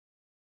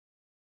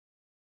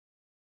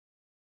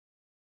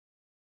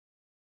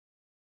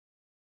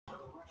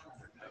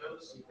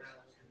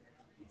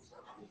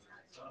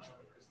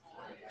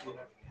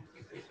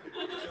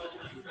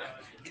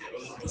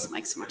This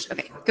mic so much.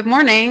 Okay. Good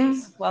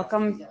morning.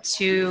 Welcome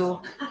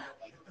to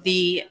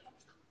the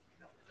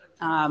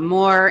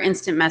more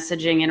instant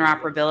messaging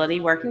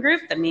interoperability working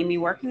group, the MIMI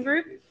working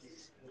group.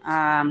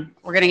 We're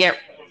going to get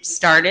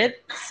started.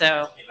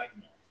 So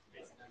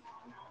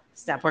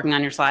stop working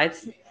on your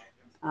slides.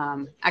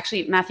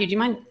 Actually, Matthew, do you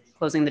mind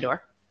closing the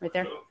door right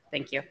there?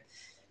 Thank you.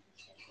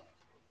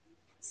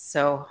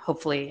 So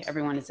hopefully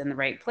everyone is in the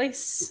right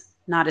place.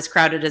 Not as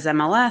crowded as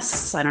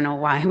MLS. I don't know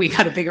why we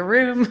got a bigger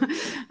room,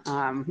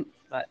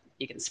 but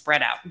you can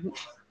spread out.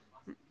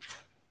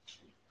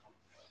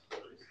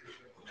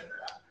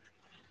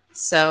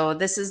 So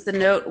this is the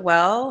note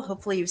well.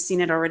 Hopefully you've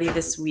seen it already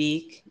this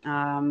week.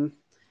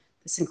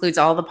 This includes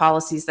all the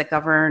policies that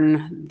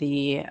govern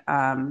the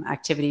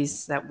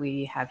activities that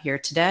we have here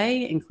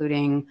today,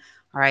 including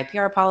our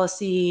IPR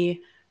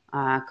policy,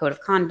 code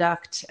of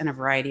conduct, and a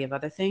variety of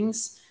other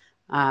things.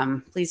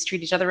 Please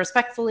treat each other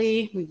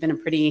respectfully. We've been a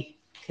pretty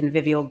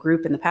convivial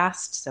group in the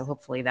past, so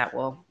hopefully that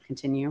will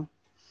continue.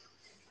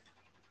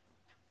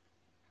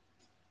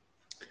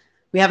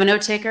 We have a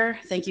note taker.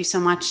 Thank you so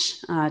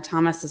much.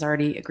 Thomas has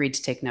already agreed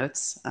to take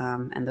notes,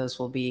 and those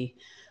will be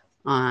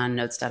on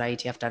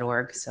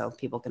notes.ietf.org, so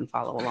people can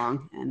follow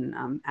along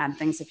and add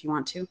things if you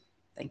want to.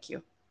 Thank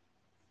you.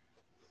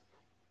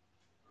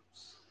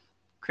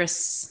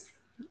 Chris?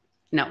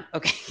 No,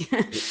 okay.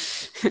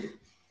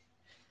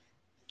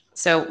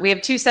 So we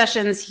have two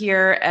sessions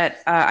here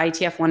at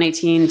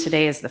IETF118.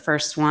 Today is the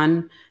first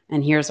one,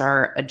 and here's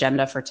our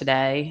agenda for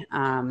today.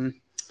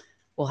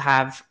 We'll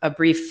have a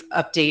brief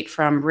update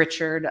from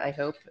Richard, I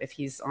hope, if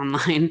he's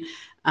online,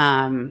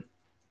 on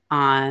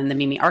the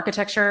MIMI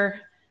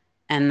architecture,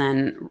 and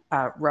then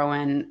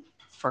Rowan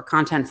for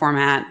content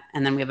format.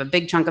 And then we have a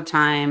big chunk of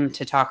time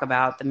to talk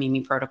about the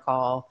MIMI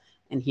protocol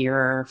and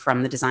hear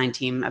from the design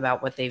team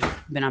about what they've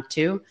been up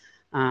to.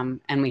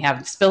 And we have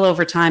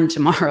spillover time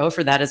tomorrow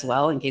for that as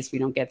well, in case we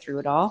don't get through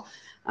it all.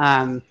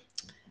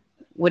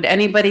 Would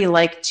anybody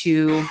like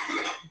to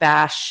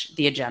bash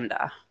the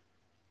agenda?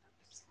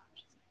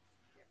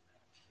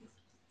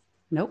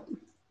 Nope.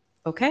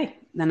 Okay,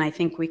 then I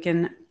think we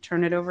can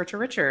turn it over to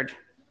Richard.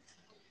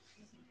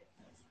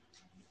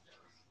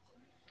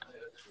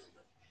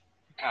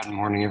 Good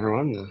morning,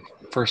 everyone. The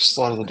first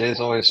slide of the day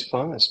is always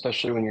fun,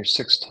 especially when you're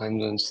 6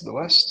 time zones to the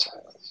west.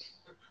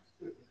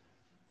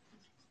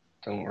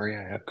 Don't worry,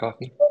 I have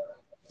coffee.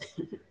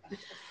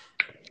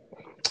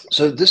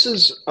 So this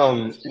is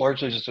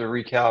largely just a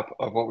recap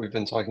of what we've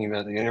been talking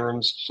about, the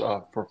interims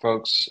for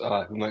folks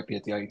who might be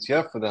at the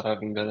IETF without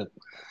having been at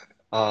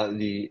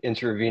the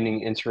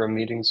intervening interim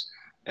meetings.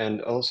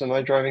 And Alyssa, am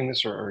I driving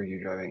this or are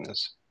you driving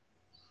this?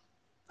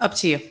 Up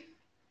to you.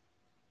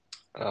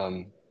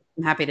 I'm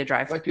happy to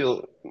drive. Might be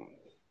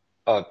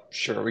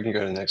sure, we can go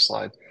to the next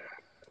slide.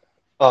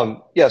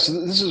 Yeah,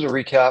 so this is a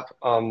recap.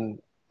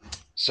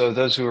 So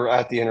those who are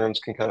at the interims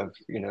can kind of,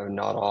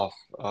 nod off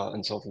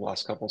until the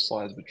last couple of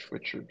slides,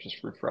 which are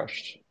just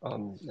refreshed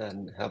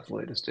and have the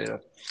latest data.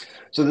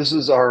 So this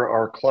is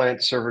our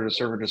client server to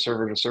server to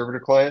server to server to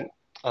client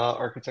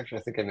architecture. I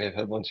think I may have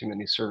had one too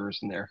many servers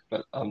in there,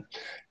 but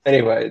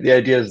anyway, the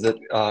idea is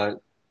that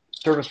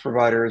service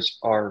providers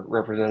are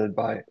represented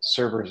by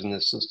servers in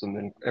this system,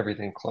 and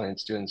everything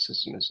clients do in the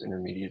system is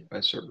intermediated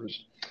by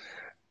servers.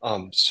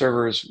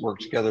 Servers work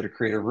together to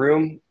create a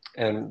room,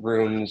 and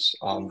rooms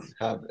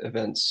have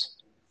events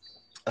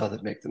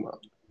that make them up.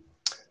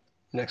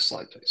 Next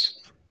slide, please.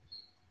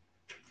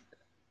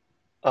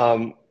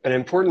 An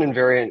important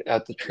invariant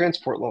at the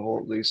transport level,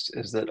 at least,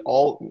 is that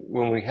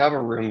when we have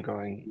a room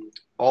going,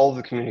 all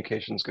the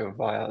communications go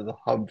via the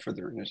hub for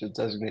the room. There's a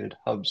designated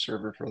hub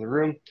server for the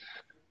room,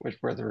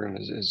 where the room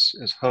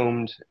is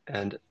homed,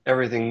 and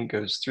everything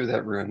goes through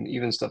that room,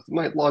 even stuff that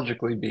might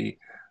logically be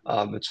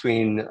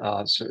between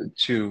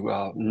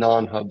two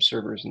non-hub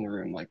servers in the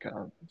room, like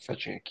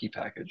fetching a key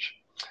package.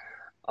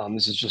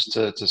 This is just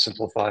to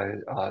simplify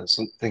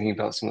thinking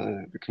about some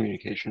of the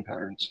communication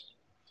patterns.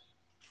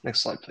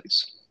 Next slide,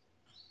 please.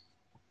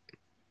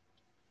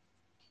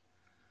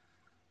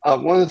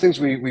 One of the things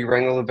we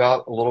wrangled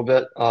about a little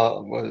bit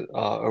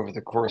over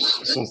the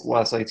course since the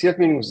last IETF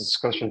meeting was a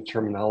discussion of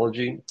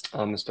terminology,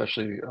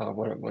 especially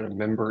what a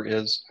member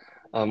is.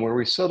 Where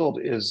we settled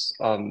is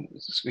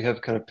we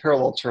have kind of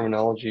parallel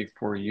terminology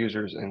for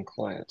users and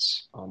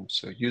clients.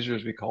 So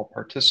users we call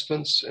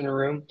participants in a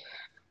room.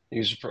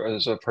 User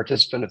is a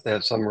participant if they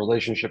have some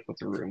relationship with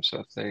the room. So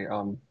if they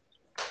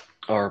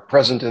are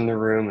present in the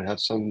room and have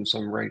some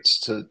rights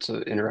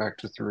to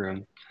interact with the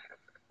room.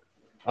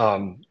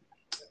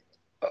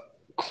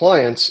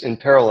 Clients in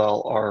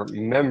parallel are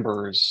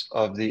members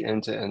of the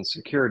end-to-end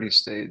security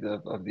state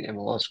of the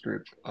MLS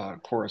group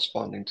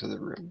corresponding to the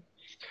room.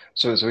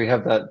 So we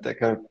have that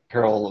kind of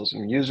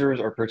parallelism. Users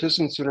are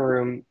participants in a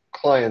room,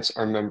 clients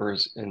are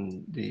members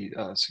in the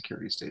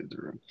security state of the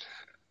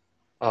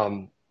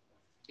room.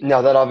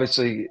 Now that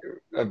obviously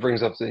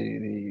brings up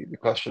the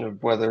question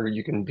of whether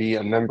you can be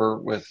a member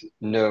with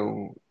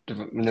no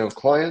no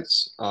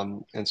clients.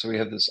 And so we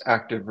have this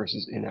active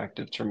versus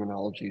inactive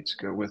terminology to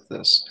go with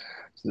this,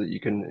 so that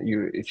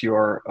if you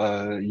are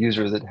a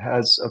user that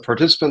has a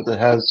participant that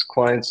has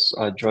clients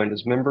joined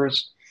as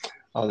members,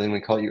 then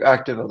we call you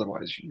active,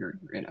 otherwise you're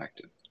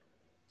inactive.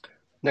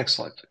 Next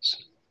slide,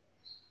 please.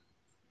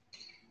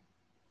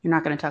 You're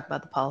not going to talk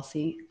about the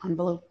policy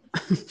envelope?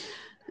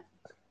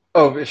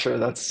 Oh, sure.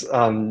 That's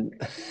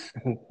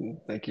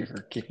thank you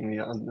for keeping me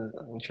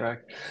on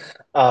track.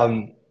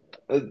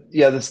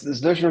 Yeah,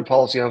 this notion of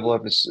policy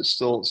envelope is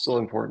still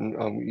important.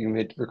 You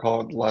may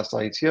recall at the last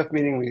IETF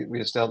meeting, we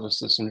established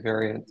this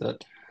invariant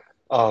that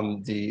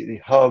the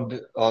hub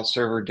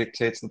server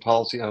dictates the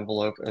policy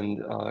envelope,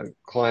 and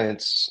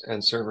clients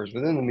and servers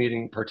within the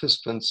meeting,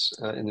 participants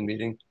in the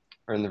meeting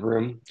or in the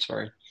room,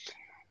 sorry,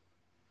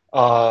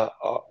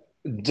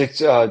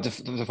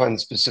 define the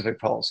specific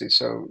policy.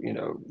 So,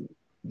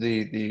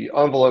 the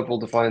envelope will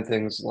define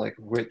things like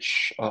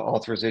which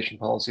authorization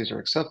policies are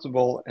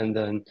acceptable, and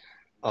then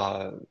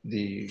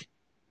the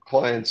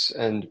clients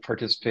and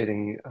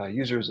participating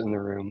users in the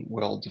room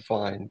will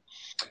define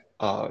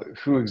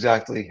who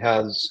exactly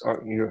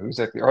who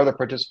exactly are the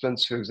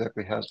participants, who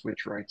exactly has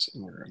which rights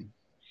in the room.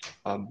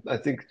 I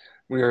think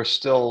we are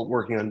still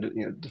working on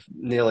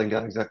nailing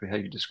down exactly how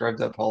you describe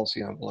that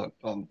policy envelope,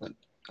 but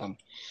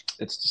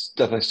it's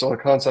definitely still a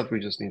concept. We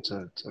just need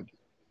to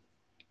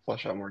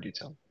flesh out more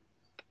detail.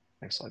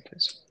 Next slide,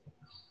 please.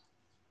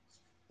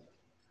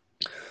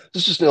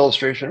 This is just an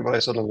illustration of what I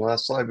said on the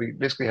last slide. We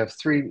basically have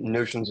three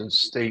notions of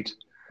state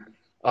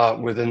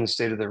within the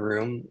state of the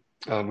room.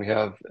 We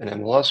have an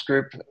MLS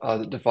group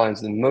that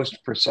defines the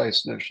most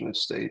precise notion of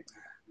state.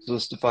 So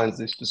this defines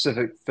the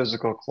specific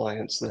physical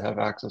clients that have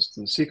access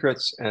to the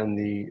secrets and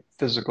the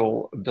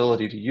physical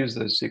ability to use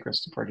those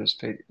secrets to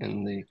participate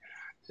in the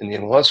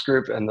MLS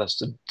group, and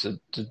thus to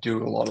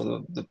do a lot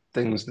of the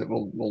things that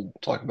we'll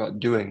talk about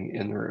doing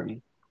in the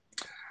room.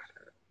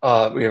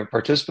 We have a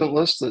participant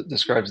list that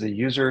describes the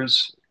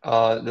users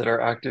that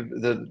are active,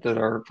 that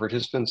are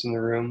participants in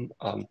the room.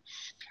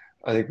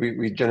 I think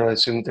we generally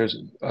assume that there's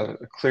a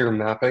clear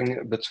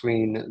mapping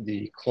between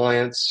the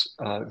clients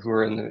who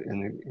are in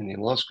the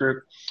MLS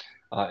group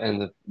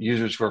and the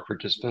users who are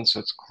participants. So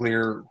it's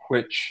clear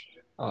which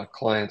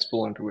clients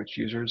belong to which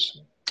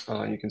users.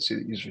 You can see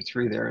that user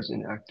 3 there is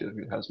inactive;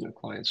 it has no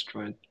clients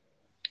joined.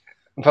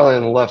 And finally,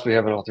 on the left, we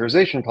have an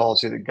authorization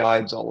policy that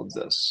guides all of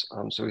this.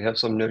 So we have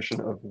some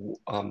notion of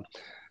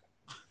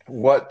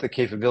what the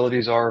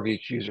capabilities are of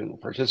each user in the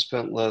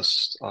participant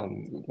list,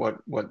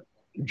 what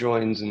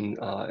joins and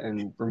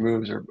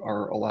removes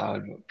are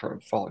allowed for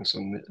following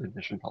some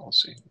admission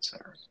policy,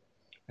 etc.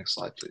 Next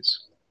slide,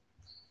 please.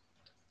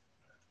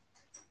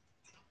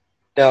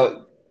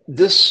 Now,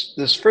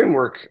 this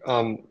framework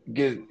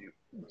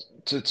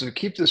to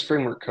keep this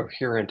framework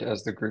coherent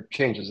as the group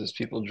changes, as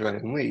people join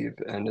and leave,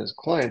 and as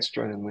clients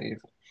join and leave,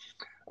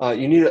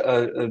 you need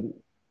a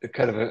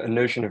kind of a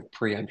notion of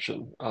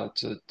preemption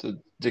to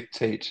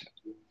dictate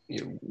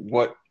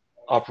what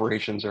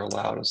operations are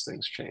allowed as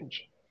things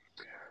change.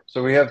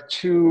 So we have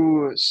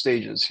two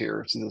stages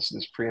here to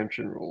this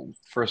preemption rule.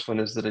 First one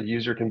is that a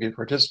user can be a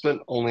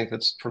participant only if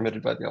it's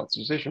permitted by the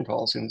authorization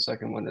policy, and the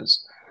second one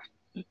is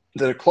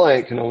that a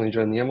client can only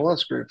join the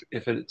MLS group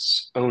if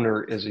its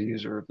owner is a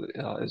user of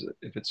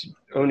if its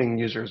owning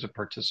user is a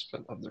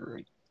participant of the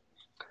room.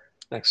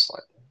 Next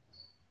slide.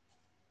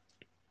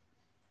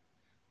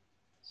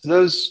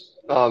 So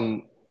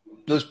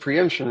those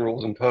preemption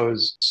rules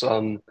impose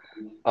some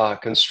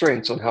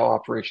constraints on how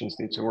operations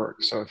need to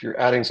work. So if you're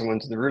adding someone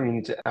to the room, you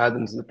need to add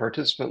them to the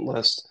participant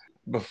list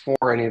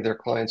before any of their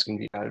clients can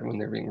be added. When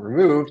they're being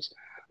removed,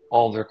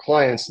 all their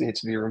clients need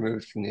to be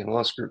removed from the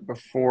MLS group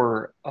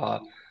before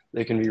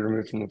they can be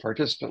removed from the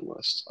participant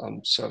list.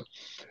 So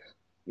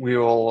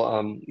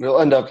we'll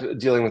end up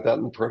dealing with that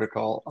in the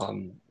protocol.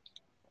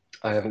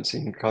 I haven't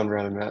seen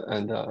Conrad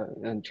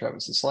and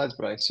Travis's slides,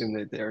 but I assume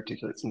they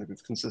articulate something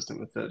that's consistent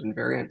with the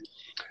invariant.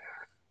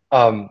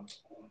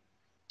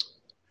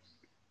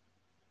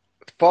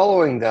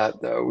 Following that,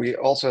 though, we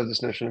also have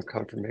this notion of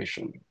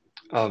confirmation.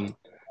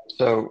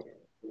 So,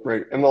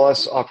 right,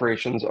 MLS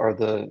operations are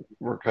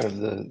we're kind of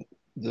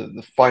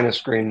the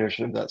finest grain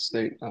notion of that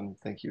state.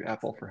 Thank you,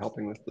 Apple, for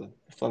helping with the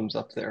thumbs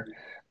up there,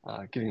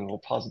 giving a little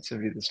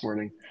positivity this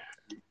morning.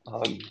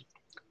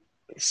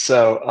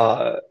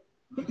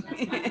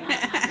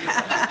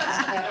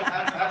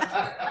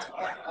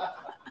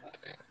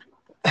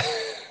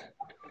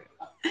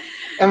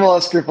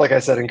 MLS group, like I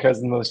said, encodes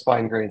the most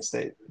fine-grained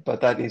state,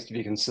 but that needs to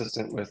be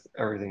consistent with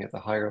everything at the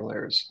higher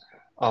layers.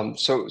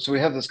 So we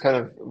have this kind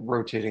of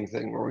rotating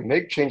thing where we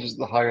make changes to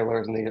the higher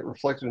layers and they get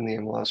reflected in the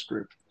MLS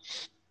group.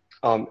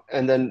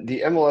 And then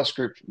the MLS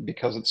group,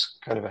 because it's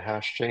kind of a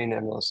hash chain,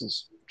 MLS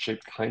is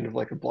shaped kind of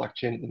like a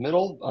blockchain at the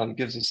middle,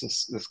 gives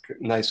us this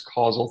nice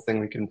causal thing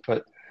we can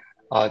put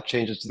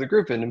changes to the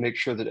group in to make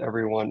sure that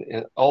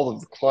all of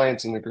the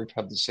clients in the group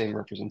have the same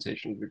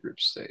representation of the group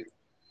state.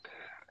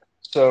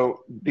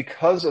 So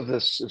because of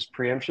this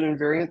preemption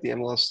invariant, the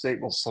MLS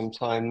state will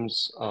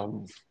sometimes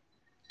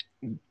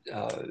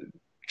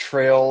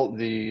trail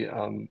the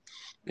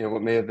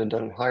what may have been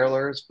done in higher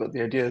layers, but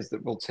the idea is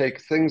that we'll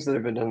take things that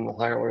have been done in the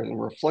higher layers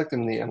and reflect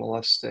them in the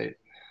MLS state,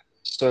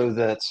 so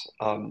that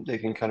they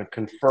can kind of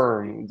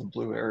confirm the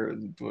blue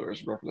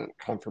areas represent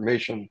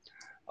confirmation,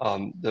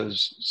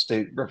 those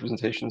state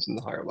representations in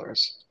the higher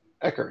layers.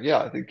 Ecker, yeah,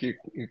 I think you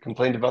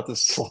complained about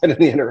this slide in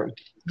the interim.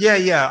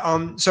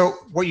 Yeah. So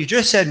what you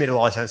just said made a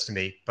lot of sense to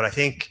me, but I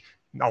think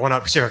I want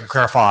to see if I can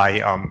clarify,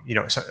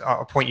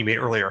 a point you made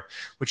earlier,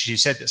 which is you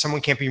said that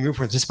someone can't be removed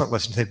from the participant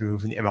list until they be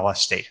removed from the MLS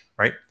state,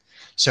 right?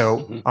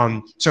 So,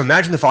 so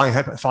imagine the following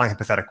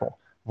hypothetical: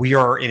 we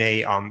are in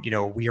a, a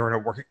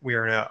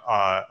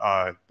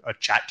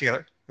chat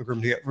together, a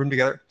room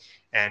together,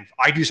 and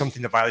I do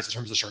something that violates the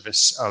terms of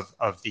service of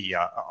the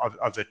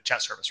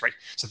chat service, right?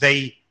 So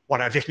they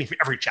want to evict me from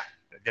every chat.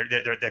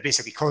 They're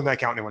basically clone my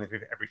account and they want to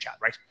evict every chat,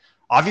 right?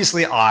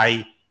 Obviously,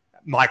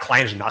 my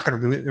client is not going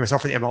to remove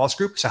themselves from the MLS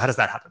group. So how does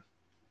that happen?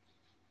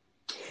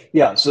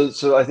 Yeah,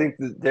 so I think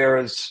that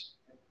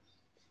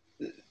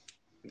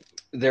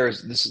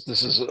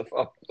this is a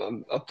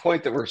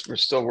point that we're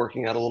still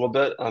working at a little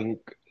bit,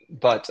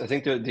 but I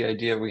think the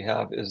idea we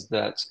have is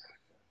that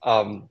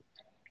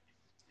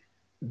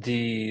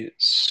the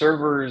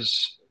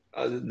servers,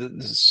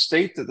 the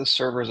state that the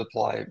servers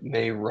apply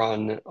may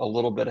run a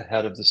little bit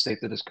ahead of the state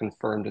that is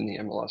confirmed in the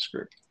MLS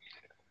group.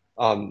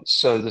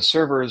 So the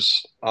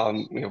servers,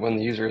 when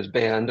the user is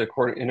banned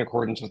in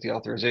accordance with the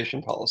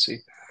authorization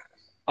policy,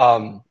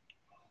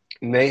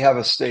 may have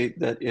a state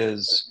that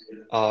is,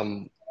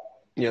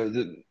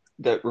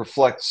 that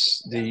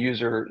reflects the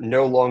user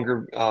no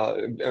longer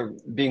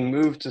being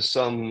moved to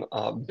some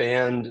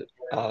banned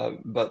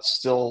but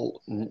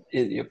still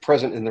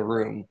present in the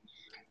room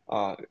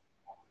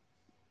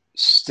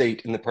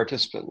state in the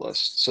participant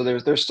list. So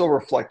they're still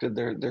reflected,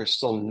 they're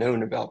still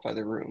known about by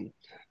the room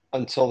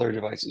until their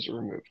devices are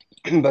removed.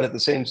 But at the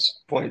same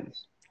point,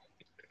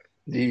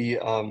 the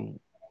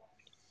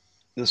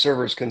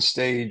servers can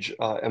stage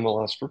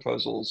MLS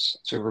proposals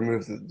to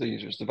remove the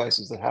user's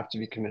devices that have to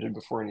be committed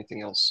before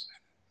anything else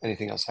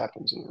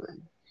happens in the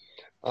room.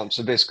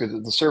 So basically,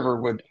 the server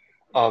would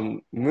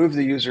move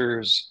the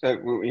users,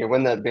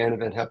 when that ban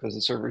event happens,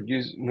 the server would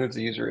move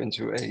the user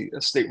into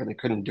a state where they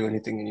couldn't do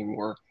anything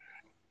anymore,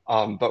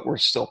 but were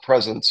still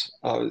present,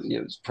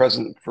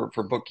 present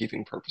for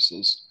bookkeeping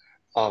purposes,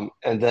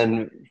 and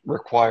then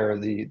require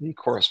the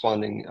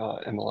corresponding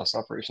MLS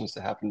operations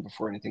to happen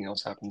before anything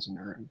else happens in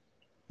the room.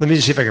 Let me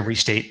just see if I can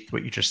restate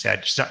what you just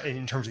said, just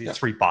in terms of these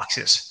three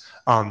boxes.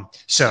 In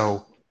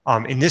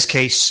this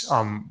case,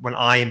 when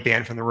I am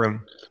banned from the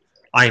room,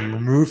 I am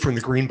removed from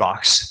the green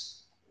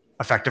box,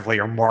 effectively,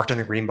 or marked in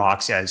the green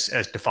box as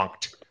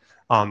defunct,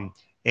 and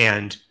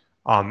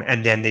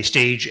then they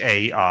stage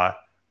an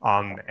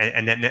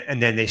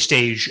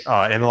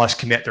MLS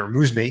commit that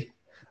removes me,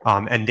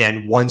 and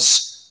then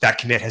once that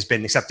commit has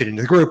been accepted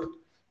into the group,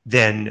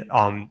 then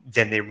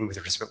they remove the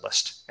participant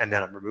list, and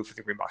then I'm removed from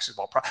the green box as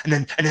well.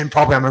 And then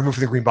probably I'm removed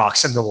from the green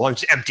box, and the one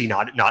is empty,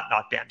 not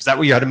banned. Is that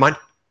what you had in mind?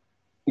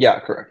 Yeah,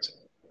 correct.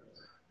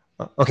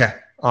 Okay.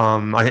 I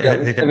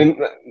mean,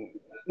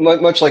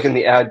 much like in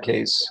the add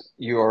case,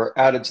 you are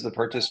added to the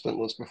participant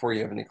list before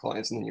you have any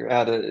clients, and then you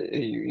add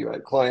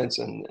clients,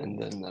 and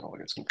then that all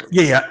gets confirmed.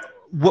 Yeah.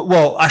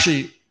 Well,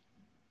 actually,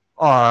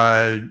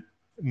 no.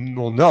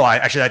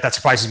 That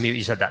surprises me that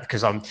you said that,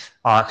 because I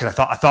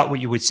thought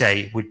what you would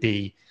say would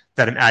be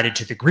that I'm added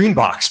to the green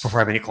box before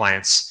I have any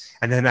clients,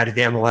 and then I'm added to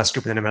the MLS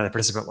group, and then I'm added to the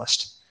participant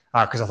list.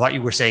 Because I thought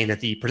you were saying that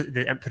the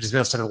participant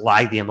list tend to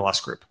lag the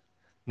MLS group,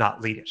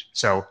 not lead it.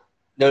 So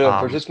no,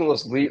 participant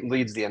list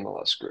leads the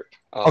MLS group.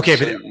 Okay,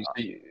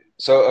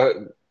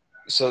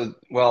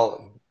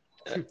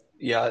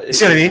 yeah,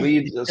 see what I mean?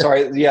 Leads,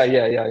 sorry, yeah.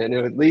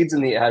 No, it leads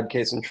in the add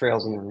case and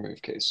trails in the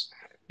remove case,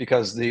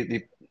 because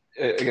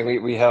again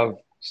we have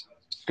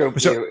scope,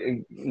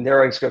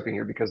 narrowing scoping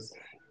here, because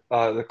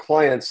the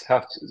clients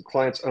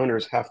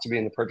owners have to be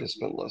in the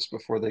participant list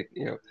before they,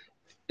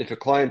 if a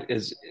client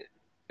is,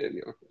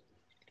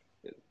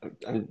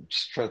 I'm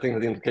just trying to think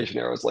of the implication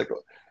here. I was like,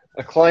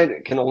 a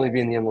client can only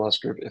be in the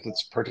MLS group if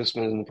it's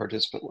participant in the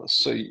participant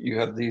list. So you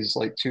have these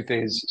like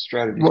two-phase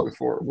strategies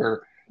before,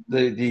 where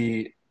in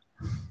the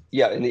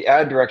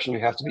add direction, you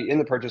have to be in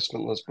the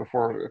participant list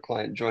before a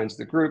client joins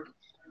the group,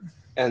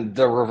 and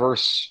the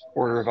reverse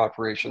order of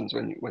operations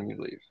when you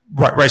leave.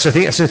 Right. So I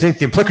think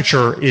the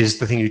implicature is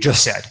the thing you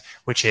just said,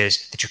 which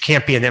is that you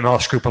can't be in the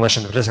MLS group unless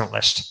you're in the participant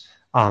list.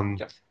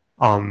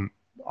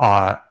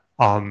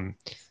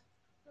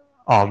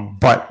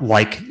 But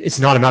like, it's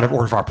not a matter of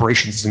order of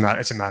operations.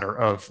 It's a matter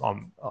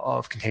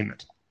of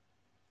containment.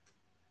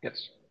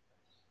 Yes.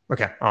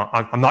 Okay.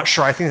 I'm not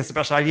sure I think that's the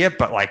best idea,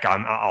 but like,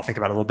 I'll think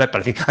about it a little bit.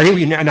 But I think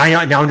we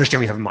now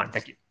understand what you have in mind.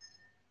 Thank you.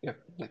 Yeah.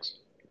 Thanks.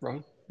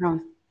 Ron.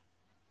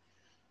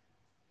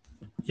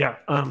 Yeah.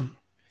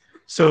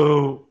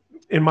 So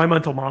in my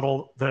mental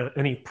model,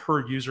 any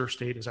per user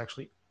state is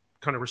actually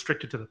kind of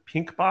restricted to the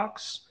pink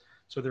box.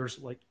 So there's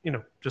like,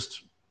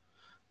 just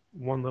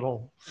one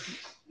little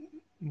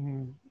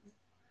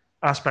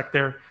aspect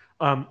there.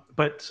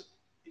 But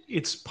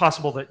it's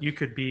possible that you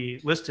could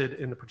be listed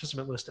in the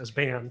participant list as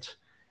banned,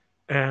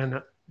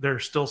 and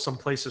there's still some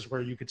places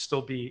where you could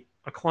still be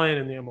a client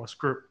in the MLS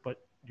group, but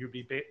you'd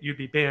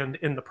be banned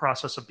in the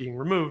process of being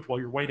removed while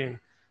you're waiting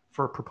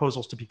for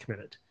proposals to be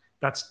committed.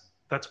 That's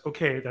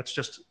okay. That's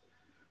just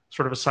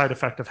sort of a side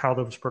effect of how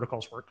those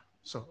protocols work.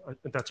 So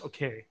that's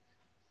okay.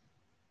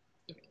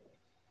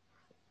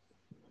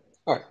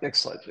 All right, next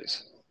slide,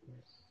 please.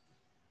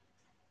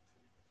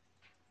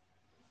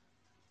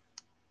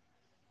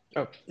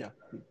 Oh, yeah.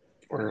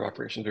 Order of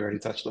operations, we already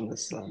touched on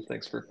this.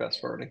 Thanks for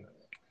fast forwarding.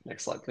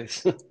 Next slide,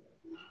 please.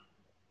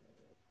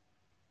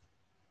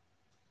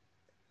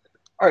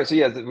 All right, so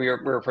yeah,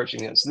 we're approaching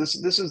the end. So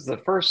this is the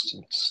first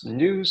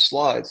new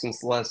slide since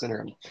the last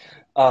interim.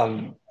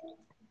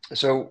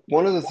 So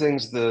one of the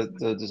things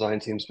the design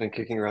team's been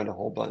kicking around a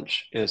whole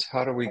bunch is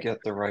how do we get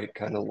the right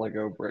kind of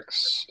Lego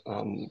bricks,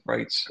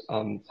 right?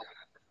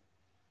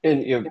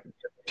 And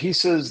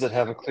pieces that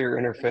have a clear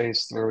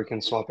interface where we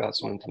can swap out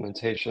some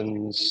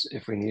implementations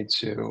if we need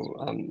to,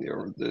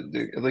 or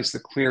at least the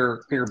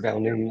clear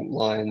bounding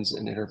lines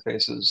and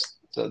interfaces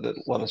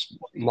that let us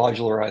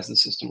modularize the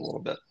system a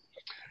little bit.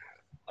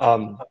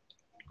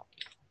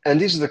 And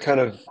these are the kind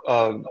of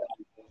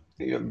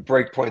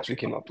breakpoints we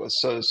came up with.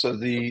 So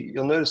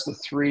you'll notice the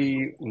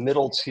three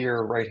middle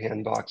tier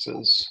right-hand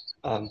boxes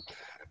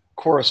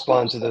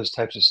correspond to those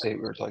types of state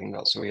we were talking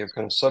about. So we have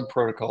kind of sub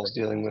protocols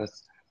dealing with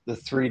the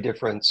three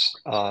different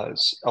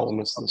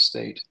elements of the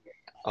state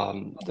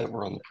that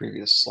were on the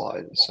previous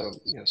slide. So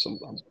some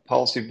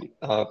policy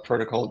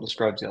protocol that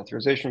describes the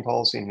authorization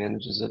policy and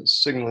manages it,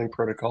 signaling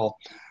protocol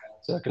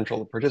to control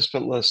the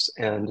participant list,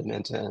 and an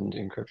end-to-end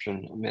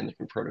encryption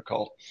management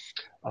protocol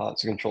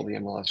to control the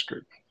MLS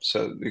group.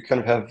 So we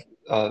kind of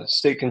have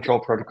state control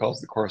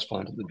protocols that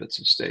correspond to the bits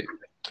of state.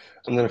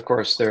 And then, of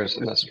course, there's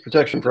a message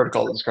protection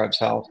protocol that describes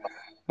how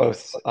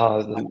both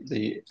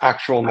the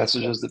actual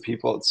messages that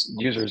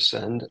users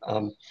send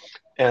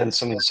and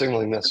some of the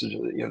signaling messages,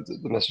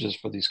 the messages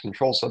for these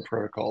control sub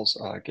protocols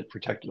get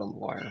protected on the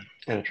wire,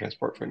 and a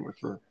transport framework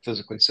for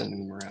physically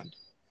sending them around.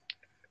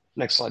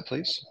 Next slide,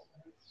 please.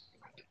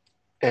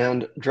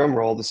 And drum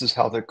roll, this is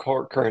how the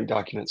current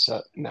document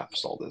set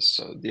maps all this.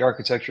 So the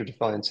architecture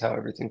defines how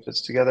everything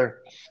fits together.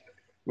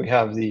 We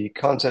have the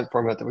content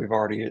format that we've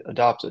already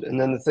adopted. And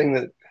then the thing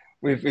that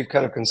we've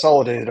kind of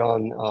consolidated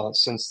on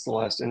since the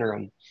last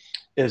interim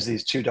is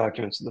these two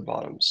documents at the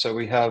bottom. So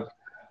we have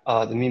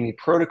the MIMI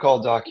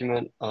protocol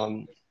document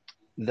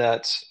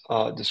that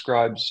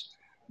describes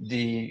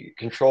the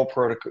control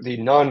protocol, the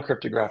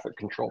non-cryptographic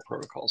control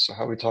protocol. So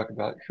how we talk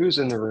about who's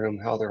in the room,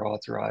 how they're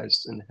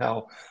authorized, and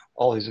how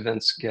all these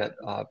events get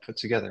put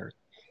together.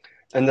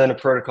 And then a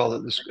protocol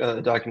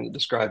a document that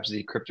describes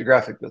the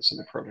cryptographic bits of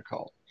the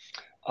protocol.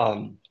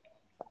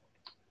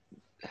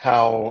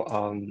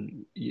 How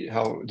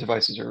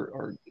devices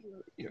are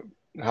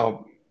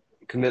how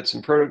commits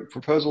and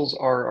proposals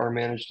are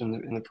managed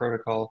in the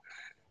protocol,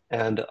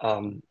 and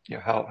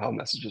how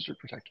messages are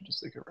protected as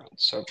they go around.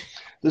 So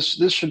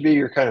this should be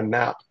your kind of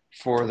map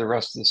for the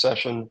rest of the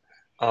session,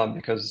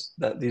 because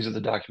these are the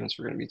documents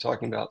we're going to be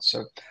talking about.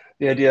 So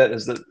the idea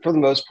is that for the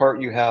most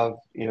part, you have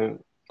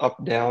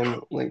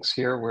up-down links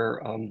here where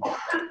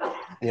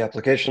the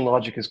application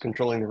logic is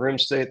controlling the room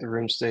state. The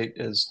room state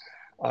is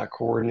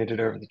coordinated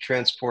over the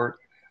transport.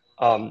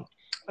 I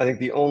think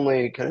the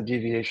only kind of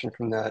deviation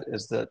from that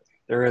is that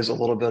there is a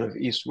little bit of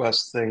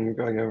east-west thing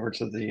going over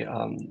to the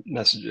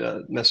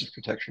message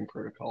protection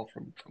protocol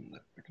from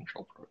the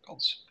control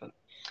protocols, but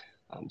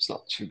it's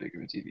not too big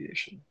of a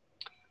deviation.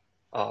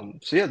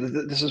 So yeah,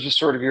 this is just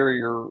sort of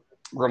your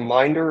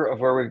reminder of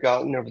where we've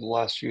gotten over the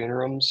last few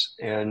interims,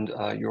 and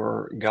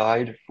your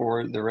guide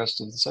for the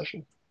rest of the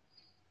session.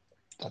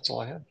 That's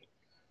all I had.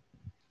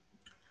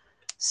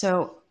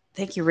 So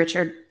thank you,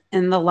 Richard.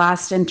 In the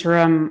last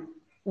interim,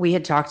 we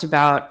had talked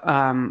about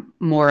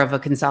more of a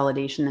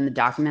consolidation in the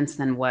documents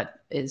than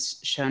what is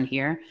shown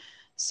here.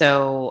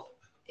 So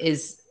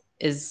is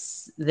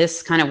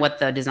this kind of what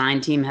the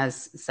design team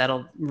has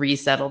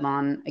resettled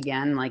on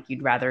again? Like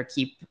you'd rather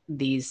keep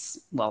these,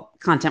 well,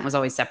 content was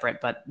always separate,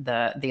 but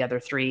the other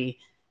three,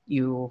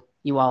 you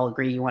all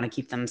agree you want to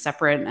keep them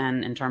separate,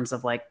 and in terms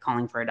of like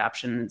calling for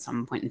adoption at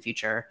some point in the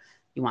future,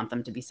 you want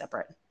them to be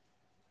separate?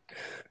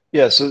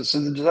 Yeah, so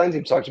the design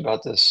team talked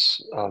about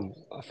this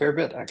a fair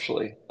bit,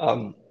 actually.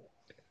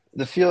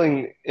 The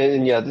feeling,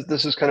 and yeah,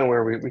 this is kind of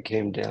where we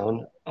came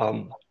down.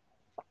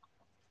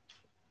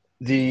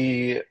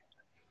 The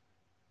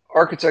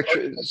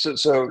architecture,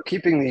 so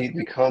keeping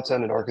the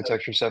content and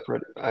architecture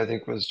separate, I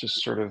think was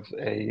just sort of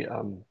it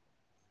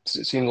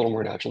seemed a little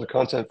more natural. The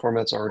content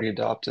format's already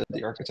adopted.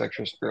 The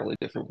architecture is fairly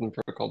different from the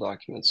protocol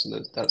documents, so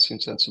that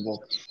seems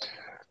sensible.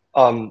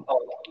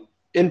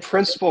 In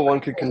principle, one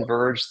could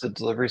converge the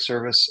delivery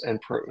service and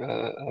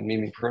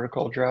MIMI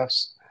protocol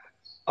drafts.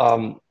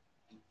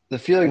 The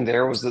feeling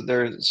there was that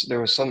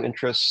there was some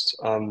interest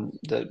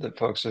that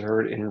folks had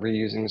heard in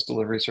reusing this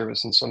delivery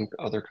service in some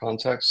other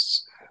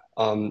contexts,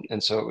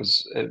 and so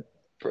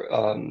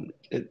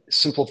it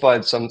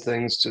simplified some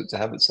things to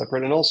have it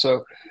separate, and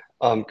also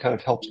kind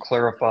of helped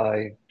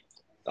clarify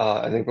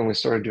I think when we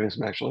started doing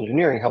some actual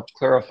engineering, helped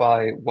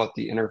clarify what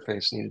the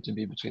interface needed to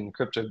be between the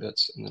crypto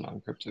bits and the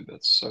non-crypto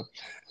bits. So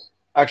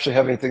actually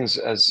having things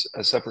as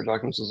separate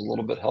documents is a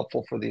little bit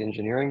helpful for the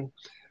engineering.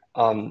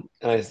 And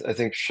I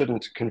think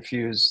shouldn't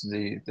confuse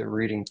the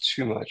reading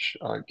too much,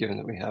 given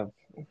that we have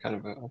kind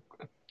of a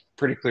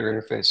pretty clear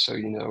interface. So,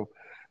 you know,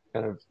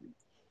 kind of,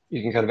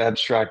 you can kind of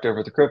abstract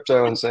over the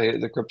crypto and say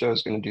the crypto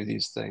is going to do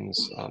these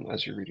things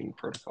as you're reading the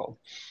protocol.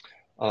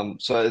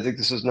 So I think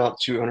this is not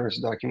too onerous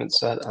a document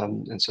set.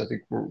 And so I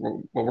think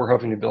what we're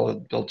hoping to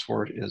build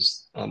toward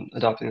is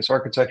adopting this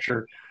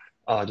architecture,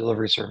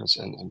 delivery service,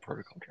 and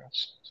protocol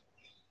drafts.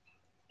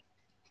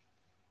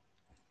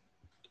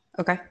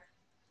 Okay.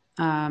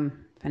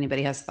 If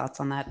anybody has thoughts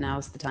on that, now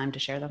is the time to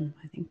share them,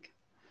 I think.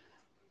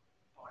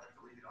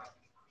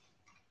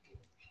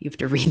 You have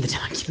to read the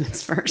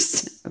documents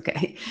first.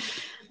 Okay.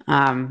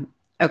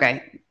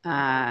 Okay.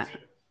 I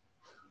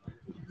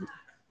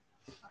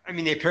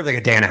mean, they appeared like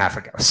a day and a half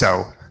ago.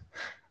 So,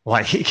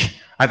 like,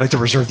 I'd like to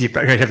reserve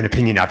I have an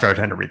opinion after I've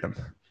had to read them.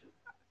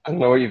 I don't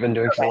know what you've been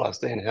doing for the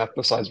last day and a half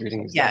besides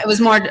reading these. Yeah, it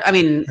was more, I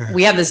mean,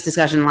 we had this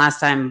discussion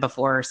last time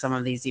before some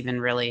of these even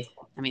really,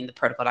 I mean, the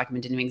protocol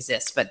document didn't even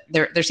exist, but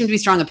there seemed to be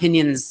strong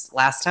opinions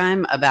last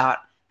time about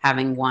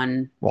having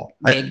one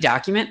big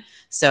document.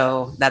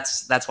 So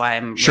that's why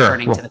I'm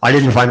returning to the question. I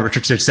didn't find what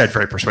Richard said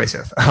very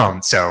persuasive.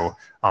 But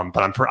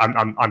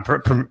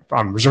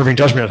I'm reserving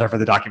judgment for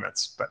the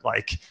documents, but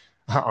like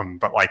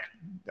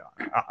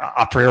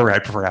a priori, I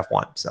prefer to have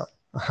one. So,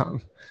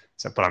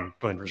 but I'm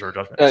willing to reserve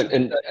judgment.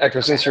 And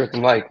Hector, since you're at the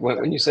mic,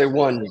 when you say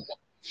one,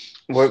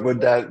 what would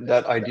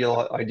that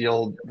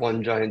ideal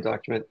one giant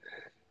document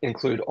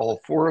include? All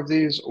 4 of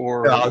these,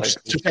 or like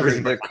just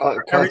everything,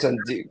 content,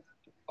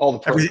 all the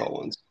protocol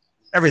ones?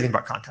 Everything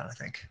but content, I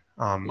think.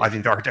 I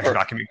think the architecture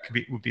document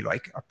would be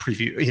like a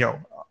preview, you know.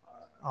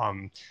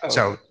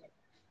 So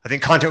I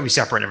think content would be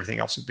separate, and everything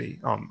else would be.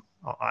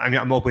 I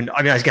mean, I'm open.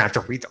 I mean, I was gonna have to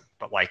read them,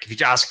 but like if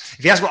you ask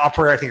what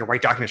operator I think a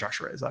right document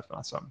structure is,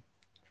 that's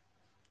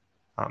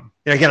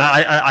and again,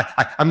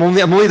 I'm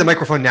only the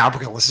microphone now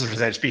because listeners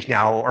that speak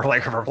now or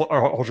like or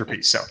hold your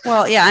piece. So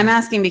well, yeah, I'm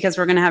asking because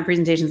we're going to have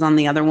presentations on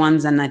the other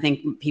ones, and I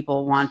think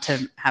people want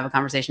to have a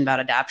conversation about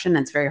adoption.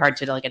 And it's very hard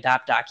to like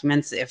adopt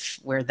documents if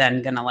we're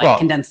then going to like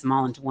condense them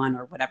all into one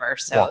or whatever.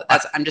 So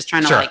I'm just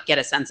trying to like get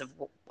a sense of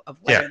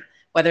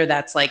whether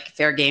that's like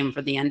fair game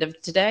for the end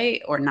of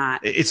today or not.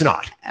 It's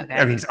not. Okay.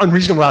 I mean, it's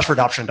unreasonable to ask for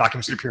adoption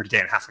documents that appeared a day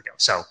and a half ago.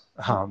 So.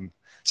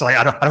 So like,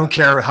 I don't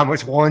care how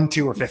much 1,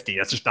 2, or 50.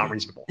 That's just not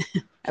reasonable.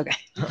 Okay.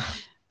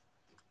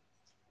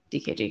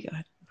 DKG, go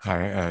ahead.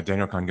 Hi,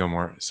 Daniel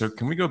Kahn-Gilmore. So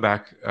can we go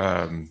back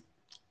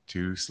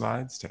 2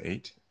 slides to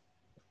 8?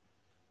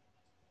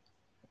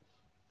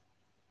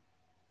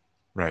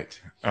 Right.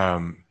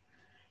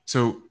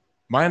 So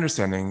my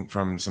understanding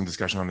from some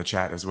discussion on the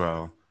chat as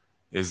well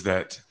is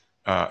that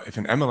if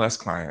an MLS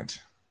client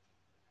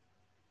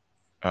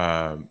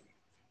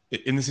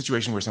in the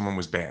situation where someone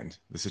was banned,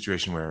 the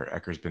situation where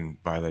Ecker's been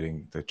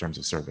violating the terms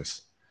of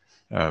service,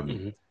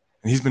 and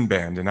he's been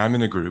banned, and I'm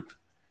in a group,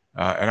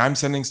 and I'm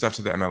sending stuff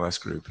to the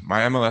MLS group, my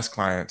MLS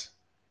client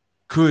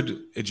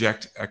could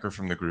eject Ecker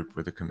from the group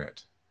with a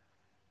commit.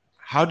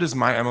 How does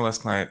my MLS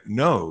client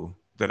know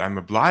that I'm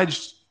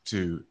obliged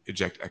to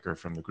eject Ecker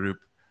from the group?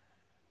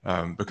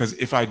 Because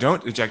if I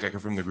don't eject Ecker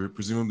from the group,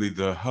 presumably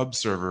the hub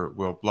server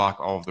will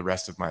block all of the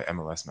rest of my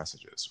MLS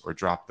messages or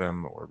drop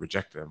them or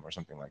reject them or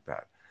something like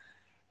that.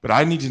 But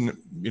I need to,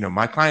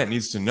 my client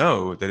needs to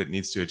know that it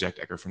needs to eject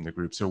Ecker from the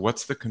group. So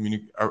what's the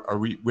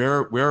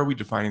where are we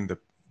defining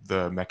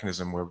the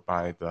mechanism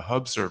whereby the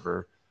hub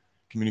server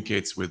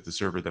communicates with the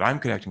server that I'm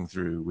connecting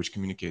through, which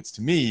communicates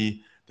to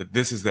me that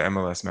this is the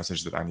MLS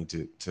message that I need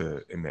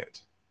to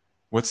emit?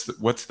 What's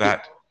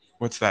that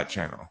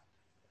channel?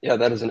 Yeah,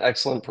 that is an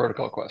excellent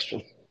protocol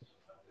question.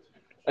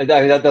 I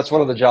mean, that's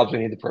one of the jobs we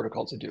need the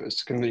protocol to do, is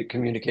to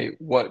communicate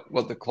what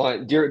the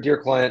client,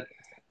 dear client,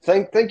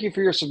 thank you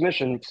for your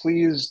submission.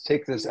 Please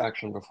take this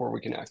action before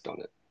we can act on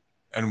it.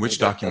 And which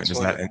document is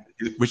that in?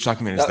 Which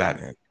document is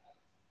that in?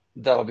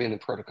 That'll be in the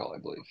protocol, I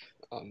believe.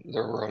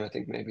 Rowan, I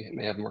think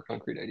may have a more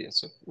concrete idea.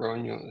 So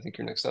Rowan, I think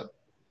you're next up.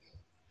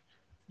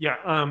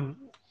 Yeah.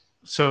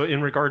 So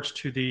in regards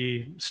to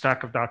the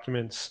stack of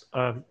documents,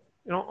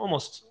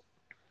 almost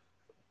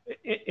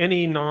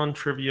any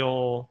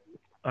non-trivial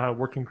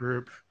working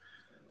group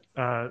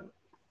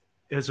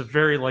is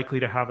very likely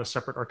to have a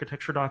separate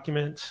architecture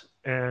document.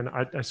 And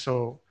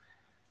so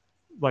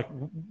like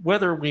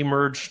whether we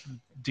merge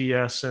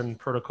DS and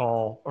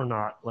protocol or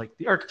not, like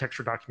the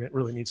architecture document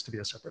really needs to be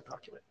a separate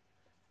document.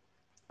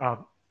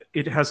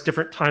 It has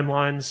different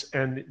timelines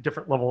and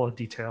different level of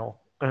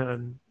detail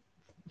and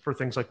for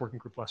things like working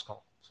group last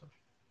call. So.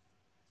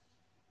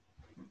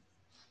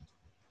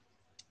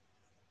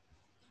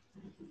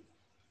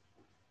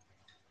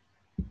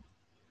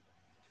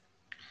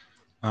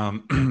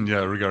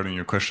 Yeah, regarding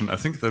your question, I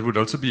think that would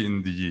also be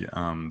in the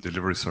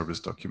delivery service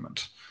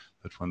document,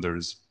 that when there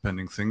is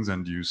pending things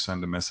and you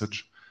send a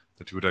message,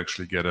 that you would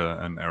actually get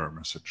an error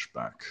message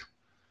back.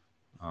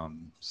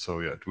 So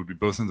yeah, it would be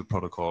both in the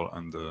protocol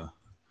and the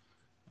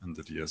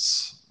the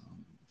DS.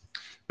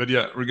 But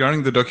yeah,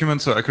 regarding the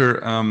document, so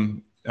Ecker,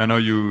 I know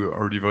you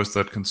already voiced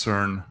that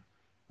concern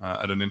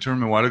at an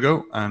interim a while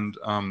ago, and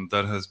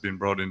that has been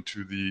brought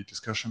into the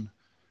discussion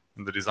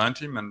in the design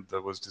team, and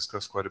that was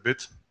discussed quite a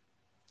bit,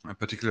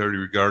 particularly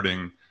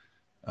regarding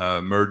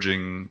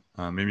merging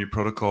MIMI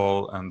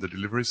protocol and the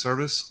delivery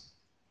service.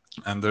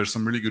 And there's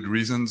some really good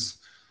reasons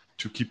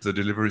to keep the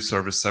delivery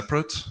service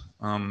separate.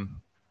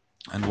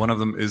 And one of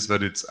them is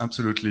that it's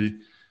absolutely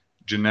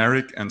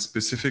generic and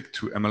specific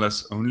to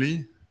MLS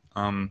only.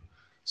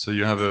 So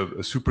you have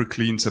a super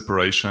clean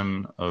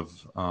separation of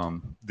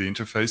the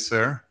interface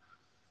there.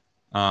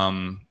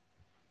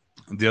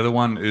 The other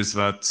one is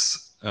that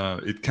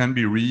it can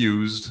be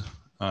reused,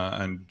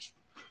 and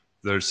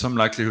there's some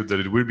likelihood that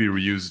it will be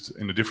reused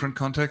in a different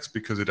context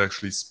because it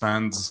actually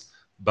spans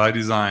by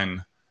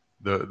design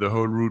the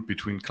whole route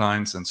between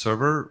clients and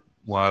server,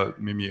 while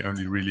MIMI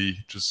only really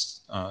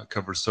just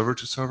covers server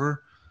to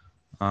server.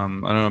 I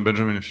don't know,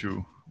 Benjamin, if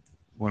you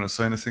want to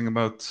say anything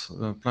about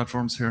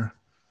platforms here.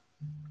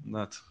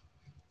 That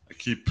I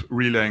keep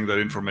relaying that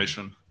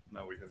information.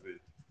 Now we have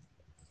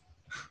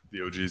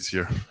the OGs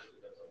here.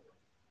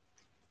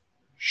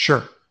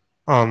 Sure.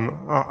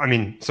 I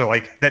mean, so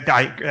like that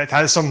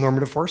has some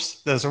normative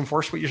force. That does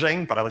enforce what you're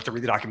saying, but I like to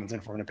read the documents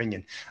and form an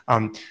opinion.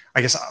 I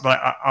guess, but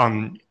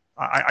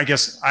I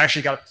guess I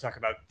actually got to talk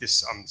about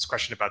this this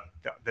question about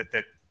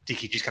that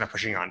DKG is kind of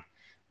pushing on,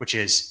 which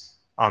is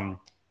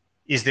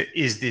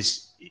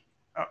this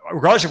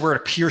regardless of where it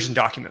appears in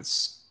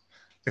documents,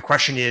 the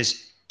question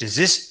is, does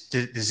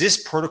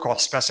this protocol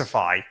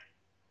specify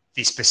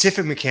the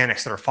specific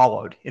mechanics that are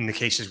followed in the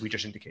cases we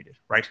just indicated,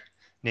 right?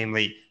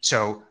 Namely,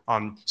 so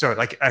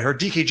like I heard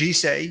DKG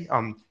say,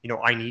 you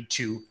know, I need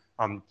to,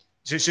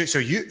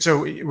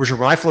 Richard,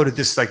 when I floated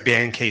this like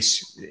ban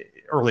case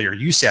earlier,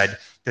 you said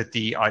that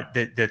the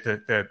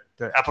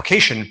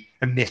application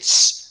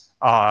emits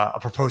a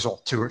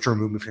proposal to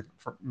remove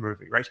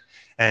movie, right?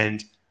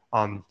 And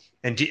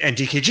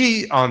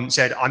DKG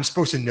said I'm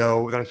supposed to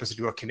know that I'm supposed to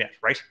do a commit,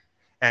 right?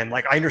 And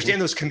like I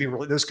understand those can be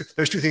those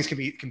two things can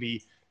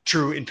be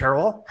true in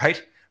parallel,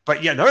 right?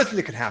 But yeah, another thing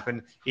that could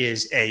happen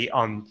is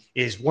one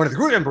of the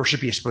group members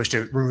should be supposed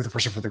to remove the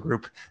person from the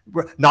group,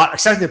 not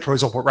accepting the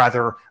proposal, but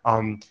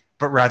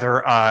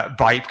rather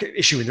by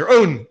issuing their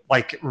own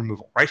like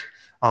removal, right?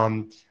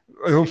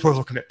 Their own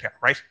proposal commit pair,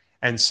 right?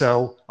 And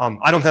so I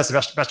don't know if that's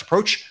the best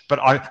approach, but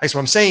I guess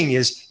what I'm saying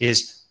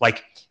is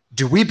like,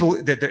 do we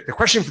believe the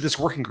question for this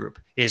working group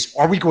is,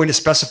 are we going to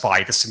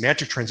specify the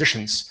semantic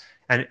transitions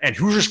and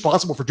who's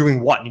responsible for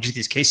doing what in each of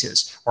these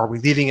cases? Or are we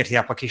leaving it to the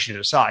application to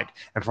decide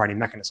and providing a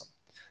mechanism?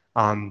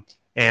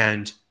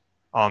 And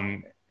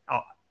I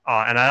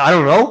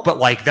don't know, but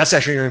like that's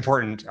actually really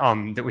important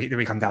that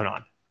we come down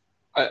on.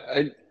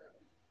 I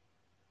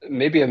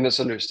maybe I'm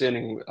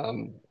misunderstanding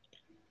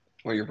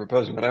what you're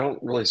proposing, but I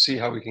don't really see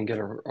how we can get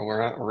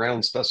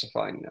around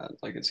specifying that.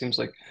 Like it seems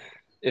like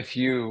if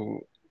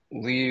you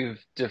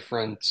leave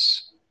different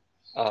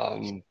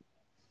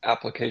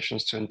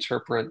applications to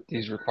interpret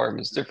these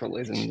requirements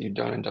differently, then you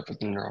don't end up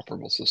with an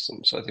interoperable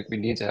system. So I think we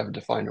need to have a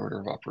defined order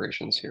of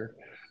operations here.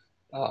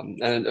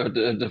 And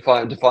a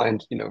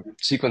defined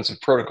sequence of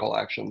protocol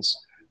actions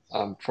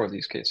for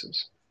these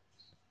cases.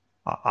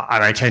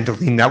 I tend to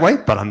lean that way,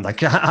 but I'm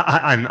like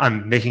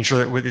I'm making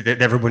sure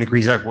that everyone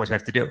agrees on what we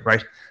have to do,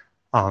 right?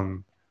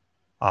 And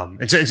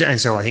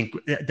so I think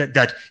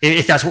that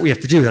if that's what we have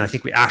to do, then I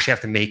think we actually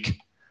have to make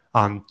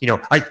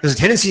there's a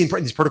tendency in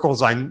these protocol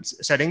design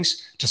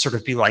settings to sort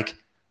of be like,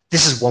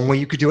 this is one way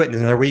you could do it, and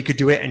another way you could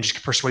do it, and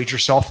just persuade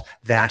yourself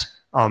that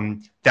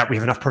that we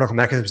have enough protocol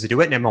mechanisms to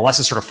do it. And MLS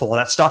is sort of full of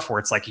that stuff where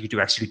it's like you could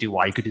do X, you could do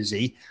Y, you could do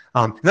Z.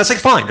 And that's like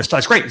fine,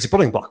 that's great. It's a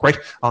building block, right?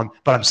 But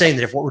I'm saying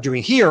that if what we're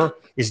doing here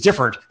is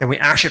different, then we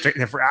actually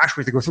have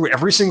to go through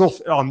every single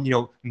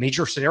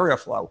major scenario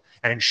flow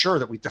and ensure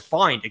that we've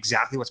defined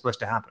exactly what's supposed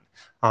to happen.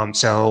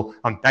 That's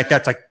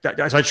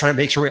I try to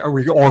make sure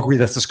we all agree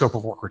that's the scope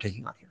of work we're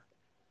taking on here.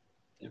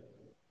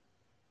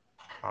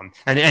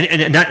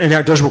 And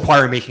that does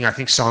require making, I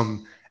think,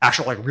 some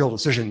actual like real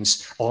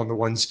decisions along the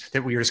ones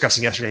that we were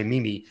discussing yesterday in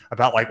MIMI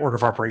about like order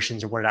of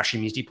operations and what it actually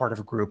means to be part of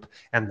a group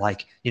and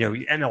like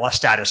MLS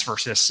status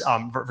versus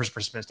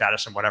participant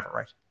status and whatever,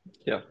 right?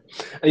 Yeah.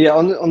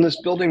 On this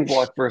building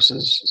block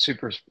versus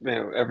super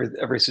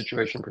every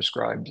situation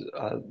prescribed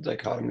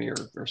dichotomy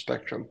or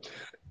spectrum,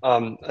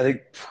 I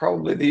think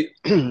probably the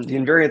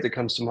invariant that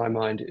comes to my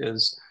mind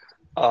is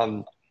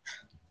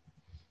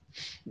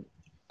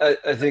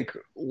I think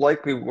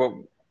likely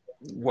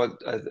what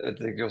I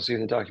think you'll see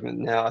in the document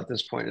now at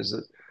this point is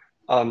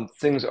that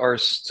things are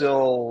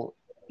still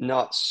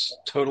not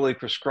totally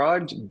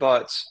prescribed,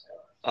 but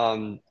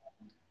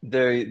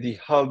the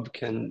hub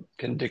can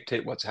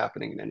dictate what's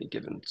happening in any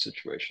given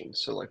situation.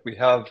 So like we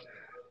have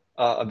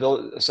a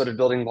set of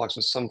building blocks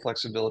with some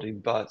flexibility,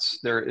 but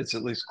it's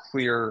at least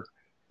clear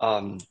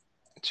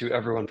to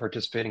everyone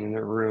participating in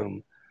their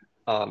room,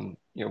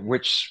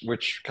 which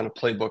kind of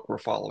playbook we're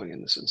following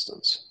in this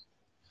instance.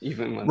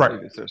 even when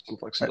Right. if there's some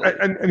flexibility.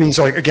 I mean,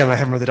 so like, again, I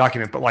haven't read the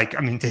document, but like,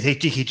 I mean, to take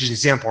DKG's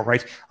example,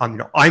 right? You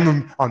know,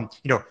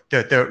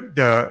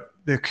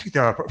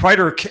 the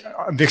provider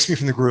evicts me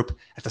from the group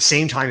at the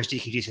same time as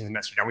DKG sends the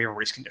message. Now we have a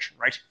race condition,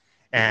 right?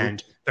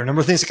 And there are a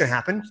number of things that can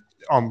happen.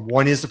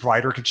 One is the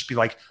provider could just be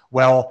like,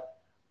 well,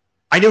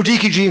 I know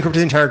DKG encrypted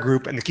the entire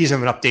group and the keys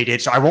haven't been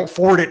updated, so I won't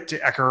forward it to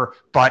Ecker,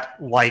 but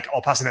like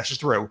I'll pass the message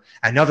through.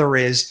 Another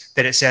is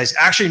that it says,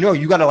 actually, no,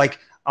 you gotta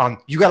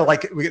we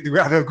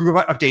have a group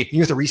update and you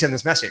have to resend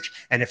this message.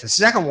 And if the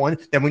second one,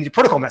 then we need a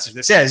protocol message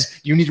that says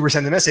you need to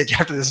resend the message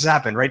after this has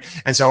happened, right?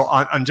 And so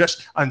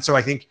so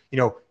I think, you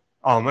know,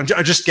 I'm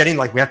just getting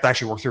like, we have to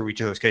actually work through each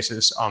of those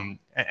cases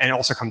and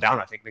also come down,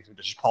 I think, making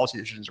just policy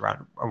decisions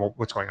around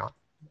what's going on.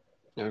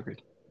 Yeah,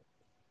 agreed.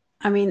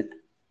 I mean,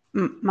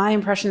 my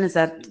impression is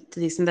that to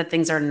the extent that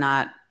things are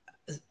not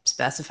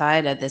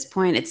specified at this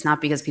point, it's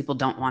not because people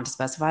don't want to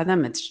specify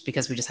them. It's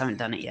because we just haven't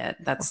done it yet.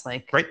 That's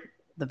like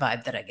the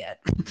vibe that I get.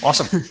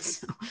 Awesome.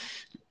 So.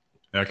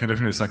 Yeah, I can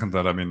definitely second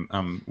that. I mean,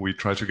 we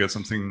try to get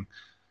something,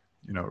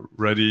 you know,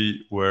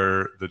 ready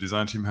where the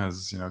design team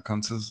has, you know,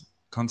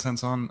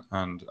 consensus on,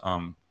 and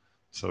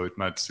so it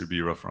might still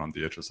be rough around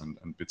the edges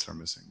and bits are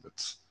missing,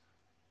 but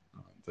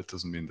that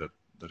doesn't mean that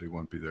it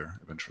won't be there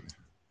eventually.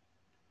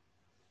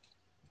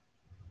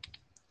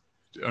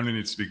 It only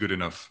needs to be good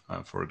enough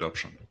for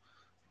adoption,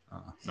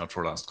 not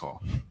for last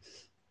call.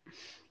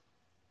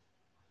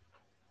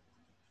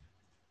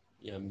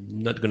 Yeah, I'm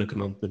not going to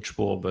comment much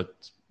more, but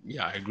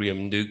yeah, I agree. I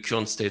mean, the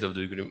current state of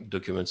the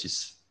documents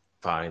is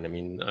fine. I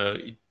mean,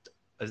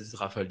 as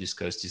Raphael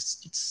discussed,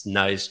 it's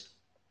nice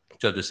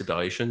to have the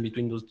separation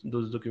between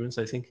those documents,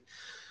 I think,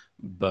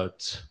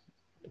 but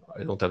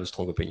I don't have a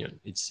strong opinion.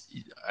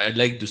 I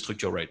like the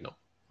structure right now.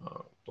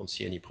 Don't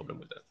see any problem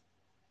with that.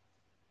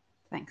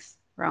 Thanks.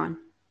 Rowan?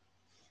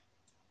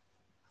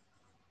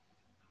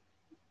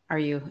 Are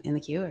you in the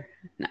queue or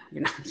no,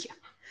 you're not in the queue.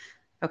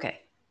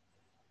 Okay.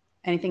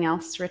 Anything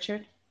else,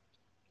 Richard?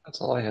 That's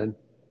all I had.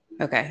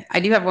 Okay. I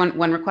do have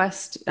one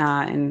request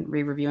in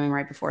re-reviewing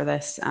right before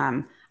this.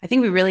 I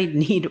think we really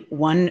need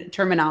one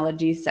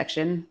terminology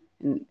section,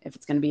 and if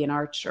it's going to be in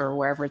Arch or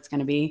wherever it's going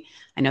to be.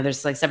 I know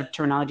there's like separate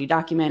terminology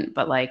document,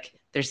 but like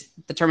there's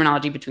the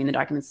terminology between the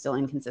documents still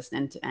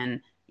inconsistent, and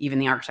even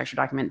the architecture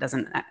document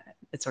doesn't,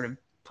 it sort of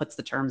puts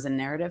the terms in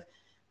narrative.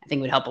 I think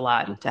it would help a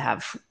lot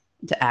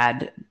to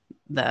add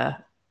the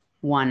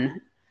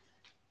one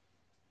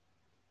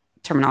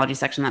terminology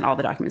section that all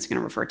the documents are going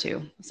to refer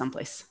to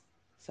someplace.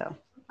 So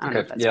I don't know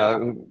if that's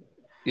cool.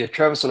 Yeah.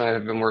 Travis and I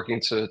have been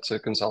working to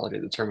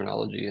consolidate the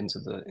terminology into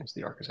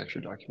the architecture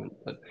document.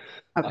 But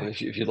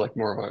if you'd like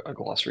more of a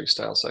glossary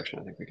style section,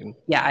 I think we can.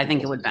 Yeah, I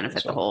think it would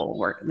benefit the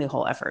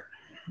whole effort.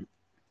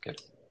 Okay.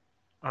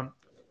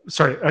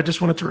 Sorry, I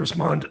just wanted to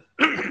respond,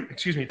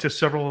 excuse me, to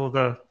several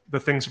of the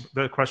things,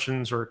 the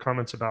questions or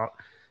comments about,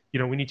 you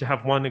know, we need to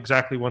have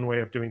exactly one way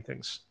of doing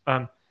things.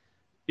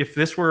 If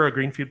this were a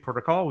greenfield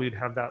protocol, we'd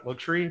have that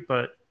luxury,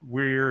 but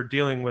we're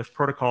dealing with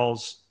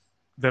protocols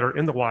that are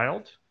in the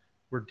wild.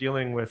 We're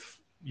dealing with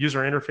user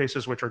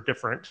interfaces which are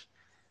different.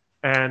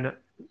 And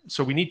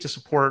so we need to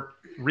support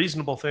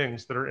reasonable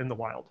things that are in the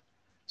wild.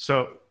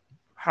 So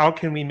how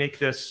can we make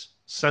this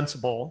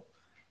sensible?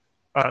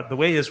 The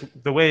way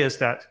is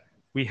that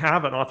we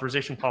have an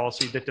authorization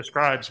policy that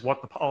describes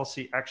what the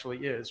policy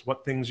actually is,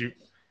 what things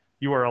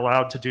you are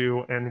allowed to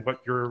do and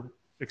what you're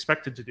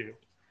expected to do.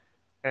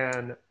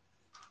 And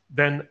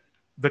then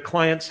the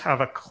clients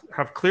have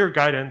clear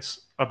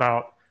guidance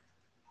about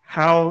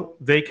how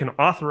they can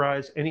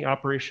authorize any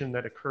operation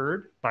that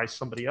occurred by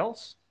somebody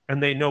else,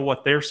 and they know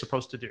what they're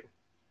supposed to do.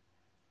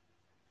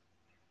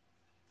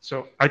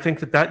 So I think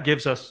that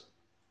gives us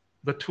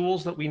the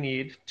tools that we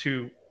need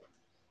to,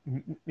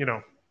 you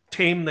know,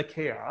 tame the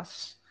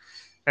chaos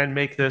and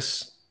make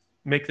this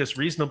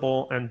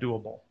reasonable and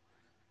doable.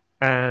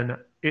 And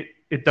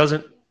it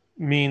doesn't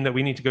mean that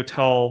we need to go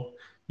tell,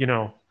 you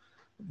know,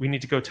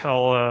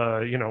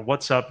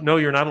 what's up. No,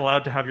 you're not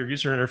allowed to have your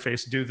user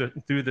interface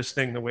do this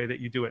thing the way that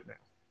you do it now.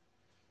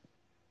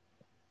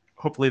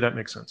 Hopefully that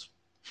makes sense.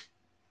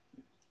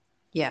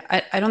 Yeah,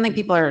 I don't think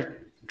people are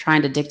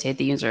trying to dictate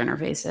the user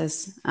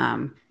interfaces,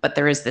 but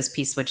there is this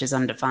piece which is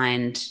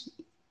undefined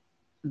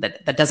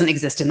that doesn't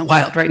exist in the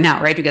wild right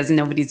now, right? Because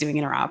nobody's doing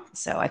interop.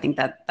 So I think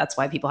that's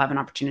why people have an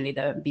opportunity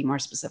to be more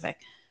specific.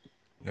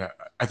 Yeah,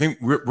 I think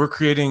we're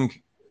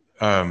creating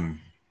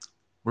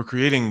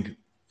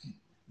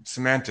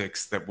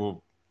semantics that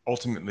will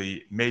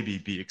ultimately maybe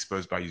be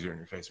exposed by user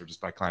interface or just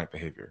by client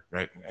behavior,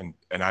 right?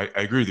 And I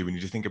agree with you. We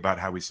need to think about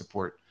how we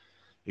support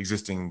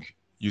existing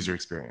user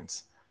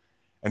experience.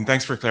 And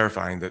thanks for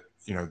clarifying that,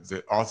 you know,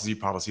 the auth-z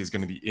policy is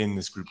going to be in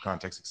this group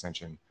context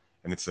extension,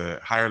 and it's a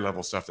higher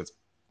level stuff that's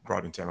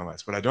brought into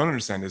MLS. What I don't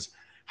understand is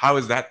how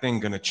is that thing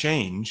going to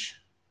change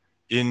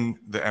in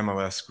the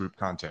MLS group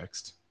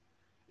context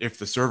if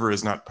the server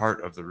is not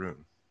part of the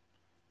room?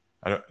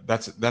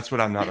 That's what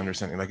I'm not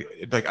understanding. Like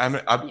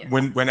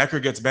when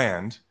Ecker gets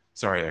banned,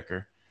 sorry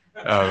Ecker,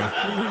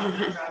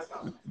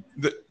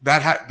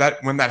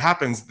 when that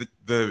happens,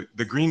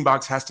 the green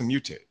box has to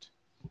mutate.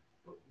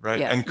 right?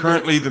 Yeah. And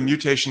currently the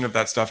mutation of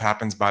that stuff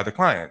happens by the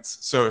clients.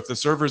 So if the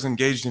server is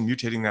engaged in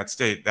mutating that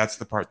state, that's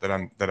the part that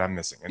I'm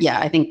missing. Yeah,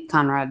 I think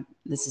Conrad,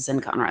 this is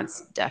in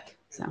Conrad's deck.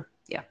 So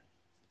yeah.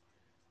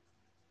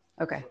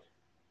 Okay.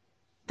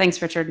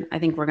 Thanks, Richard. I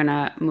think we're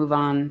gonna move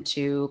on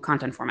to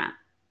content format.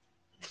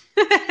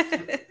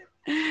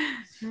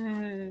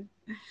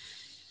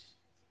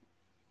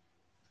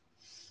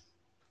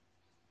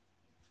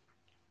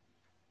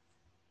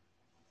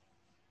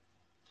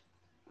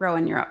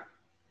 Rowan, you're up.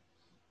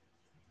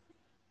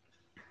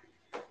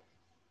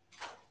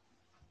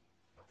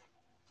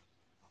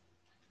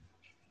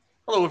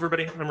 Hello,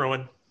 everybody. I'm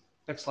Rowan.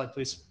 Next slide,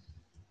 please.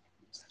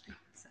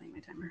 Setting my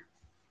timer.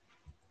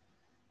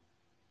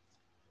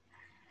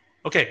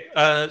 Okay,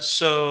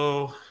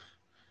 so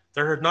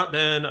there had not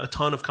been a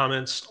ton of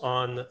comments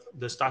on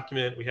this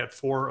document. We had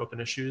 4 open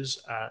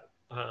issues that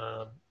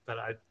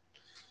I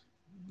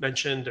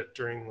mentioned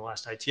during the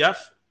last IETF.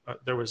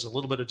 There was a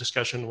little bit of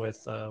discussion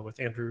with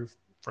Andrew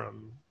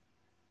from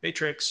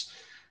Matrix,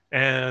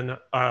 and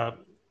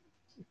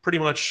pretty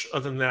much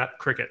other than that,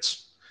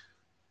 crickets.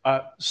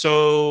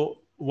 So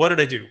what did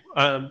I do?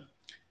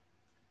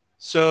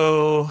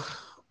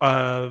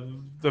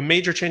 The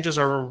major changes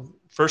are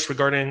first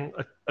regarding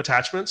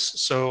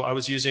attachments. So I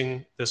was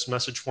using this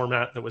message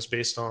format that was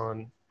based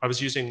on, I was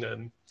using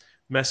the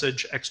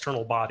message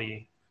external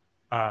body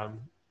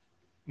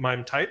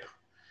MIME type.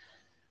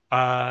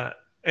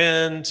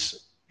 And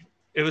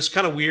it was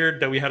kind of weird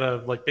that we had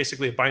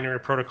basically a binary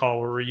protocol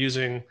where we're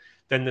using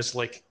then this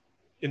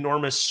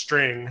enormous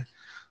string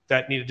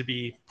that needed to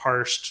be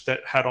parsed that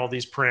had all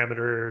these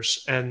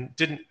parameters and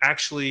didn't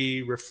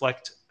actually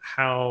reflect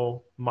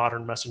how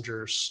modern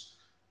messengers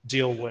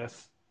deal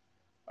with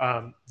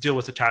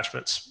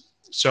attachments.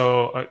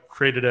 So I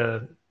created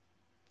a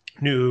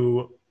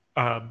new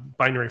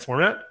binary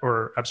format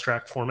or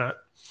abstract format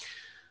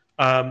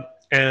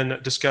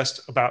and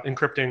discussed about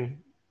encrypting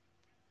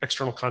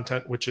external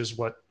content, which is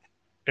what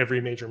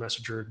every major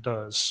messenger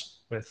does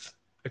with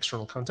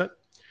external content.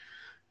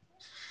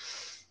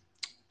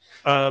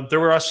 There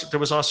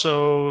was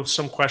also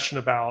some question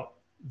about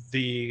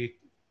the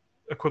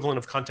equivalent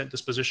of content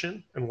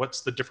disposition and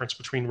what's the difference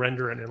between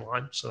render and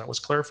inline. So that was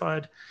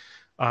clarified.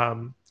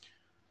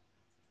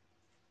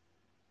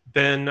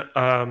 Then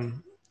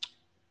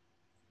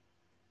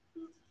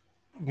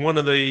one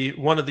of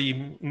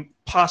the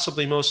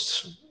possibly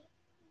most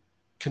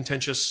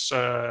contentious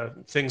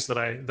things that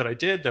I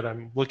did that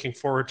I'm looking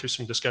forward to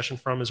some discussion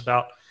from is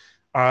about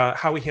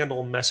how we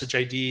handle message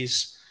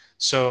IDs.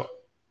 So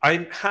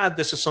I had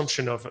this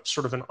assumption of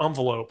sort of an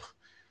envelope,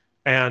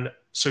 and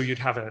so you'd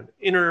have an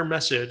inner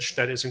message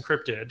that is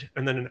encrypted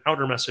and then an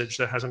outer message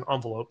that has an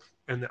envelope,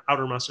 and the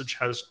outer message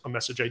has a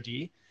message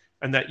ID,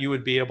 and that you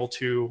would be able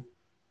to,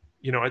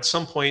 at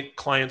some point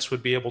clients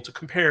would be able to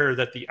compare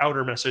that the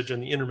outer message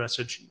and the inner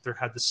message either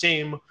had the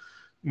same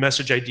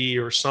message ID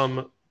or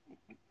some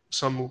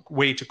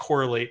way to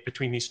correlate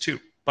between these two.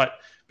 But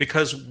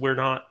because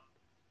we're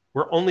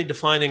only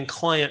defining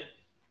client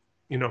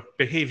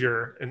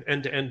behavior and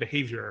end-to-end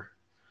behavior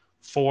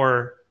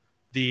for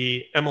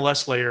the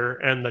MLS layer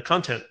and the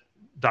content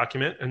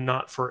document and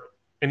not for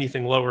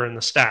anything lower in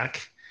the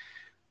stack,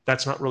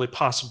 that's not really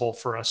possible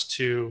for us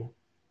to,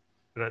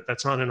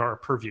 that's not in our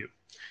purview.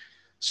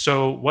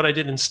 So what I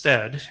did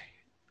instead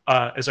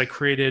is I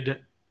created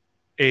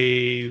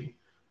a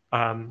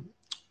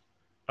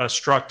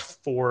struct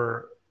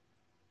for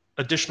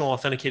additional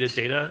authenticated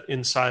data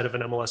inside of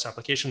an MLS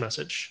application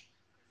message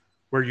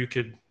where you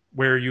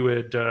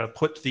would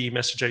put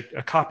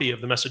a copy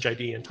of the message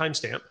ID and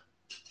timestamp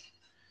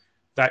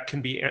that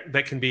can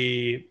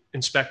be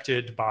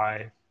inspected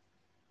by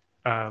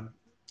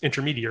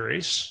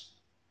intermediaries,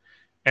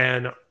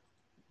 and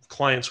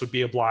clients would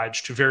be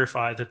obliged to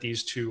verify that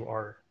these two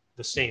are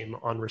the same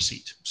on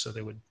receipt. So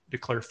they would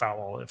declare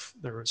foul if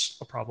there was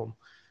a problem,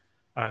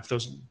 if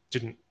those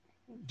didn't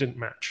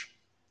match.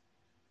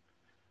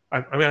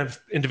 I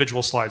have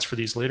individual slides for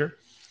these later.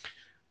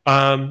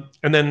 And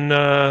then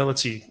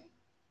let's see.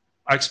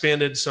 I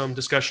expanded some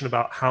discussion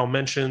about how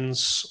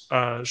mentions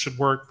should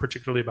work,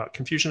 particularly about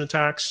confusion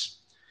attacks.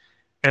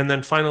 And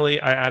then finally,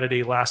 I added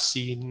a last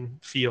seen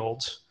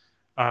field,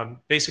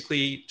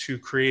 basically to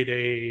create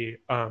a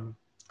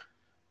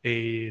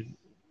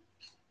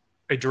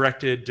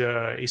directed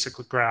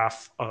acyclic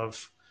graph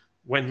of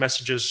when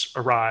messages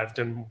arrived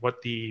and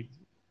what the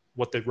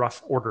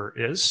rough order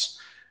is.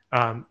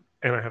 And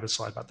I have a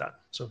slide about that.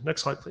 So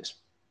next slide, please.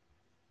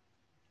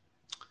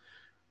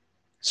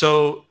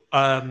 So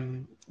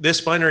this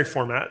binary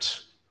format,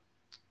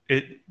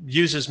 it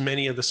uses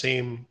many of the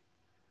same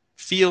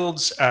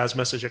fields as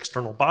message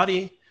external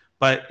body,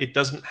 but it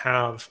doesn't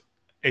have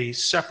a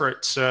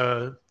separate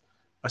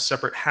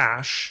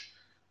hash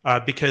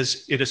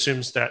because it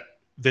assumes that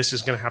this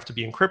is going to have to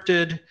be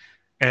encrypted,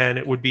 and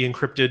it would be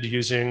encrypted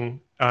using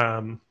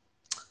the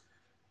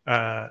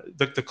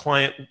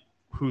client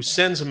who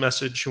sends a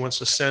message, who wants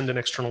to send an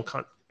external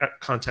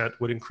content,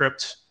 would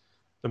encrypt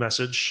the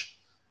message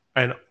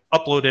and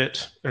upload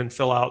it and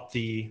fill out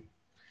the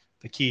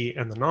key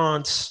and the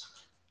nonce,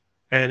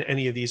 and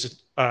any of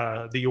these,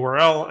 the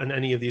URL and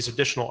any of these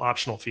additional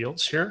optional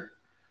fields here,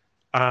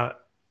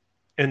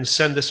 and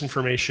send this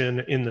information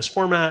in this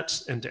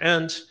format end to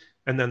end,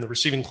 and then the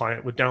receiving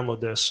client would download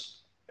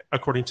this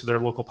according to their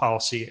local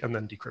policy and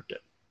then decrypt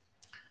it.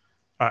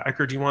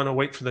 Ecker, do you want to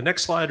wait for the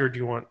next slide, or do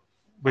you want,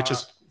 which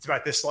is? It's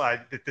about this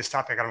slide, this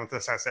topic. I don't know what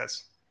this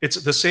says. It's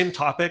the same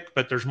topic,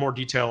 but there's more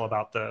detail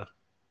about the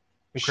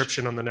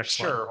encryption on the next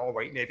slide. Sure, I'll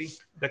wait maybe.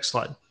 Next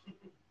slide.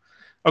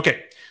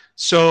 Okay,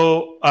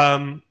 so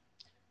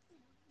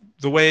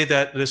the way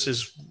that this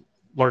is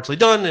largely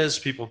done is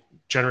people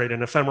generate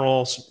an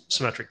ephemeral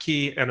symmetric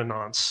key and a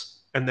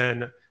nonce, and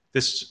then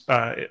this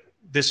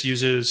this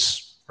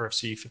uses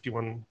RFC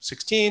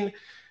 5116.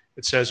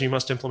 It says you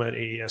must implement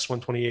AES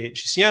 128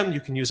 GCM.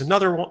 You can use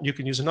another one. You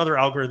can use another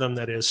algorithm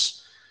that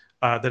is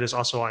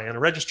also IANA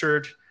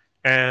registered,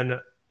 and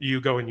you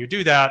go and you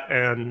do that,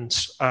 and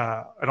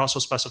it also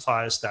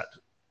specifies that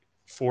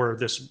for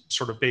this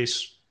sort of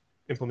base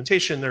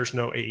implementation, there's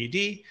no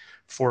AED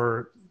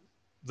for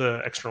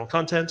the external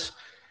content.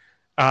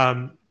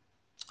 And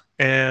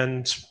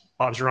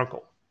Bob's your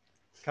uncle.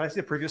 Can I see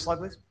the previous slide,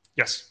 please?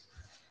 Yes.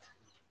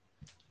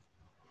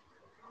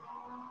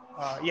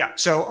 Yeah.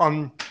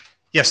 So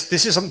yes,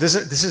 this is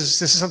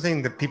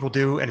something that people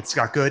do, and it's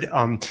got good.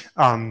 I've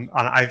kind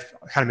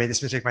of made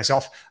this mistake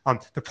myself.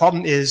 The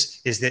problem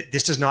is that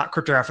this does not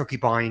cryptographically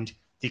bind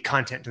the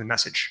content to the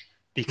message,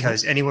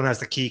 because anyone who has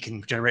the key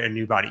can generate a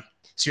new body.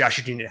 So you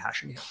actually do need a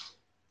hashing here.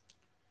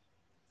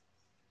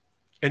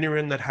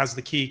 Anyone that has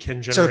the key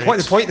can generate. So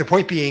the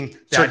point being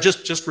that, sorry,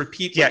 just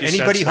repeat. Yeah,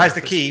 anybody who has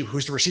the key,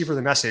 who's the receiver of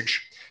the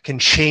message, can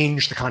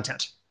change the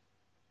content,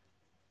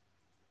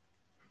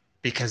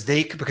 because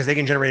they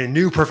can generate a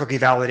new perfectly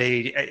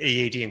validated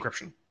AAD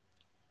encryption.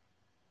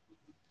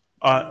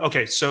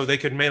 Okay, so they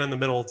could man in the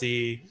middle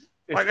the.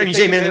 Man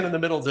in the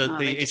middle the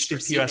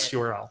HTTPS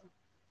URL.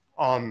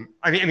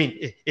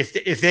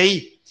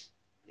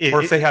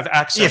 If they have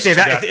access,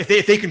 if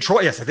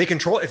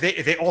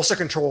they also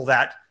control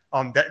that.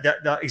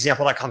 The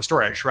example.com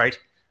storage, right?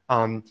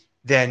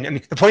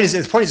 Then the point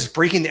is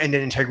breaking the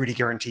end-to-end integrity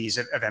guarantees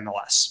of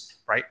MLS,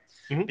 right?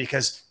 Mm-hmm.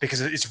 Because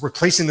it's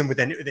replacing them with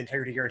the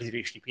integrity guarantees of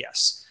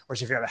HTTPS.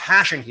 Whereas if you have a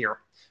hash in here,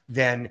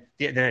 then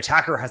the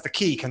attacker has the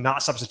key,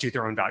 cannot substitute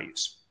their own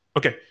values.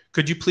 Okay,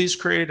 could you please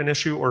create an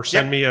issue or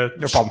send me a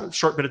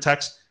short bit of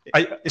text?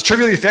 It's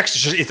trivially fixed.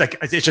 It's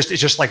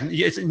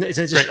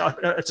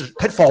a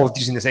pitfall with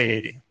using this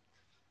AAD.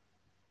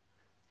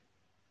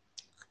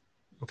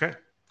 Okay,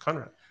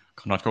 Conrad.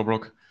 Conrad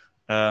Colebrook.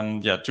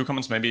 Yeah, 2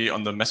 comments maybe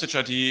on the message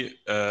ID.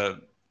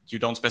 You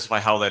don't specify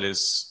how that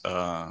is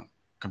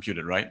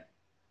computed, right?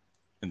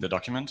 In the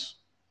document?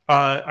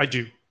 I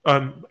do.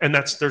 And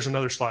there's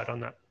another slide on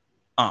that.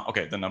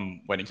 Okay, then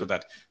I'm waiting for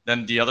that.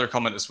 Then the other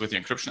comment is with the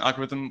encryption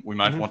algorithm. We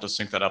might want to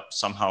sync that up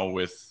somehow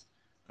with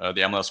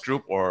the MLS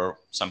group, or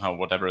somehow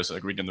whatever is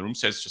agreed in the room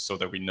states, just so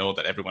that we know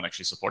that everyone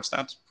actually supports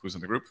that, who's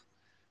in the group.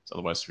 So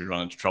otherwise we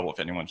run into trouble if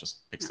anyone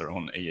just picks their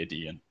own AAD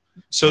and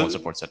no one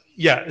supports it.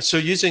 Yeah, so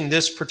using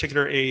this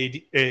particular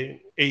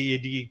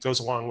AED goes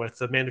along with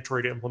the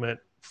mandatory to implement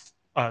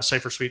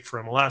Cipher Suite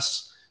for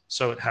MLS,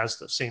 so it has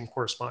the same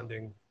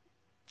corresponding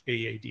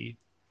AED.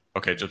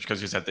 Okay, just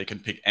because you said they can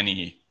pick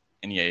any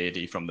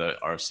AED from the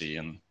RFC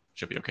and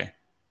should be okay.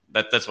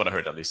 That's what I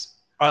heard at least.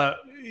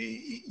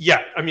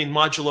 Yeah, I mean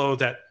modulo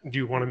that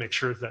you want to make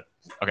sure that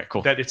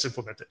that it's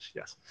implemented.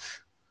 Yes.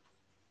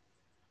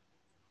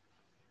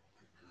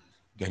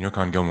 Daniel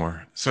Kahn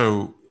Gilmore.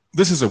 So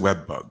this is a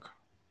web bug.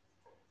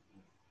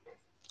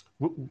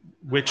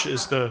 Which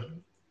is the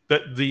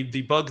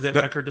bug that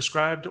Ecker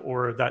described,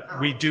 or that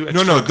we do?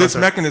 No, this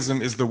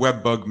mechanism is the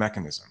web bug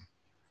mechanism,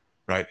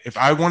 right? If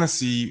I want to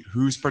see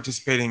who's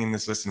participating in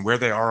this list and where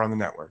they are on the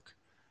network,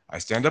 I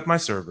stand up my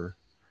server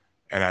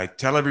and I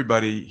tell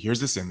everybody, here's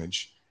this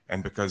image.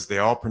 And because they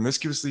all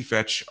promiscuously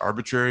fetch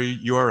arbitrary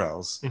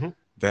URLs,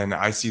 then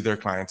I see their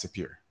clients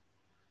appear.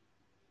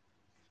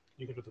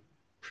 You go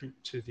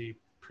to the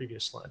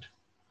previous slide.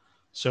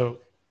 So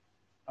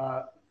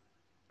I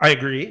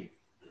agree.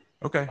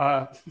 Okay.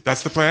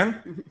 That's the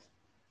plan?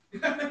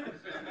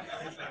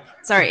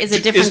 Sorry, is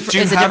it different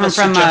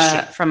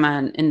from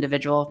an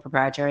individual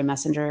proprietary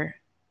messenger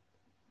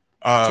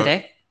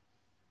today?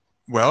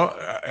 Well,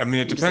 I mean,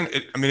 it depends.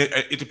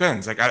 It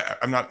depends. Like,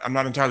 I'm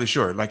not entirely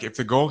sure. Like, if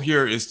the goal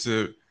here is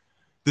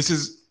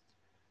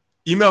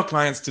email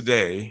clients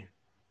today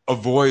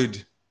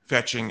avoid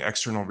fetching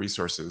external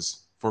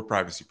resources for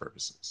privacy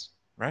purposes,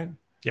 right?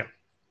 Yeah.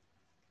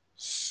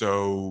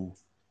 So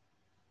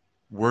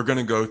we're going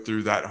to go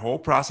through that whole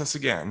process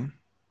again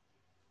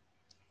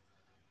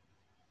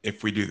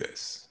if we do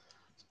this.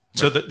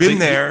 So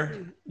there.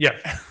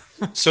 Yeah.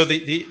 So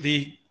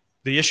the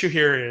issue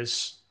here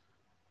is,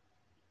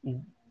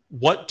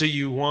 what do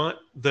you want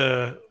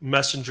the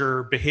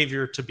messenger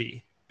behavior to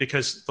be?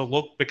 Because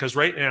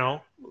right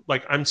now,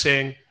 like I'm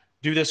saying,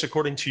 do this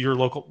according to your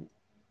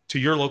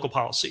local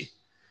policy.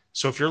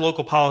 So if your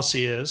local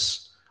policy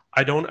is,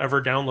 I don't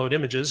ever download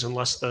images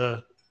unless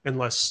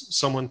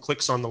someone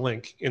clicks on the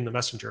link in the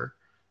messenger,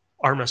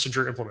 our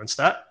messenger implements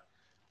that.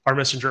 our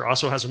messenger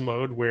also has a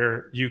mode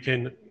where you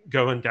can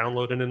go and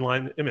download an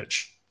inline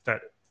image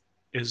that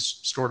is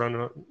stored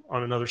on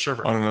another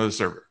server. On another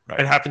server, right?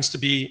 It happens to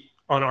be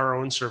on our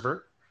own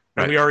server,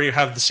 and Right. we already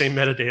have the same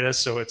metadata,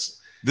 so it's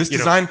This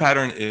design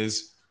pattern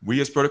is, we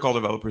as protocol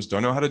developers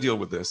don't know how to deal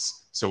with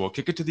this, so we'll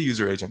kick it to the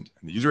user agent,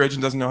 and the user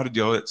agent doesn't know how to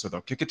deal with it, so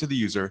they'll kick it to the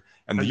user,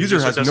 and the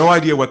user has no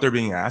idea what they're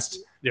being asked,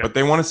 but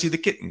they want to see the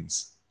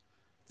kittens.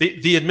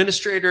 The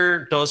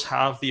administrator does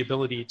have the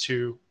ability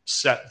to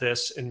set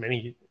this in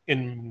many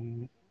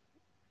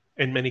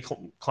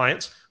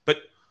clients, but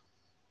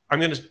I'm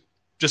going to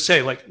just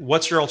say, like,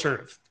 what's your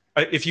alternative?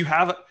 If you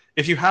have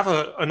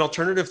an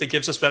alternative that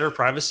gives us better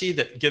privacy,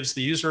 that gives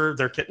the user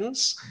their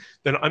kittens,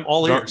 then I'm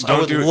all ears. I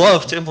would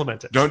love to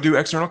implement it. Don't do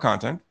external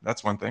content.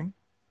 That's one thing.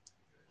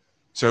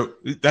 So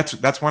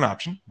that's one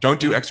option. Don't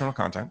do external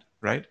content,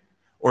 right?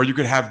 Or you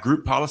could have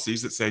group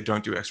policies that say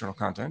don't do external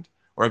content.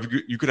 Or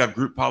you could have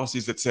group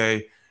policies that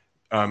say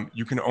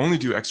you can only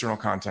do external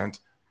content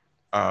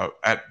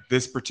at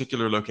this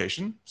particular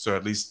location. So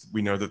at least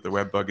we know that the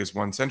web bug is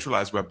one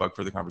centralized web bug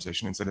for the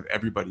conversation instead of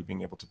everybody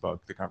being able to bug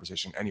the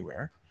conversation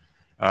anywhere.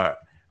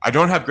 I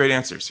don't have great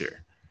answers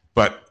here,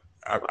 but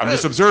I'm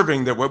just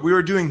observing that what we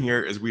are doing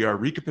here is we are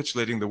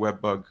recapitulating the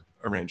web bug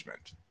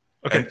arrangement.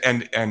 Okay.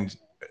 And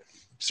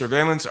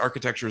surveillance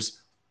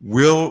architectures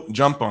will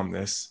jump on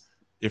this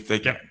if they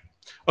can.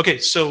 Okay,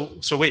 so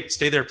wait,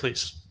 stay there,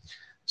 please.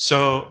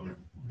 So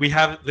we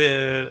have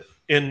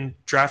in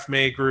Draft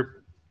May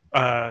group,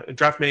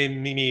 Draft May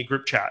MIMI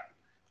group chat,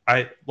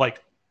 I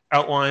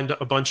outlined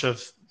a bunch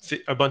of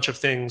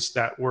things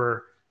that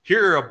were,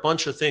 here are a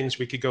bunch of things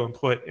we could go and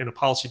put in a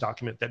policy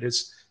document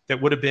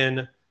that would have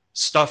been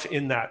stuff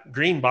in that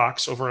green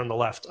box over on the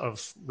left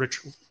of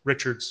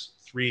Richard's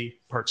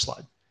 3-part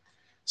slide.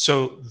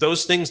 So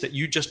those things that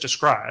you just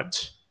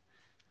described,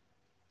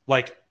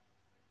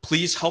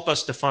 please help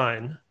us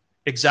define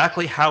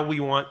exactly how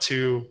we want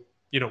to,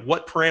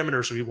 what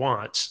parameters we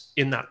want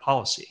in that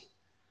policy.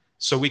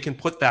 So we can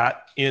put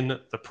that in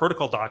the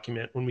protocol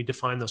document when we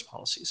define those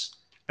policies.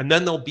 And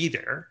then they'll be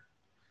there.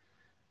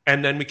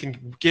 And then we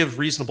can give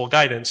reasonable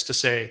guidance to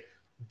say,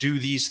 do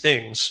these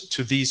things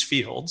to these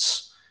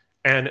fields.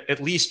 And at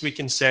least we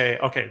can say,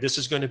 okay, this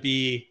is going to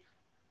be,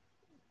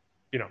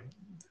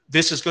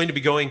 this is going to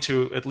be going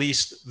to at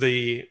least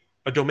a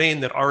domain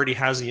that already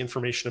has the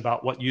information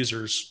about what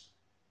users,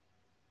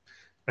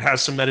 it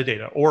has some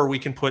metadata. Or we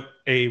can put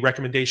a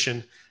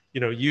recommendation,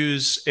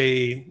 use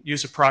a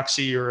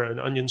proxy or an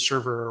onion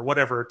server or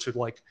whatever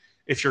to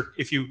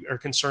if you are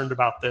concerned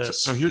about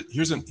this. So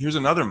here's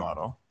another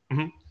model.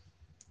 Mm-hmm.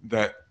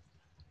 That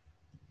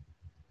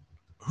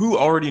who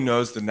already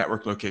knows the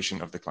network location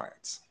of the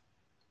clients?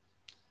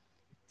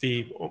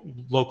 The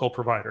local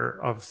provider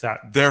of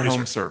their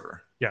home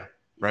server. Yeah.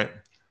 Right?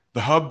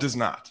 The hub does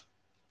not.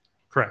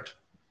 Correct.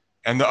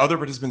 And the other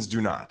participants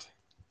do not.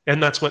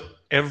 And that's what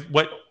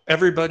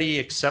everybody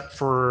except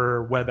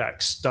for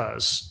WebEx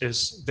does,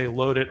 is they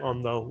load it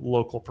on the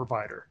local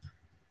provider.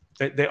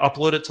 They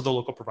upload it to the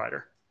local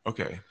provider.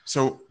 Okay.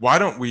 So why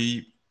don't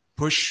we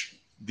push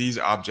these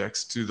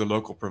objects to the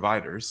local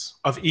providers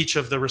of each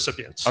of the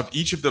recipients, of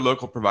each of the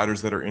local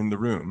providers that are in the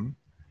room.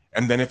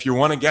 And then if you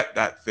want to get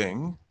that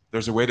thing,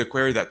 there's a way to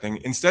query that thing.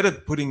 Instead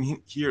of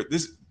putting here,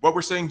 what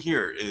we're saying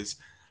here is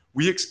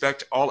we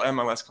expect all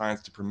MLS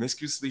clients to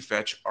promiscuously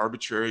fetch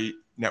arbitrary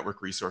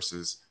network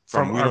resources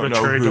from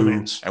arbitrary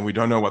domains. And we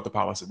don't know what the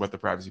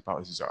privacy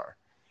policies are.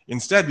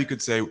 Instead, we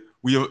could say,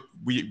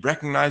 we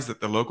recognize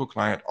that the local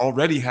client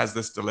already has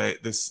this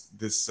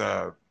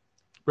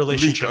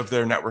relationship of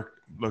their network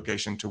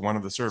location to one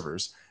of the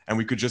servers, and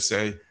we could just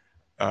say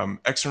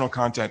external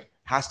content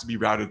has to be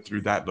routed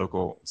through that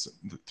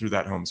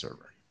home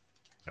server.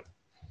 Yep.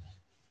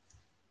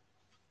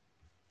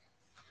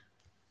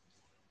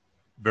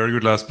 Very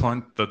good last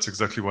point. That's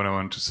exactly what I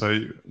wanted to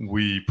say.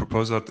 We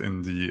propose that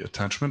in the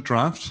attachment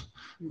draft.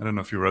 I don't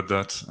know if you read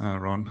that,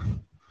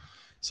 Ron.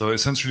 So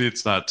essentially,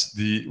 it's that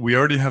we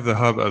already have the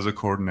hub as a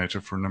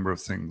coordinator for a number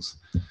of things.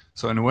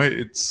 So in a way,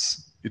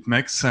 it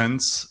makes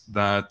sense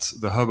that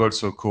the hub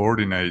also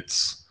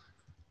coordinates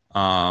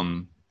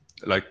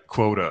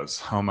quotas,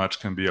 how much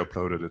can be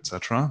uploaded,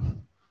 etc.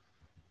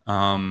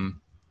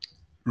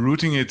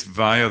 Routing it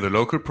via the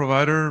local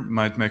provider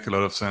might make a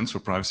lot of sense for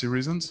privacy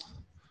reasons,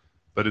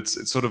 but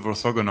it's sort of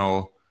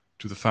orthogonal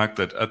to the fact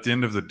that at the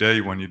end of the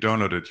day, when you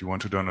download it, you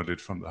want to download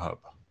it from the hub.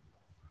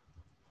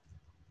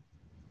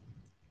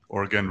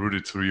 Or again, route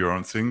it through your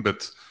own thing,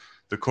 but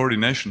the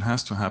coordination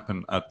has to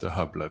happen at the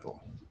hub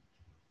level.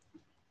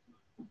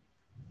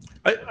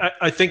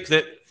 I think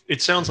that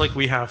it sounds like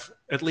we have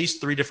at least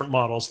 3 different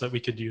models that we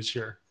could use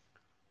here.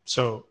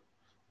 So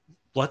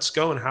let's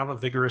go and have a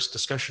vigorous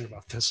discussion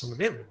about this on the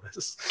mailing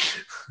list.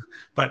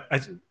 But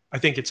I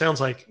think it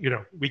sounds like,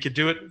 we could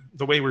do it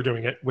the way we're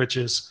doing it, which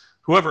is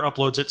whoever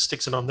uploads it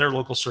sticks it on their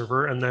local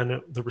server, and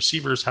then the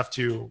receivers have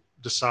to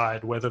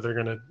decide whether they're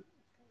going to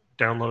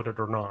download it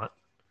or not.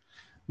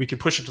 We could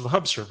push it to the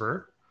hub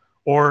server,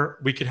 or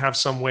we could have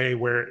some way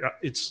where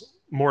it's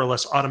more or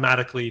less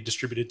automatically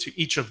distributed to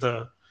each of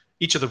the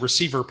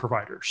receiver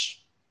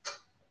providers.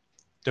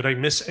 Did I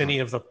miss any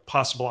of the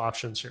possible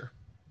options here?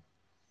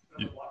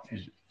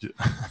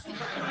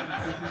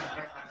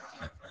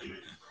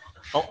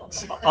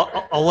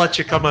 I'll let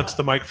you come onto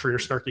the mic for your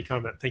snarky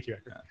comment. Thank you,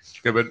 Ecker.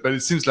 Okay, but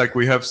it seems like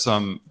we have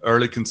some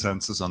early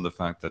consensus on the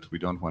fact that we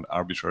don't want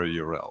arbitrary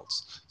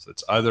URLs. So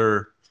it's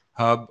either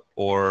hub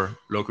or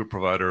local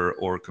provider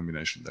or a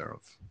combination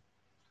thereof.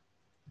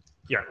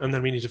 Yeah, and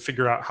then we need to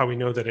figure out how we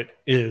know that it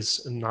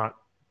is and not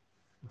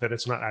that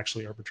it's not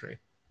actually arbitrary.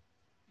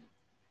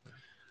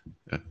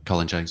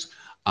 Colin Jennings.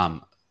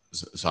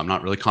 So I'm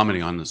not really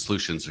commenting on the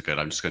solutions are good.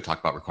 I'm just going to talk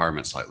about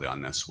requirements slightly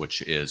on this,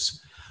 which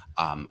is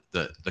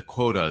the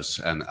quotas,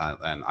 and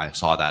I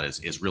saw that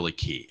is really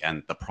key.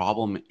 And the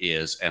problem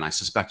is, and I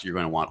suspect you're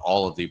going to want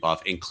all of the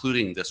above,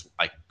 including this.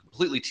 I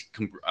completely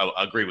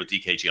agree with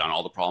DKG on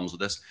all the problems with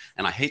this.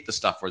 And I hate the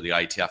stuff where the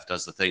IETF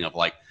does the thing of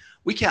like,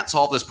 we can't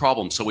solve this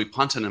problem, so we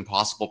punt an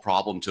impossible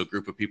problem to a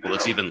group of people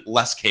that's even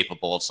less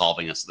capable of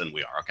solving this than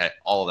we are, okay?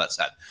 All of that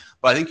said.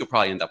 But I think you'll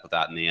probably end up with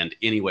that in the end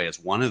anyway as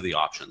one of the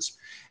options.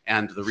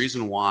 And the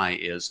reason why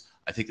is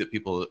I think that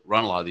people that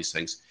run a lot of these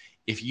things,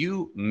 if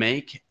you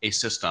make a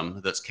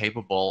system that's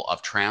capable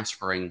of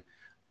transferring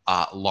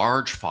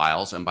large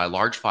files, and by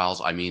large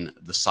files, I mean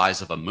the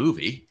size of a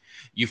movie,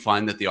 you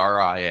find that the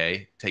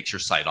RIA takes your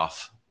site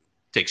off,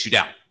 takes you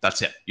down.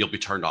 That's it. You'll be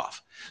turned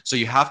off. So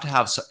you have to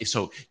have,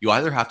 so you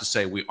either have to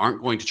say we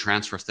aren't going to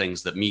transfer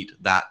things that meet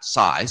that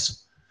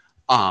size,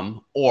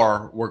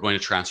 or we're going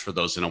to transfer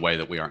those in a way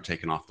that we aren't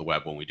taken off the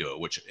web when we do it,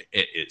 which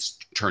it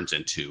turns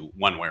into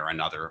one way or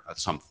another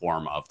some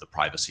form of the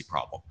privacy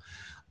problem.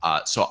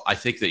 So I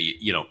think that,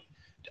 you know,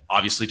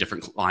 obviously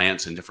different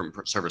clients and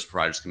different service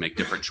providers can make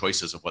different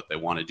choices of what they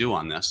want to do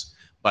on this,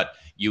 but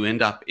you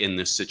end up in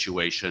this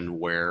situation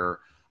where,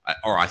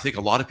 or I think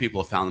a lot of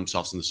people have found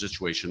themselves in the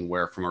situation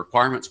where from a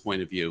requirements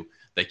point of view,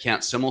 they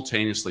can't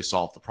simultaneously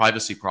solve the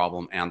privacy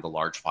problem and the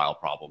large file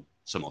problem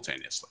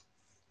simultaneously.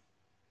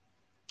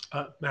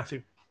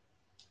 Matthew.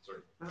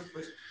 Sorry.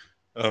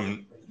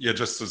 Yeah,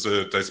 just as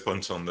a data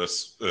point on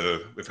this,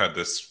 we've had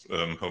this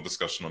whole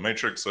discussion on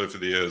Matrix over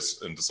the years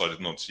and decided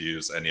not to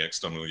use any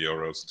external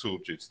URLs at all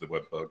due to the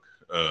web bug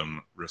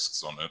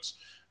risks on it.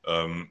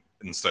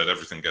 Instead,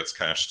 everything gets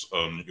cached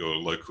on your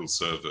local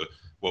server.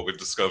 What we've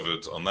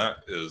discovered on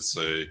that is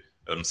a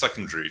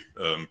secondary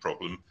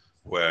problem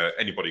where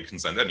anybody can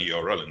send any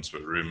URL into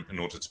a room in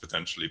order to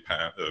potentially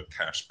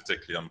cache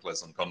particularly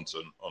unpleasant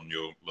content on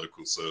your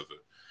local server.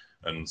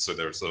 And so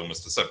there's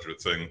almost a separate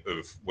thing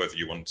of whether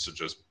you want to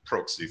just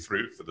proxy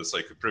through for the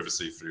sake of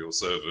privacy for your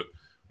server,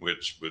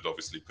 which would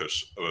obviously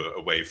push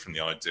away from the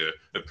idea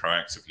of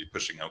proactively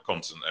pushing out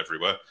content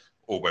everywhere,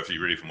 or whether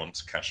you even want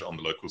to cache it on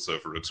the local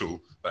server at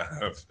all, but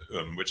have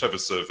whichever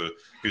server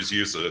whose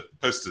user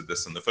posted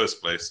this in the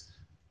first place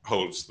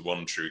holds the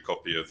one true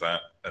copy of that,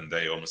 and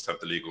they almost have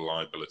the legal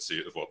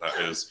liability of what that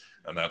is,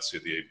 and that's who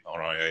the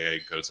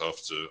RIAA goes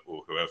after,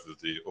 or whoever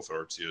the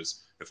authority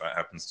is, if that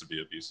happens to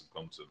be abusive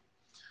content.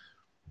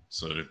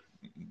 So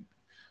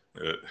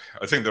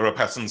I think there are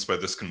patterns where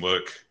this can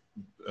work,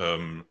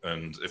 and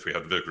if we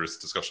had a vigorous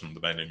discussion on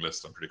the mailing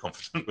list, I'm pretty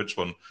confident which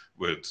one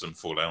would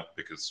fall out,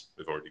 because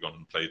we've already gone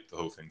and played the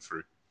whole thing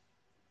through.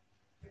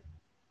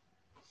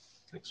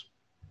 Thanks.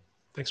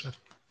 Thanks, Matt.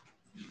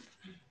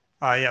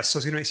 Yeah, so I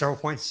was going to make several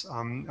points.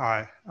 What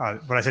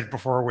I said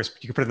before was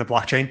you could put it in the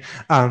blockchain,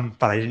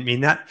 but I didn't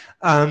mean that.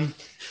 I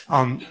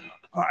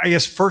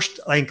guess first,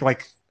 I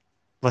think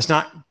let's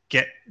not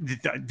get.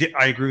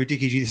 I agree with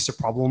DKG. This is a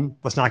problem.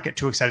 Let's not get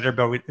too excited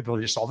about the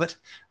ability to solve it.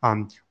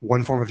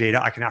 One form of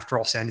data I can, after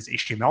all, send is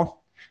HTML,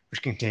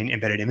 which can contain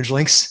embedded image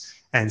links.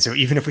 And so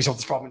even if we solve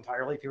this problem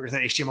entirely, people are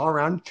going to send HTML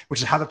around, which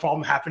is how the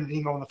problem happened in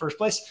email in the first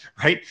place,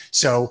 right?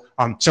 So,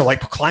 like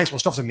clients will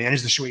still have to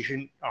manage the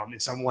situation in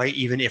some way,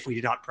 even if we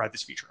did not provide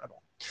this feature at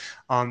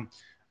all.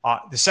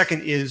 The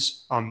second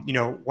is, you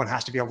know, one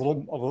has to be have a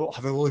little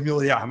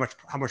humility about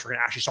how much we're going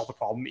to actually solve the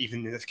problem,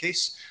 even in this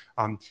case.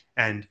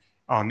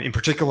 In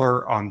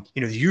particular,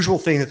 you know, the usual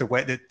thing that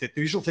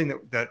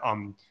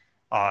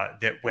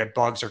that web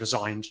bugs are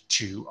designed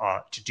to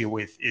deal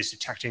with is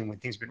detecting when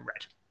things have been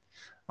read.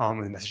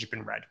 When the message has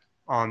been read.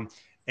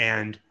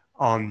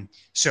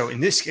 So in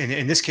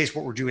this case,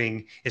 what we're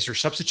doing is we're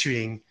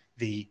substituting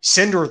the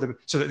sender of the,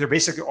 so that there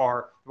basically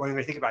are, one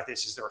way to think about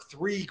this is there are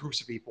three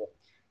groups of people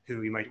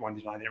who you might want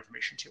to deny that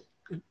information to.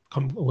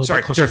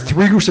 Sorry, there are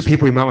three groups of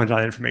people you might want to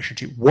deny that information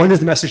to. One is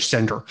the message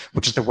sender,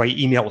 which is the way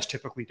email is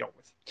typically dealt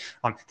with.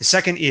 The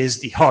second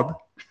is the hub,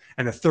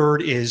 and the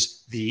third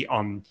is the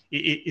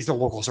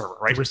local server,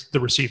 right? The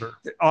receiver,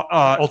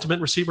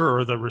 ultimate receiver,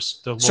 or the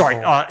local. Sorry,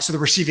 so the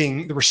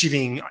receiving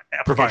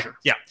provider.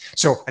 Yeah.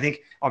 So I think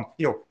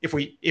you know, if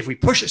we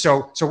push it,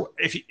 so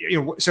if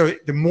you know, so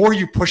the more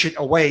you push it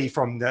away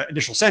from the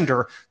initial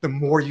sender, the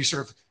more you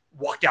sort of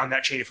walk down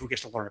that chain of who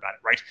gets to learn about it,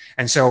 right?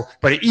 And so,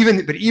 but even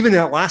in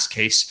that last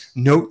case,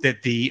 note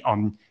that the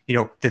you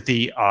know, that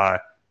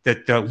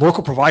the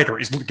local provider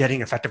is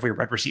getting effectively a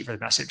read receipt for the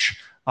message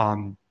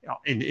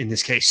in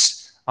this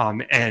case.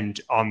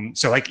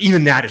 So like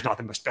even that is not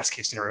the best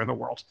case scenario in the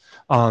world.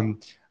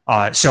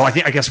 So I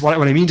guess what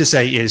I mean to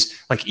say is,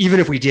 like, even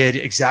if we did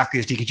exactly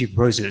as DKG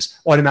proposes,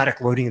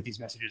 automatic loading of these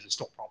messages is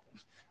still a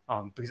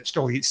problem, because it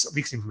still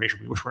leaks information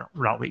we wish were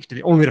not leaked. And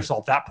the only way to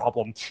solve that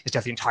problem is to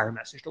have the entire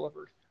message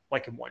delivered,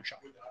 like in one shot.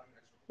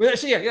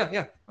 So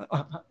yeah.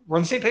 We're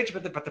on the same page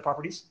about the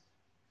properties.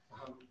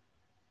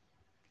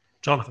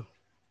 Jonathan.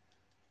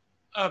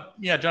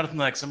 Yeah, Jonathan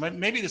Lex.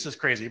 Maybe this is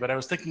crazy, but I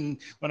was thinking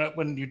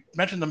when you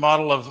mentioned the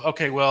model of,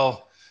 okay,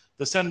 well,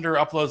 the sender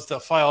uploads the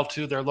file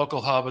to their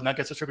local hub and that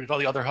gets distributed to all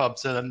the other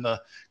hubs, and then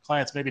the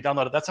clients maybe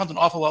download it. That sounds an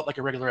awful lot like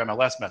a regular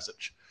MLS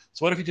message.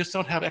 So what if you just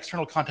don't have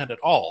external content at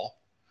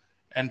all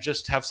and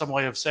just have some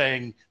way of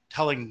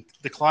telling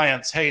the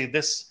clients, hey,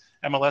 this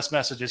MLS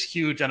message is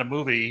huge and a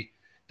movie,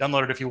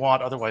 download it if you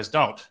want, otherwise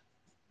don't.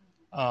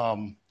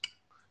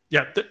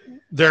 Yeah,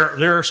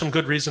 there are some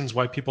good reasons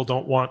why people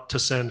don't want to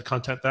send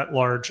content that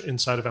large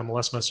inside of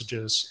MLS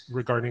messages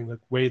regarding the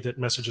way that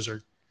messages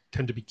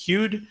tend to be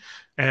queued,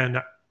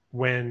 and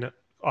when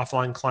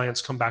offline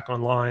clients come back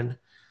online,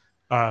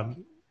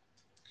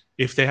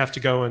 if they have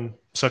to go and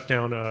suck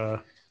down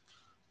a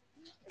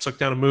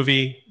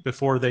movie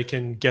before they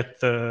can get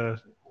the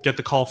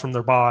call from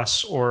their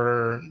boss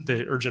or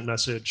the urgent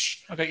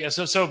message. Okay, yeah.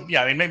 So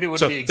yeah, I mean, maybe it would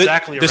be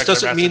exactly. This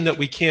doesn't mean that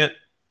we can't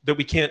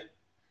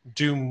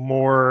do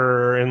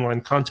more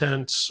inline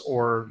content,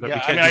 or that we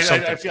can't do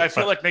something. I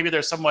feel like maybe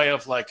there's some way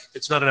of, like,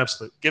 it's not an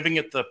absolute, giving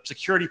it the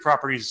security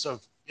properties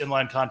of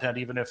inline content,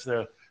 even if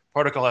the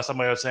protocol has some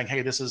way of saying,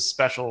 hey, this is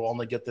special,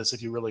 only get this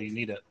if you really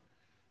need it.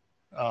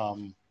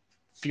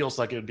 Feels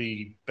like it would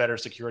be better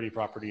security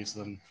properties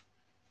than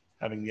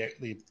having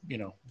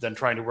than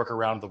trying to work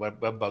around the web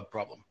bug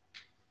problem.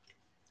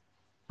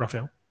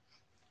 Raphael?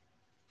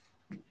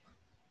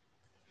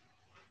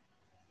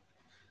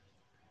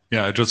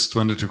 Yeah, I just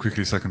wanted to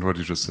quickly second what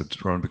you just said,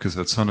 Ron, because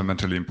that's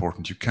fundamentally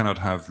important. You cannot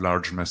have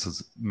large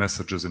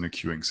messages in a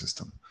queuing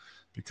system,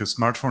 because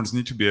smartphones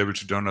need to be able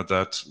to download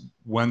that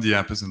when the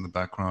app is in the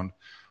background,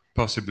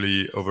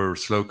 possibly over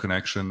slow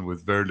connection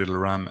with very little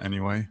RAM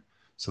anyway.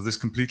 So this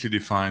completely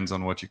defines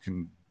on what you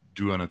can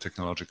do on a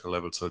technological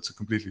level. So it's a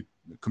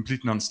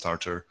complete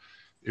non-starter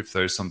if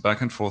there is some back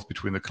and forth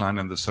between the client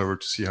and the server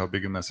to see how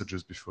big a message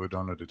is before you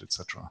download it,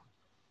 etc.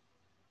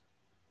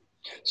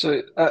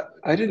 So I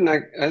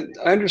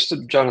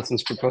understood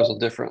Jonathan's proposal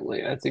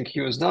differently. I think he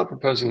was not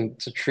proposing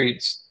to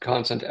treat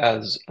content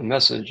as a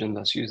message and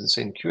thus use the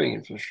same queuing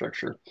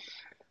infrastructure,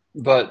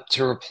 but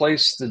to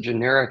replace the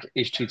generic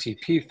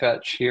HTTP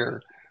fetch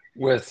here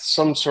with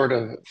some sort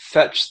of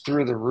fetch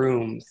through the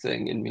room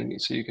thing in Mimi.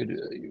 So you could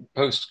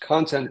post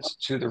content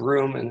to the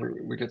room and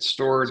it would get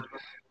stored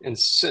in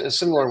a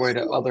similar way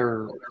to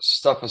other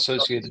stuff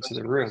associated to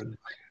the room.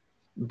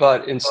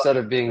 But instead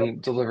of being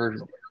delivered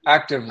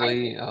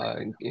actively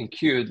and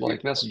queued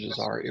like messages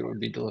are, it would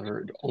be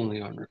delivered only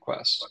on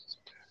request.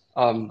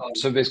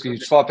 So basically you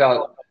swap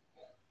out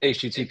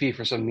HTTP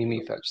for some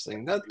Mimi fetch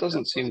thing. That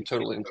doesn't seem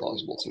totally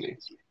implausible to me.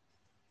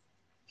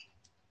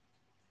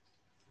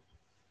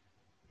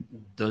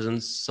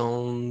 Doesn't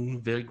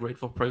sound very great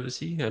for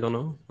privacy. I don't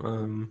know.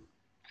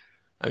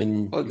 I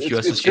mean, well, if you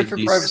it's good for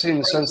privacy in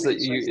the sense that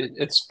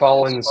it's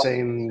following the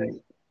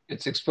same,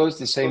 it's exposed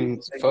to the same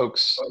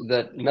folks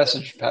that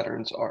message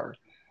patterns are.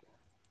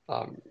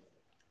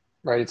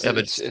 Right.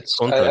 It's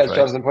content, as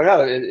Jonathan pointed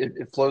out,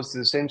 it flows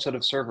through the same set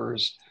of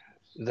servers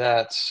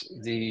that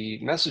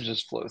the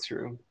messages flow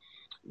through.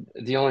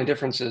 The only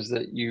difference is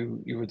that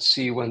you would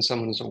see when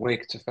someone is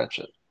awake to fetch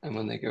it and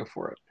when they go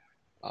for it.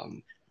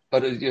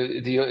 But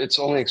it's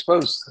only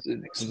exposed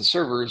to the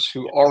servers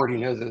who already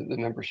know the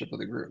membership of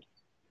the group.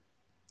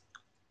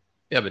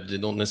 Yeah, but they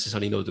don't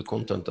necessarily know the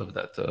content of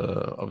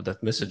that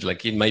message.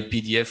 Like in my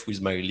PDF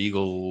with my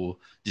legal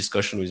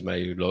discussion with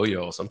my lawyer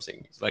or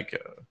something. It's like.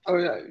 Oh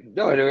yeah,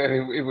 no, I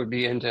mean it would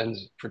be end-to-end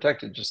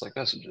protected, just like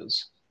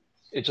messages.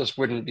 It just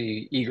wouldn't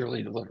be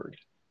eagerly delivered.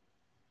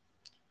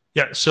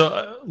 Yeah.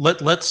 So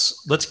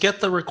let's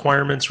get the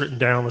requirements written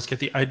down. Let's get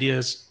the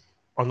ideas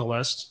on the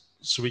list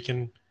so we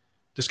can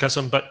discuss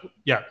them. But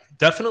yeah,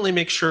 definitely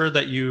make sure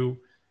that you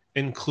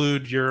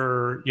include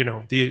your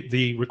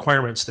the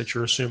requirements that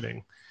you're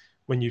assuming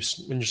when you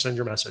send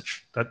your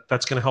message.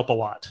 That's going to help a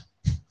lot.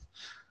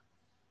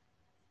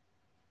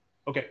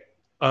 Okay,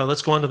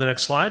 let's go on to the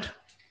next slide.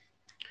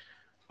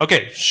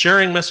 Okay,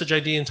 sharing message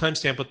ID and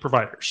timestamp with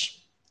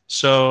providers.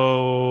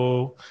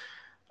 So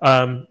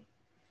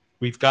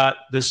we've got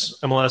this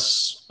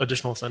MLS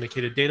additional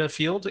authenticated data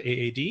field,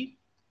 AAD.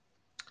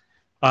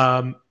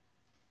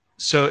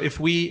 So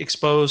if we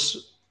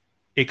expose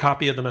a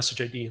copy of the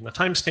message ID and the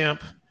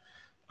timestamp,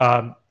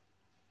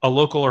 a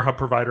local or hub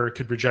provider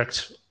could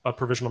reject a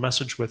provisional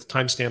message with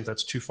timestamp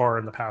that's too far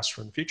in the past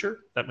or in the future.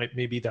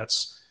 Maybe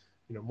that's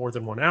more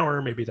than 1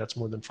 hour, maybe that's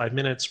more than 5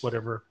 minutes,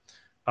 whatever.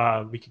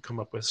 We could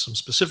come up with some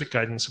specific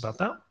guidance about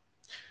that.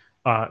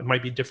 It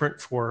might be different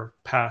for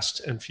past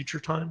and future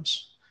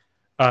times.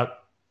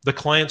 The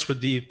clients would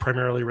be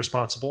primarily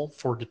responsible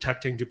for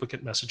detecting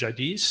duplicate message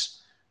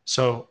IDs.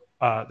 So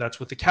that's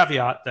with the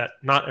caveat that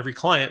not every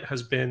client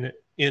has been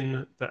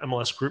in the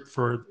MLS group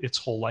for its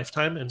whole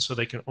lifetime, and so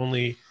they can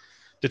only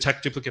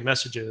detect duplicate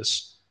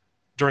messages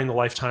during the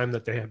lifetime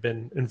that they have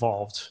been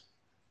involved,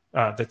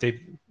 that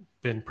they've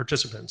been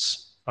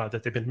participants,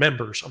 that they've been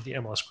members of the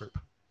MLS group.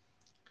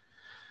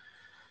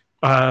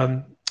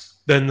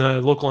 Then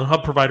the local and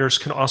hub providers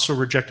can also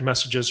reject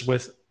messages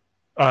with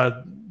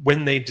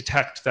when they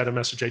detect that a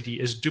message ID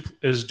is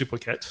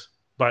duplicate,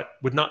 but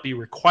would not be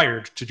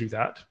required to do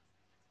that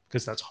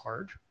because that's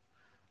hard.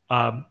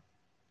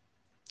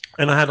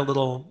 And I had a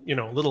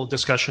little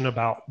discussion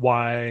about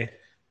why,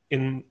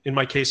 in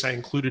my case, I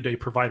included a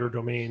provider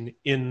domain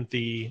in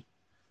the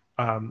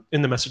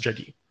message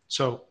ID.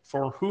 So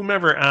for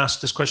whomever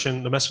asked this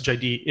question, the message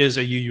ID is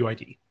a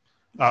UUID,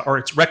 or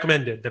it's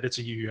recommended that it's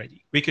a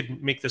UUID. We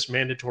could make this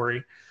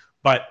mandatory,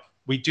 but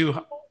we do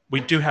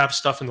have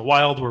stuff in the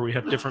wild where we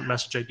have different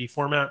message ID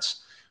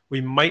formats.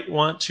 We might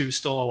want to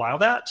still allow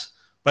that,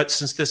 but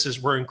since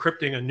we're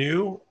encrypting a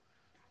new,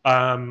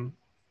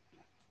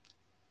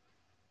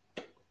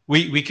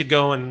 we could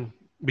go and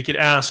we could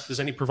ask,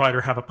 does any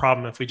provider have a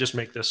problem if we just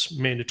make this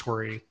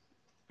mandatory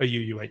a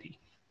UUID?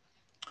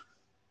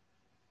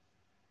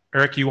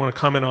 Eric, you want to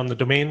comment on the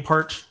domain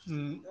part?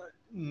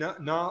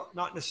 No,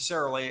 not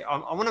necessarily. I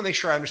want to make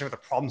sure I understand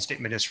what the problem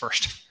statement is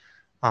first,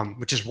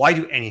 which is why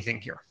do anything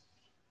here?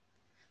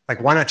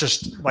 Like, why not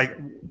just why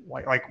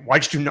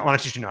just do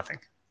nothing?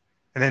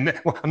 And then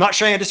I'm not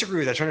saying I disagree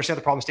with that. I'm trying to understand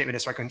what the problem statement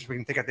is so we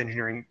can think of the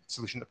engineering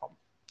solution to the problem.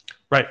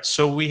 Right.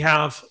 So we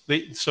have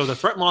the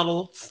threat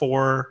model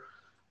for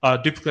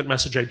duplicate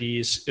message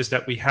IDs is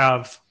that we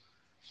have.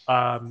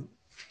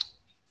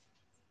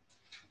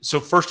 So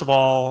first of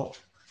all,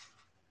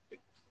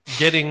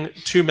 getting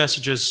two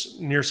messages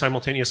near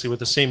simultaneously with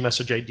the same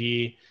message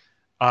ID,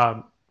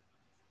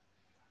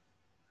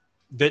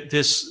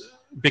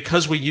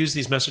 because we use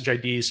these message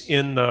IDs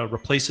in the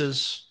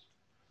replaces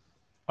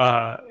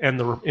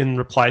and in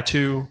reply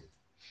to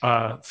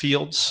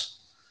fields,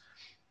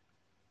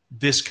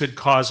 this could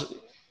cause,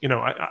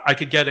 I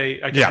could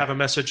have a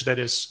message that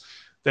is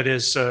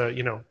it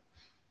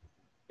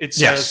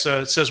says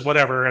it says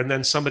whatever, and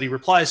then somebody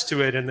replies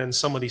to it, and then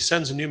somebody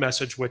sends a new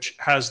message which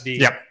has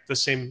the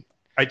same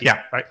ID,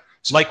 right?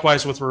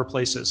 Likewise with the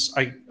replaces.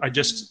 I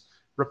just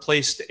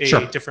replaced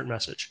a different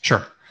message.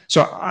 Sure.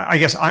 So I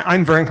guess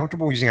I'm very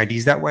uncomfortable using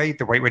IDs that way.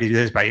 The right way to do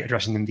it is by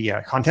addressing them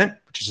via content,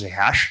 which is a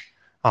hash,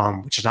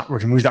 which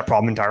removes that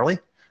problem entirely.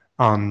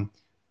 And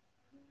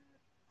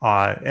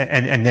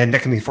then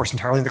that can be enforced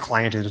entirely in the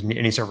client and doesn't need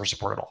any server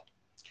support at all.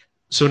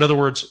 So in other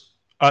words,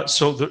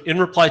 so the in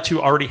reply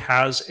to already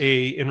has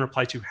a in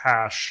reply to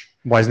hash.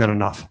 Why isn't that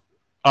enough?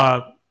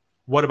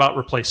 What about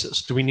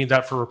replaces? Do we need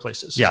that for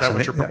replaces? Yes, is that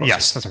what you're proposing?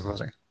 Yes, that's what I'm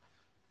proposing.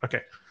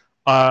 Okay.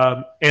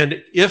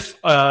 And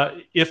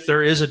if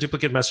there is a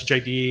duplicate message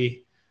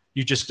ID,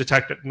 you just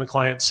detect it, and the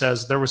client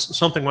says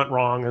something went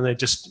wrong, and they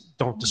just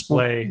don't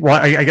display. Well,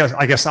 I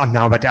guess I'm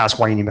now about to ask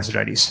why you need message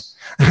IDs.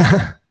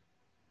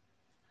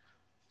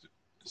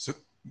 So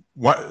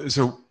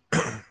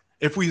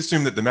if we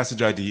assume that the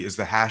message ID is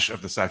the hash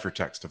of the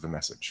ciphertext of the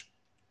message,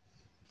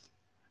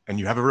 and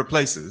you have a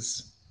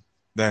replaces,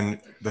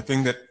 then the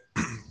thing that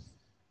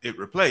it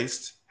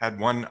replaced had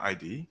one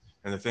ID,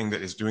 and the thing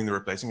that is doing the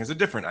replacing has a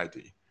different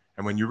ID.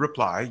 And when you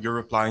reply, you're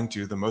replying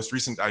to the most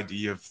recent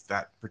ID of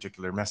that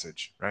particular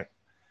message, right?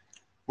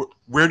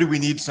 Where do we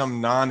need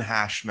some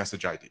non-hash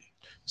message ID?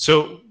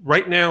 So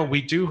right now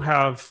we do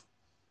have,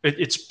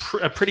 it's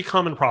a pretty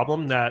common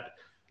problem that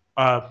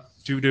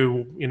due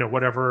to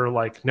whatever,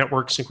 like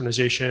network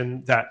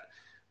synchronization, that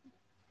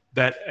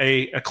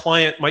a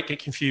client might get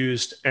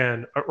confused,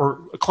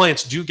 or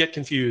clients do get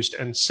confused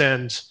and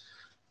send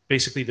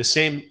basically the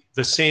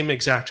same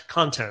exact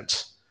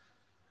content,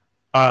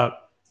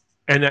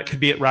 and that could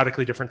be at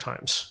radically different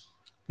times.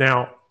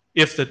 Now,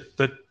 if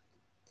the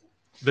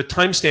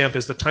timestamp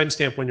is the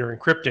timestamp when you're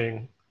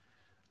encrypting,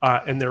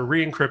 and they're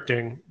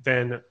re-encrypting,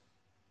 then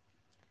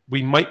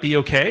we might be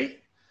okay.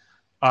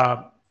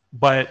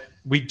 But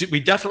we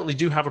definitely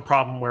do have a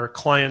problem where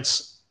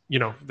clients,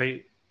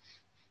 they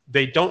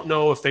don't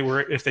know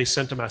if they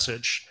sent a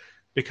message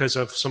because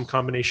of some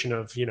combination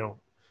of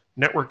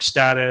network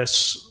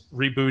status,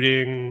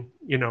 rebooting,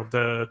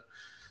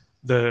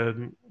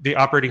 the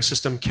operating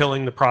system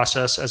killing the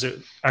process as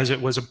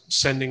it was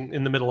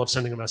in the middle of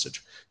sending a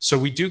message. So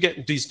we do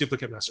get these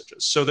duplicate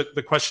messages. So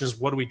the question is,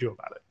 what do we do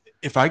about it?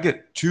 If I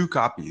get two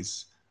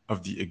copies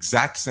of the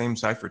exact same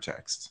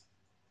ciphertext,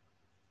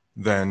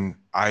 then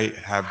I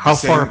have how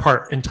far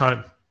apart in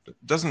time? It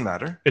doesn't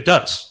matter. It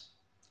does.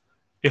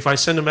 If I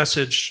send a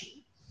message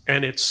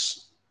and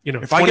it's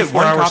if I get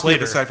one copy of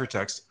the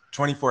ciphertext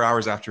 24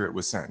 hours after it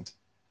was sent,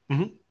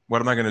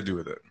 what am I going to do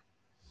with it?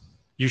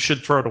 You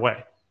should throw it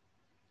away.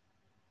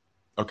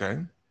 Okay.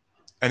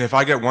 And if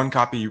I get one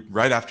copy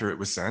right after it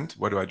was sent,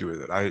 what do I do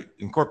with it? I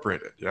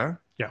incorporate it, yeah?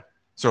 Yeah.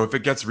 So if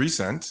it gets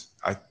resent,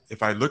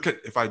 if I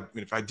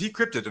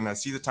decrypt it and I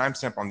see the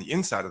timestamp on the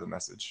inside of the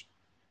message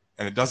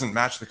and it doesn't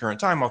match the current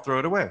time, I'll throw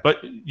it away.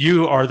 But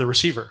you are the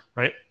receiver,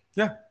 right?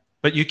 Yeah.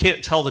 But you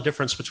can't tell the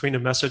difference between a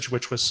message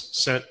which was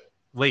sent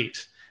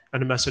late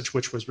and a message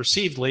which was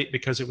received late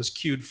because it was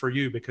queued for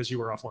you because you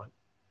were offline.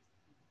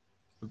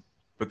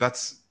 but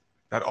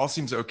that all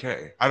seems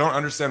okay. I don't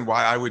understand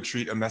why I would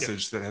treat a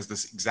message that has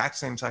this exact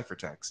same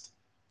ciphertext,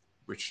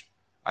 which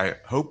I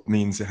hope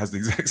means it has the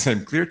exact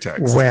same clear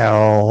text.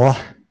 Well,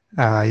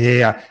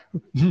 yeah,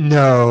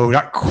 no,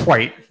 not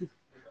quite.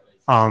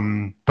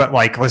 But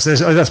like,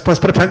 let's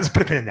put a pin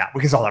in that. We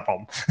can solve that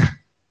problem.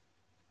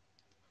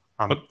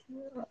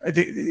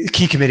 The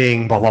key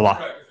committing, blah, blah,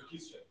 blah.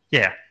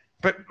 Yeah,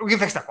 but we can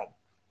fix that problem.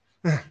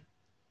 I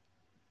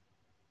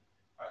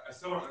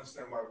still don't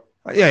understand why.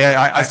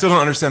 I still don't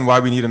understand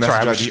why we need a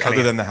message ID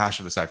other than the hash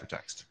of the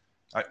ciphertext.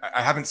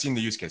 I haven't seen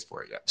the use case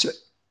for it yet.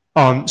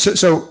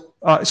 So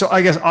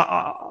I guess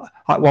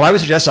what I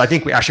would suggest, I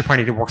think we actually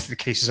probably need to work through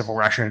the cases of what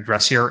we're actually going to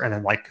address here, and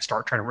then like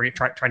start trying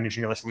to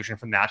engineer a solution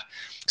from that,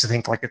 because I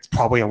think like it's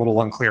probably a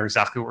little unclear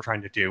exactly what we're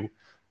trying to do,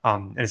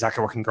 and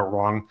exactly what can go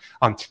wrong.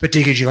 But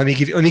DKG, let me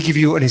give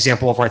you an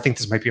example of where I think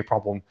this might be a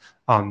problem.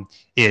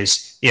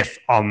 Is if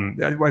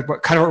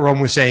what kind of what Rome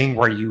was saying,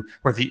 where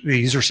the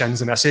user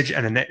sends a message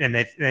and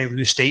then they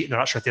lose state and they're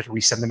not sure if they have to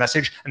resend the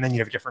message, and then you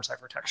have a different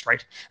ciphertext,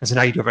 right? And so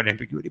now you do have an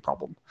ambiguity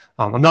problem.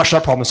 I'm not sure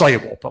that problem is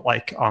soluble, but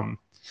like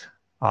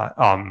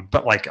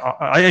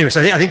anyways,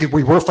 I think it'd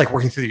be worth like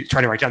working through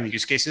trying to write down the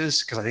use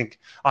cases, because I think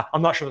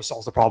I'm not sure this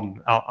solves the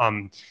problem.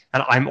 And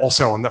I'm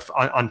also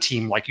on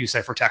team like use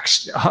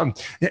ciphertext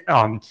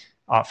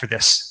for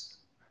this.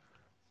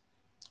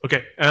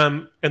 Okay,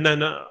 and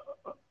then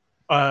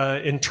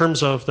in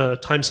terms of the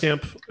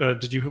timestamp,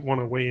 did you want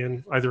to weigh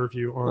in, either of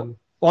you, on?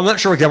 Well, I'm not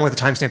sure again what the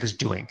timestamp is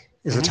doing.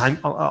 Is the time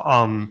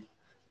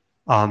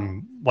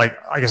like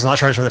I guess I'm not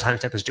sure what the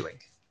timestamp is doing.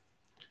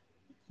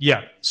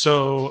 Yeah.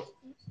 So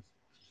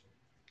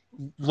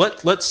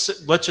let's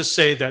just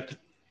say that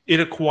in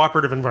a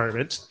cooperative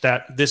environment,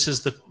 that this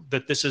is the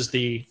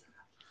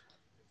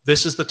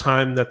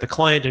time that the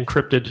client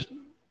encrypted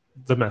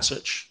the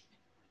message,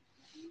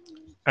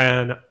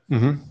 and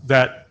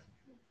that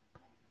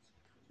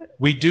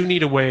we do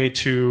need a way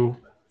to.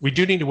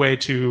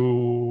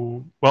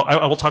 Well,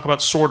 I will talk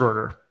about sort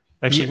order.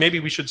 Actually, maybe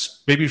we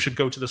should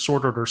go to the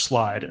sort order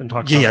slide and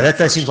talk. Yeah,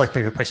 that seems like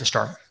maybe a place to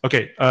start.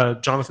 Okay,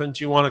 Jonathan,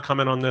 do you want to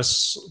comment on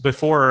this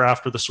before or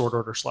after the sort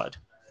order slide?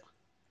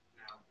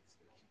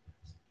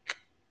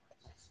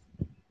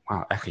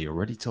 Wow, Echo, you're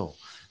really tall.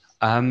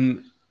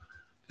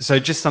 So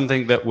just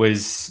something that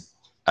was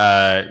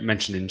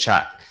mentioned in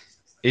chat.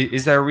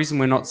 Is there a reason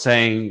we're not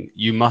saying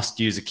you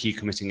must use a key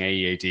committing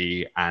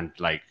AEAD and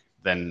like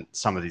then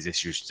some of these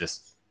issues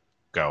just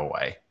go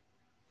away?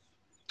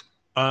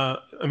 I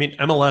mean,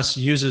 MLS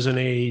uses an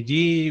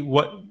AED.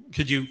 What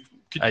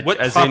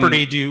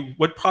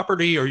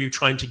property are you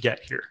trying to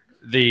get here?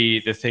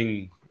 The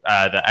thing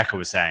that Echo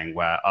was saying,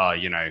 where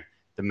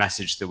the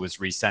message that was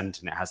resent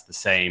and it has the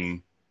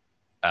same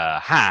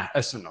not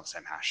the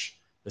same hash,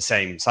 the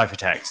same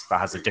ciphertext, but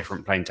has a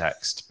different plain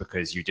text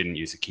because you didn't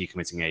use a key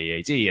committing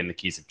AEAD and the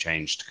keys have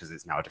changed because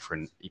it's now a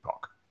different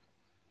epoch.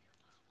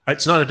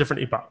 It's not a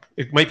different epoch.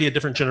 It might be a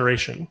different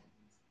generation.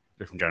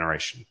 Different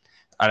generation.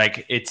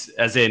 Like it's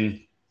as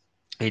in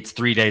it's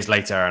 3 days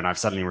later and I've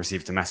suddenly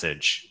received a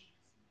message.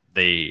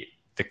 The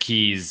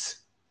keys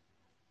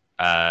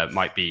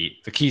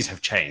the keys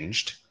have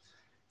changed,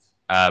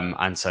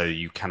 and so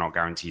you cannot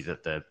guarantee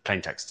that the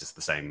plain text is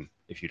the same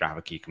if you don't have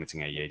a key committing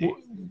AEAD.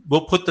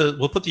 We'll put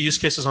the use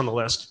cases on the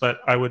list,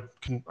 but I would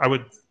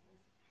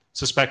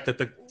suspect that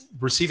the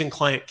receiving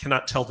client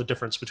cannot tell the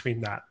difference between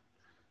that.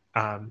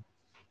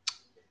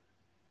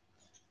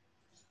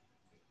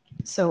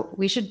 So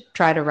we should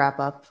try to wrap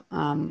up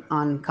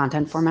on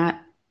content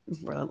format.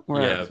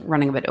 We're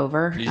running a bit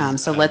over.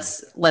 So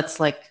let's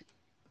like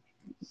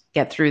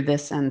get through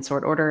this and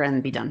sort order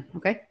and be done.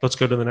 Okay. Let's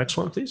go to the next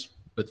one, please.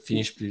 But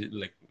finish, please,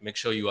 like make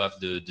sure you have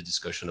the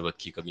discussion about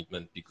key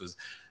commitment, because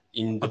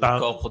in the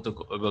core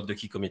protocol about the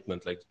key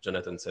commitment, like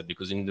Jonathan said,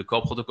 because in the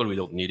core protocol we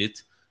don't need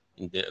it.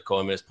 In the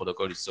core MLS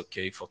protocol, it's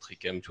okay for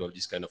TRICM to have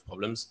these kind of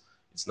problems.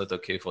 It's not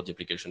okay for the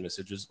application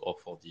messages or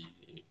for the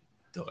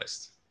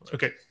rest. Right?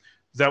 Okay.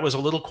 That was a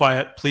little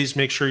quiet. Please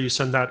make sure you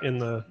send that in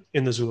the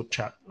Zulip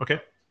chat.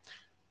 Okay.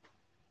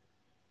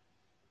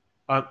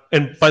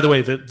 And by the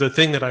way, the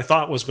thing that I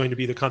thought was going to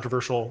be the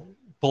controversial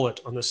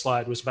bullet on this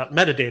slide was about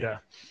metadata.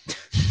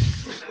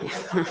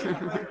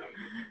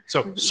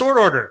 So sort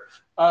order.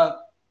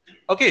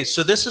 Okay,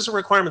 so this is a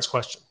requirements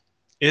question.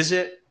 Is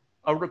it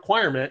a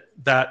requirement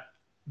that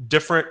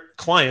different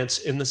clients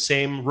in the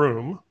same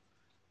room,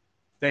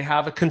 they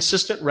have a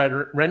consistent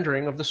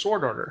rendering of the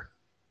sort order?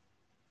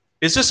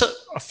 Is this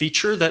a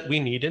feature that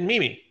we need in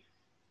MIMI?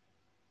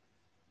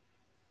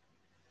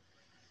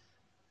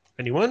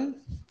 Anyone?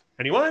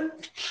 Anyone?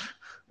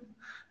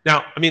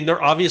 Now, I mean,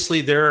 there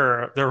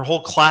are a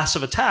whole class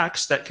of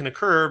attacks that can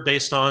occur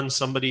based on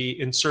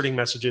somebody inserting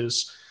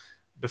messages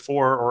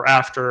before or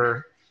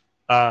after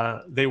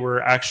they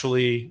were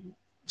actually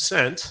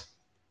sent.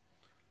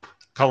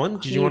 Cullen,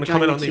 did you want to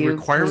comment on the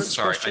requirements?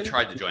 Sorry, question? I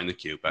tried to join the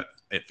queue, but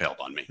it failed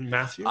on me.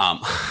 Matthew?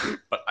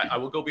 But I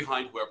will go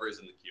behind whoever is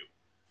in the queue.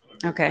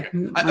 Okay.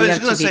 I was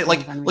going to say,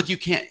 look, you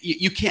can't,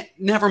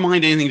 never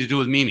mind anything to do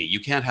with MIMI. You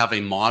can't have a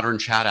modern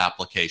chat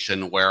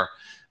application where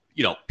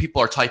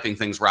people are typing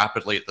things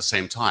rapidly at the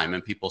same time,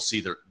 and people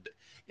see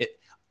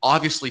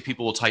obviously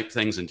people will type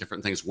things and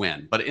different things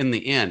win, but in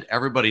the end,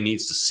 everybody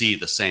needs to see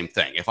the same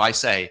thing. If I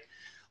say,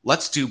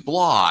 let's do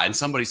blah, and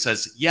somebody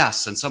says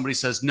yes, and somebody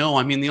says no,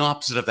 I mean the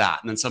opposite of that,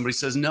 and then somebody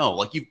says no,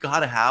 like you've got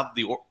to have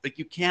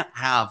you can't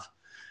have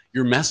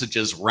your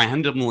messages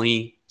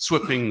randomly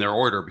switching their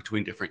order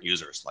between different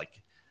users. Like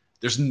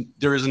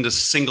there isn't a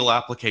single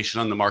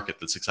application on the market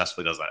that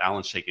successfully does that.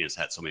 Alan's shaking his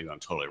head, so maybe I'm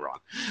totally wrong.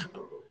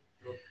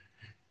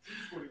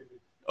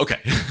 Okay,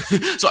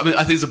 so I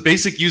think it's a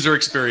basic user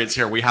experience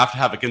here. We have to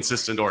have a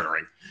consistent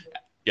ordering.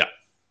 Yeah.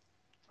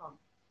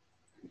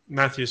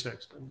 Matthew's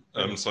next.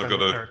 So I've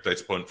got a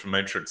data point from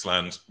Matrix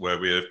Land where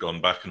we have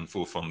gone back and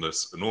forth on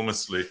this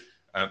enormously.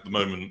 At the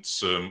moment,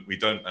 we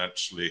don't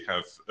actually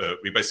have,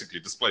 we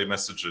basically display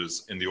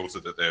messages in the order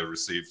that they're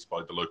received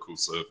by the local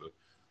server.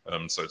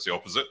 So it's the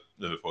opposite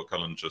of what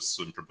Cullen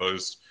just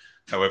proposed.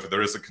 However,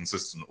 there is a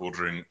consistent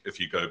ordering if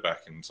you go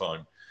back in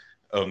time.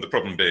 The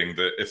problem being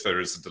that if there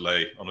is a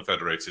delay on a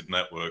federated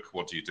network,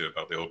 what do you do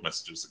about the old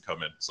messages that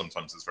come in?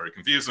 Sometimes it's very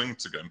confusing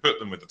to go and put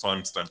them with the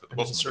timestamp at the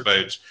bottom of the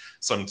page.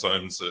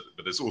 Sometimes,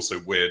 but it's also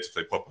weird if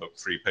they pop up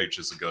 3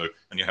 pages ago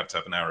and you have to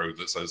have an arrow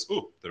that says,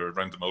 oh, there are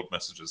random old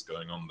messages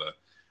going on there.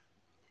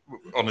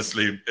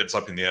 Honestly, it's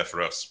up in the air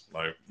for us.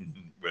 Like,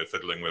 we're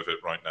fiddling with it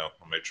right now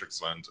on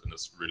Matrix Land, and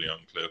it's really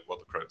unclear what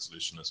the correct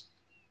solution is.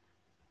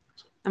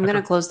 I'm going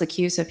to close the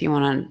queue, so if you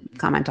want to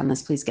comment on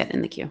this, please get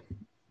in the queue.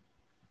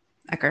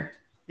 Ecker.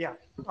 Yeah.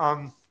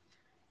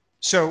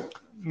 So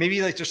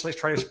maybe let's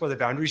try to explore the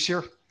boundaries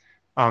here.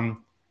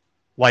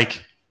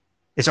 Like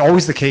it's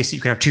always the case that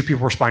you can have 2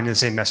 people responding to the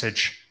same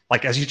message,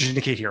 like as you just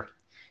indicate here,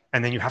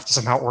 and then you have to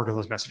somehow order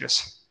those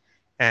messages.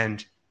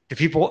 And the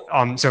people,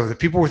 so the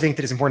people who think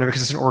that it's important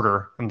because it's an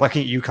order, I'm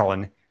looking at you,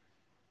 Cullen. How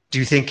do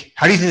you think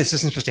the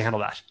system's supposed to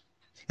handle that?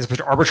 Is it supposed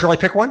to arbitrarily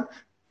pick one?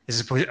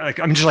 Is it supposed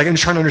to, I'm just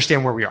trying to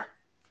understand where we are.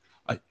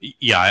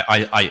 Yeah,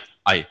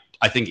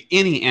 I think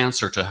any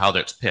answer to how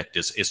that's picked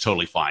is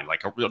totally fine.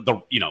 Like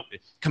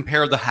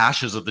compare the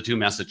hashes of the 2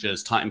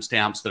 messages,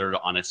 timestamps that are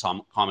on a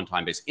common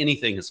time base.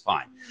 Anything is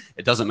fine.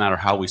 It doesn't matter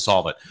how we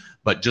solve it,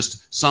 but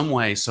just some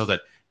way so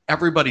that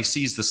everybody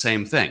sees the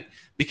same thing.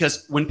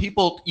 Because when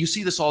you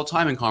see this all the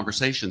time in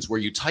conversations where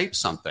you type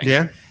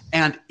something,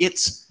 and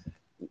it's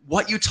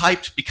what you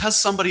typed because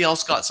somebody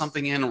else got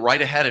something in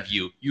right ahead of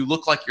you. You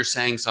look like you're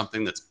saying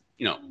something that's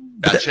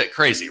batshit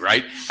crazy,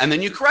 right? And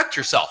then you correct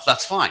yourself.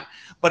 That's fine.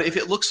 But if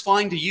it looks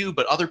fine to you,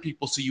 but other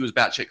people see you as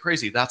batshit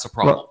crazy, that's a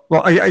problem.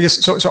 Well, I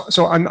just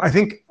I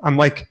think I'm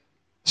like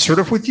sort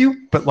of with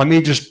you, but let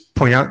me just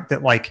point out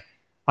that like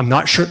I'm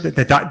not sure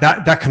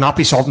that cannot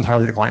be solved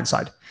entirely to the client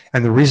side,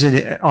 and the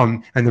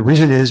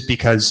reason is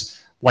because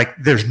like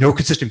there's no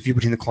consistent view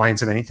between the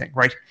clients of anything,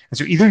 right? And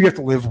so either you have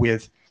to live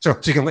with so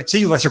you can say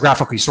you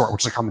lessographically sort,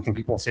 which is a common thing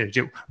people say to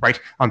do, right?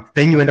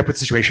 Then you end up with a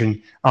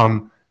situation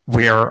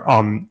where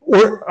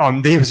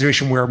they have a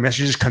situation where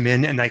messages come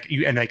in and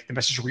the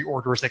message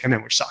reorder as they come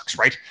in, which sucks,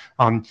 right?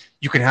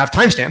 You can have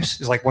timestamps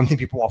is like one thing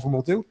people often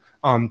will do.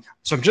 I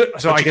guess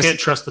you can't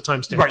trust the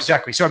timestamps. Right,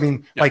 exactly. So I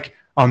mean, so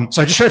I'm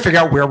just trying to figure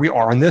out where we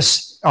are on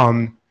this.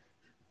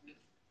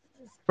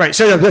 Right.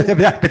 So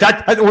but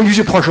that we're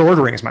using partial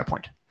ordering is my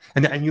point.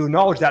 And you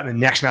acknowledge that in the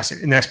next message,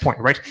 in the next point,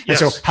 right? Yes.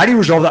 And so how do you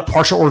resolve that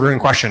partial ordering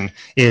question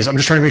is I'm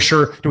just trying to make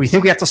sure, do we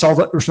think we have to solve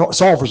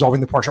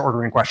resolving the partial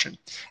ordering question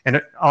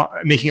and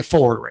making it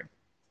full ordering?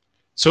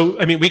 So,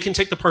 I mean, we can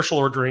take the partial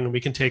ordering and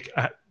we can take,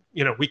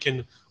 we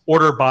can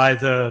order by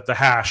the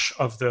hash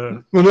of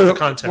the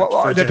content.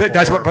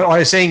 That's what I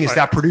was saying is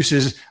that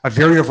produces a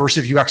very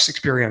aversive UX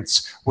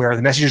experience where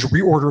the messages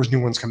reorder as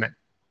new ones come in.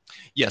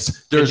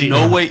 Yes, there's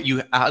no way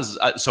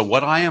so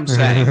what I am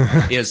saying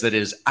is that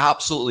it is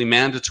absolutely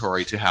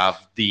mandatory to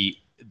have the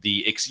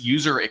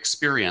user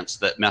experience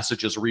that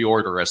messages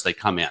reorder as they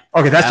come in.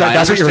 Okay, that's I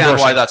understand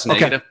why that's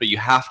negative, but you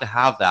have to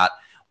have that.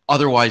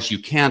 Otherwise, you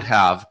can't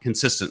have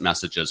consistent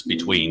messages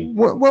between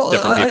different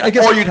people, I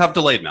guess, or you'd have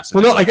delayed messages.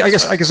 Well, no, I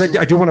guess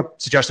I do want to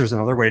suggest there's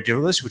another way to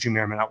do this, which you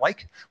may or may not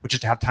like, which is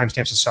to have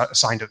timestamps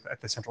assigned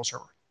at the central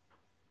server.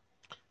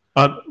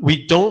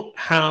 We don't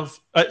have,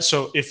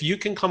 so if you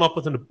can come up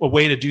with a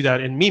way to do that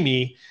in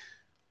Mimi,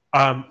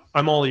 I'm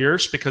all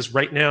ears, because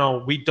right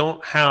now we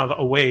don't have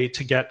a way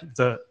to get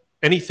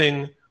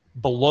anything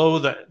below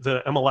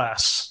the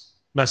MLS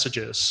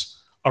messages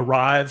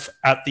arrive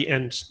at the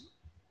end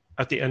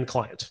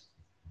client.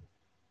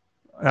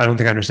 I don't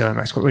think I understand that,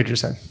 Max. What did you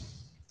just say?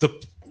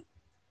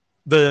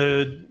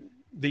 The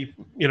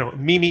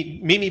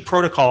Mimi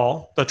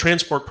protocol, the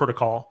transport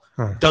protocol,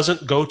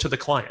 doesn't go to the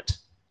client.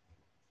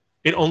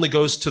 It only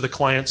goes to the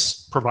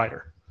client's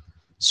provider.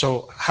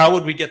 So how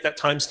would we get that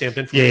timestamp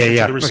information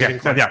to the receiving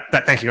client?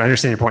 Thank you. I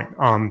understand your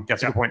point.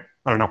 That's a good point.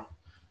 I don't know.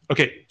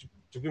 Okay.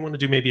 Do we want to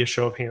do maybe a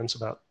show of hands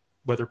about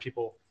whether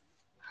people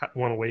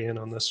want to weigh in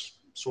on this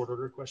sort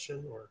order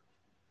question? Or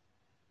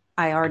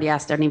I already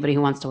asked anybody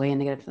who wants to weigh in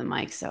to get up to the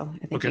mic, so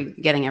I think you're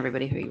getting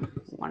everybody who you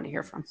wanted to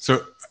hear from.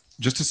 So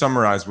just to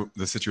summarize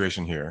the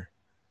situation here,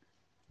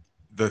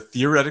 the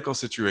theoretical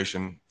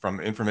situation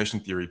from information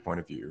theory point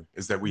of view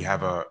is that we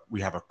have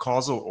a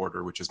causal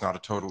order, which is not a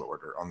total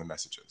order on the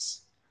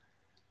messages.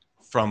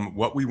 From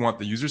what we want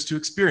the users to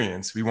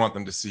experience, we want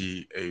them to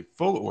see a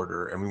full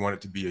order, and we want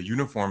it to be a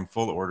uniform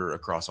full order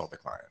across all the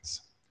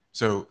clients.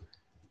 So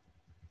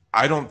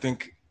I don't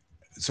think,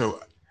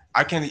 so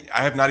I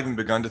have not even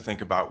begun to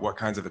think about what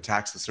kinds of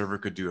attacks the server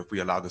could do if we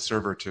allow the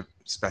server to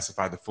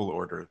specify the full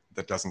order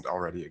that doesn't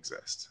already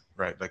exist,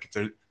 right? Like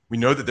if we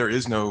know that there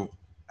is no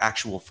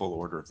actual full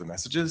order of the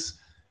messages.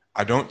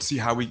 I don't see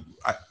how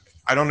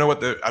I don't know what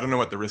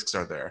the risks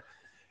are there.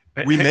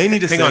 We may need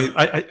to say, hang on.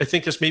 I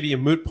think this may be a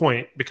moot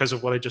point because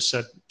of what I just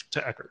said to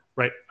Ecker,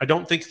 right? I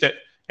don't think that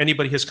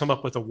anybody has come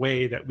up with a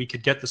way that we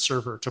could get the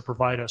server to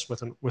provide us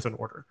with an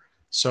order.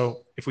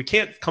 So if we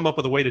can't come up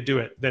with a way to do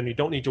it, then you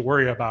don't need to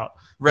worry about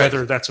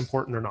whether that's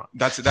important or not.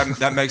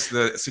 That makes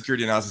the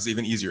security analysis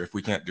even easier if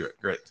we can't do it.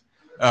 Great.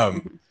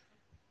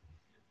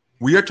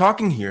 We are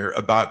talking here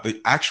about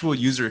the actual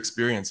user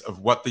experience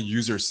of what the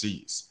user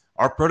sees.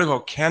 Our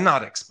protocol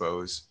cannot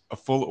expose a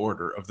full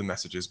order of the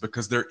messages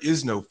because there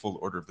is no full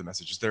order of the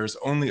messages. There is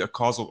only a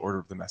causal order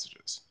of the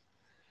messages.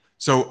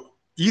 So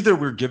either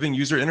we're giving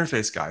user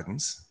interface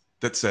guidance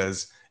that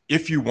says,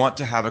 if you want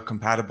to have a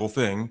compatible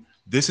thing,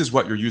 this is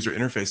what your user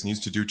interface needs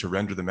to do to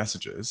render the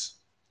messages,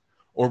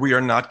 or we are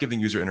not giving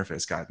user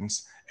interface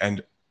guidance,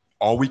 and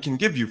all we can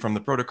give you from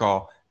the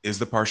protocol is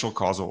the partial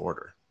causal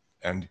order.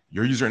 And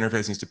your user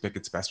interface needs to pick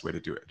its best way to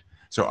do it.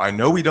 So I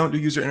know we don't do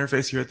user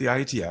interface here at the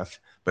IETF,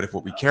 but if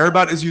what we care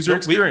about is user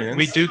experience,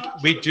 we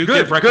do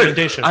give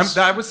recommendations.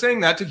 I was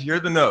saying that to hear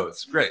the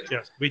no's. Great.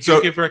 Yes, we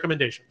do give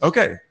recommendations.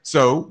 Okay,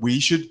 so we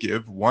should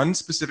give one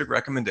specific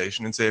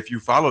recommendation and say, if you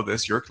follow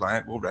this, your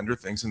client will render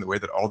things in the way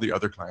that all the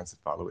other clients that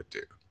follow it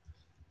do.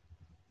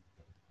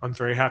 I'm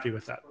very happy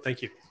with that.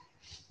 Thank you.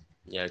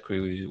 Yeah, I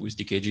agree with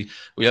DKG.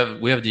 We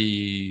have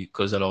the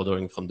causal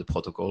ordering from the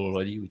protocol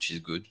already, which is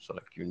good. So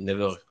like you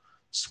never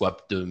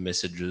swap the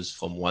messages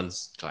from one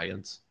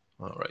client,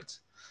 all right?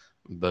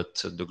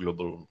 But the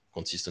global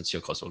consistency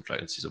across all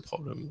clients is a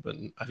problem, but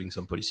having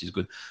some policy is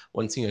good.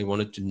 One thing I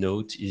wanted to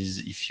note is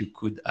if you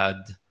could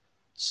add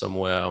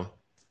somewhere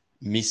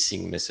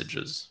missing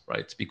messages,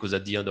 right? Because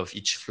at the end of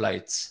each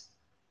flight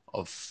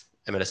of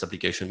MLS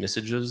application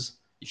messages,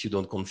 if you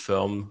don't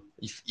confirm,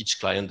 if each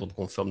client don't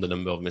confirm the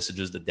number of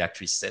messages that they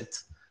actually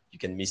sent, you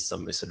can miss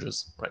some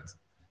messages, right?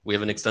 We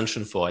have an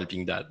extension for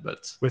helping that,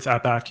 but with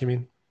AppBack, you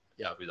mean?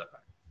 Yeah, with AppBack.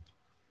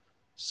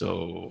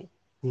 So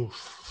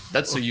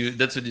that's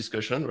a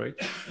discussion, right?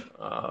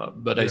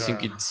 But I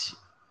think it's,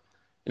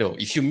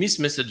 if you miss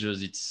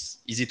messages,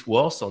 is it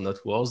worse or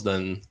not worse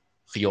than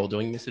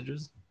reordering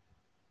messages?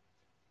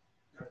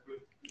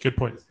 Good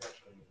point.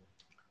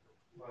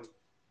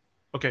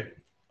 Okay.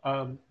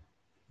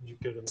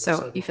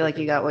 So you feel like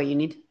you got what you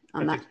need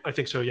on that? I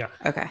think so, yeah.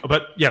 Okay.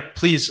 But yeah,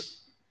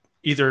 please,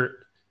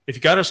 either if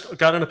you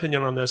got an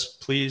opinion on this,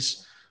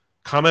 please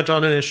comment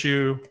on an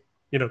issue,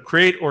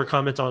 create or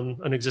comment on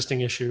an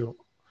existing issue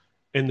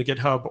in the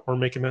GitHub, or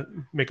make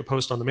a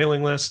post on the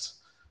mailing list.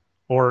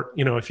 Or,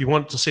 if you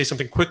want to say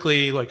something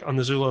quickly, like on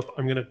the Zulip,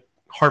 I'm going to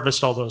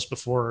harvest all those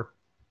before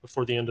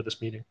the end of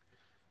this meeting.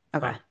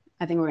 Okay.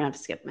 I think we're going to have to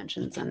skip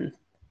mentions and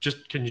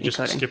can you just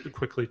skip it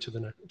quickly to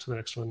the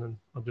next one? And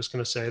I'm just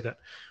going to say that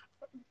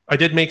I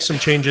did make some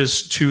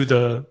changes to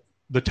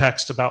the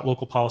text about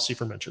local policy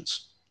for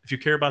mentions. If you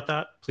care about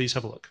that, please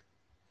have a look.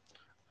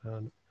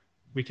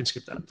 We can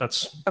skip that.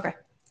 That's okay.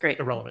 Great.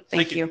 Irrelevant.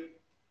 Thank you.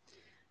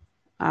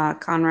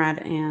 Conrad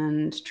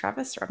and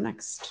Travis are up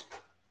next.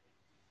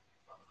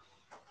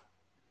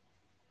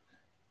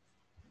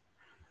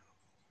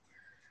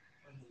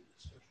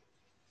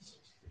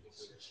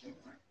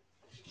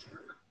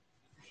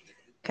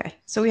 Okay,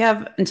 so we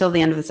have until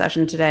the end of the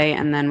session today,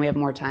 and then we have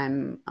more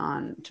time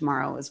on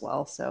tomorrow as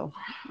well. So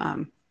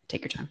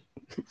take your time.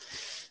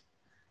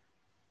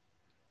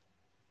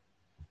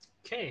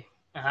 Okay.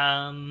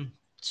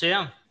 So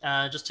yeah,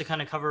 just to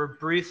kind of cover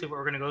briefly what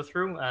we're going to go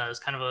through is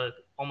kind of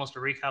almost a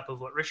recap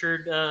of what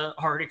Richard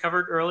already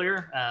covered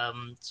earlier.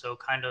 So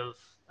kind of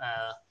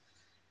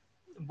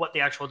what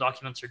the actual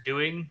documents are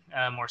doing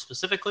more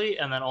specifically,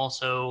 and then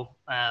also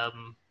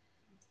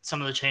some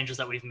of the changes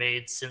that we've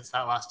made since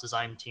that last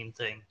design team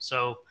thing.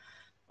 So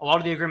a lot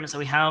of the agreements that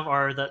we have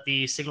are that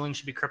the signaling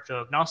should be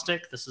crypto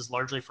agnostic. This is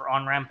largely for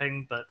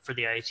on-ramping, but for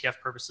the IETF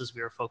purposes,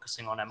 we are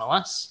focusing on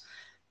MLS.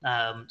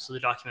 So the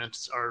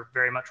documents are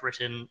very much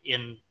written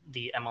in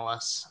the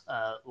MLS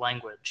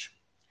language.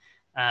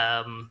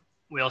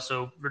 We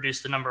also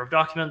reduced the number of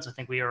documents. I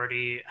think we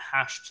already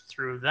hashed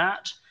through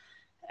that.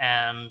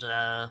 And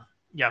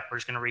yeah, we're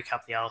just going to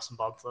recap the Alice and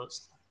Bob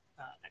flows.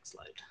 Next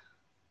slide.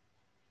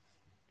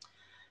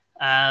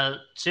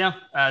 So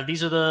yeah,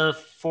 these are the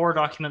 4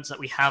 documents that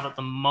we have at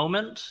the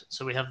moment.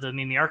 So we have the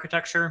MIMI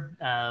architecture,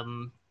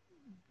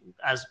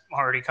 as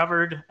already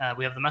covered.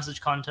 We have the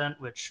message content,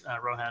 which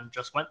Rohan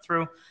just went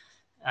through.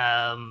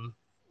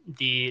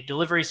 The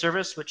delivery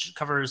service, which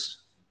covers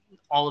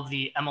all of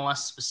the MLS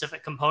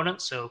specific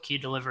components, so key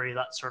delivery,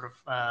 that sort of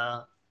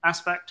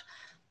aspect.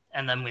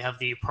 And then we have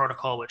the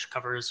protocol, which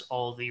covers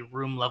all the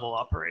room level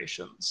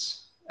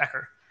operations.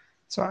 Ecker.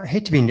 So I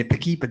hate to be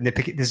nitpicky, but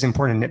this is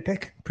important to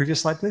nitpick. Previous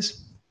slide,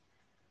 please.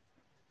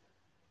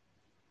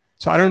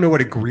 So I don't know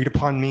what agreed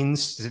upon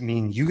means. Does it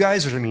mean you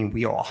guys or does it mean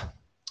we all?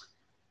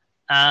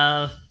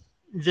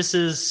 This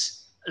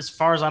is, as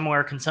far as I'm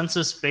aware,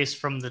 consensus based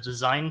from the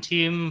design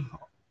team.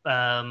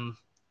 And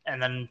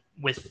then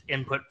with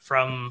input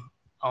from,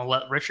 I'll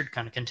let Richard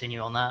kind of continue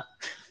on that.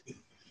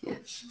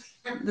 This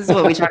is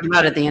what we talked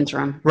about at the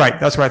interim. Right,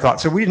 that's what I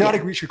thought. So we did not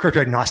agree to crypto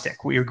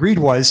agnostic. What we agreed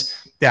was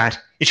that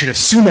it should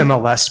assume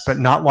MLS, but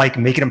not like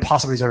make it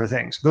impossible these other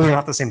things. Those are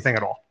not the same thing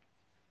at all.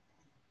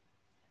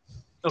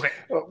 Okay.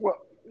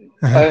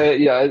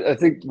 I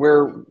think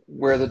where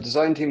the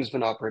design team has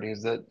been operating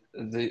is that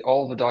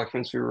all the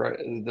documents we write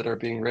that are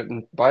being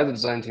written by the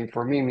design team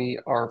for MIMI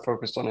are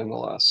focused on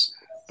MLS,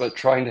 but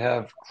trying to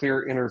have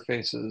clear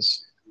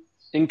interfaces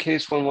in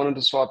case one wanted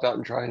to swap out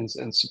and try and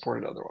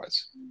support it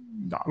otherwise.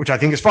 Which I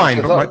think is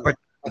fine. But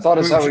I thought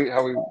is how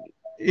we.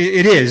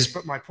 It is,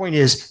 but my point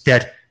is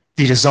that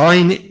the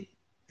design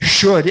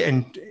should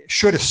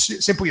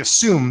simply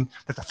assume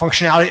that the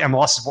functionality of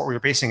MLS is what we're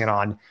basing it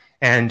on,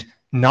 and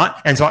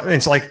not. And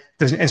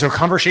so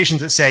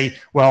conversations that say,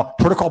 well,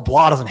 protocol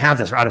blah doesn't have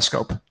this, are out of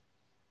scope.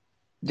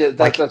 Yeah,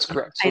 that's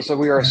correct. So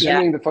we are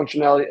assuming the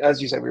functionality,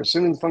 as you said, we're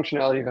assuming the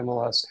functionality of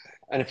MLS.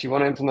 And if you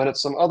want to implement it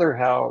some other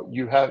how,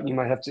 you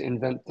might have to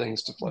invent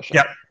things to flesh out.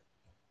 Yep.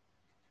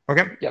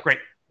 Okay. Yep. Great.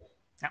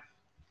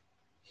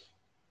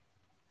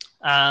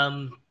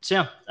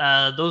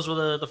 Those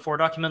were the 4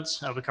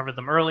 documents. We covered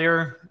them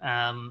earlier.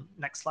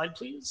 Next slide,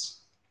 please.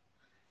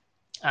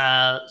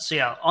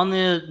 On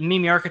the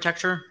MIMI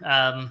architecture,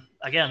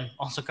 again,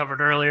 also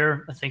covered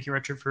earlier. Thank you,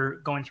 Richard,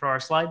 for going through our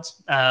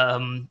slides.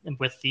 The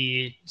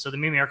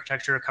MIMI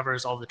architecture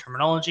covers all the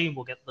terminology.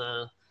 We'll get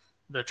the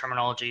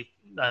terminology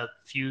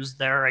fused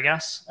there, I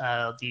guess.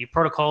 The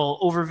protocol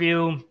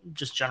overview,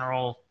 just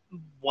general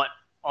what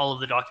all of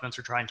the documents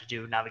are trying to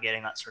do,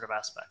 navigating that sort of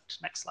aspect.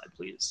 Next slide,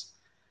 please.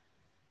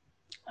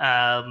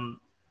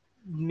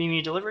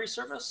 MIMI delivery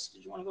service,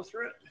 did you want to go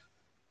through it?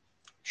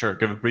 Sure,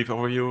 give a brief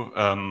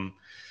overview.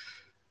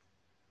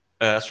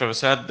 As Trevor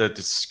said, that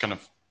it's kind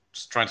of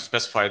just trying to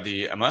specify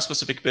the MLS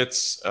specific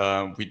bits.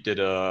 We did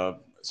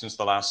since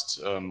the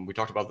last we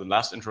talked about the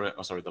last interim,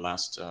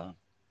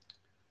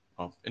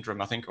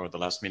 interim, I think, or the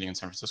last meeting in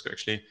San Francisco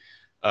actually,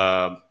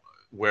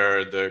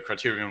 where the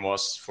criterion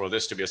was for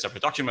this to be a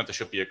separate document. There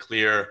should be a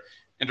clear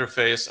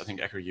interface. I think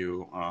Ecker,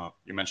 you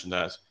mentioned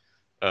that,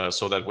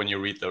 so that when you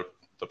read the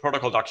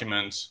protocol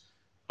document,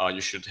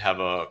 you should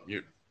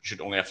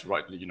only have to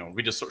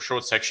read a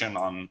short section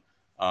on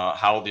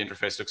how the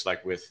interface looks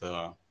like with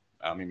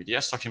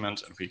MIMI-DS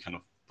document, and we kind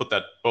of put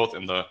that both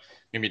in the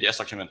MIMI-DS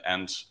document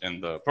and in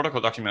the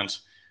protocol document,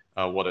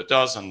 what it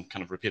does, and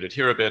kind of repeat it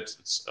here a bit.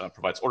 It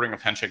provides ordering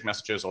of handshake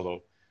messages,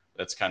 although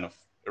that's kind of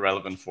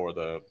irrelevant for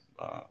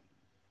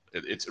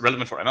it's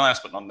relevant for MLS,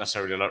 but not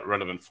necessarily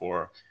relevant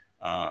for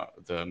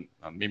the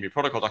MIMI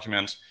protocol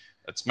document.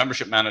 It's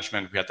membership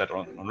management. We had that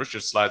on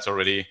Richard's slides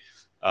already.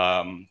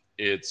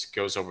 It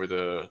goes over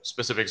the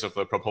specifics of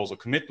the proposal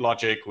commit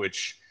logic,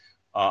 which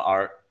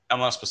are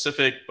MLS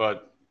specific,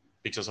 but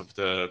because of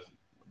the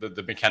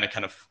mechanic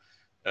kind of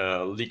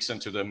leaks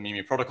into the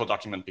MIMI protocol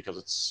document because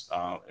it's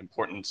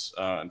important.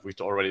 And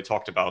we've already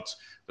talked about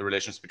the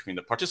relations between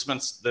the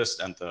participants list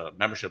and the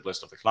membership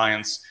list of the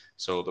clients.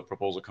 So the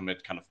proposal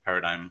commit kind of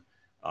paradigm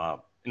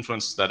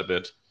influences that a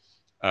bit.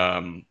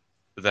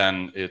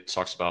 Then it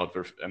talks about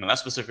MLS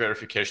specific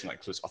verification that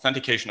includes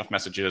authentication of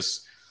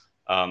messages.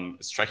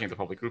 It's tracking the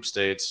public group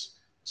state.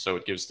 So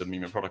it gives the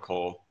MIMI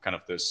protocol kind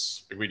of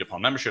this agreed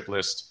upon membership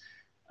list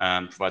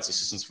and provides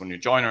assistance for new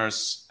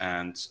joiners.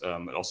 And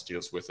it also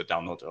deals with the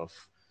download of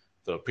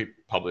the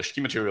pre-published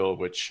key material,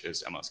 which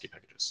is MLS key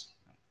packages.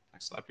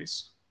 Next slide,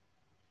 please.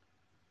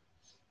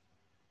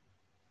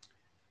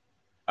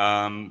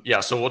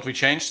 So what we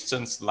changed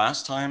since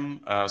last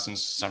time,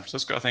 since San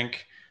Francisco, I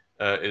think,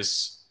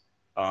 is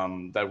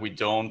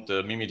that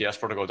the MIMI-DS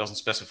protocol doesn't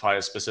specify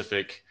a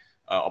specific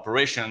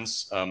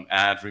operations,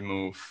 add,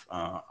 remove,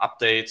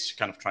 update,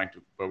 kind of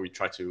where we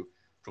try to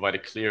provide a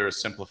clear,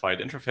 simplified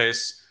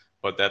interface,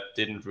 but that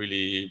didn't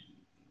really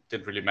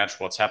match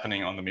what's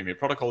happening on the MIMI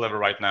protocol level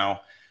right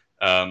now.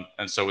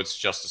 And so it's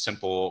just a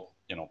simple,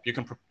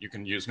 you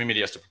can use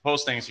MIMI-DS to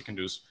propose things, you can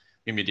use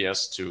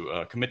MIMI-DS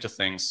to commit to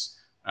things,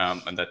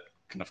 and that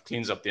kind of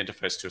cleans up the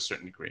interface to a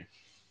certain degree.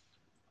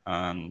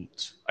 And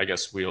I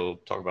guess we'll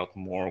talk about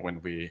more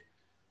when we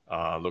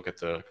look at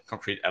the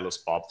concrete Alice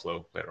Bob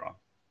flow later on.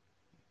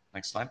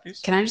 Next slide,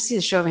 please. Can I just see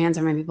the show of hands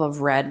how many people have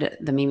read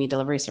the MIMI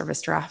delivery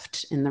service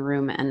draft in the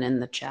room and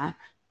in the chat?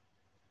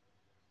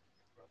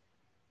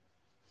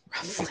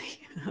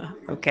 Roughly.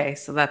 Okay,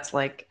 so that's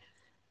like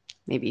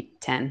maybe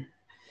 10.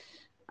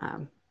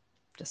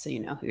 Just so you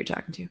know who you're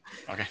talking to.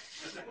 Okay.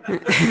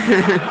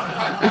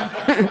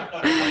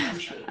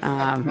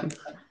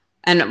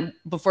 And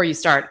before you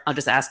start, I'll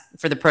just ask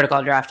for the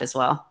protocol draft as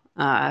well.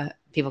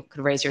 People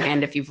could raise your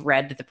hand if you've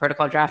read the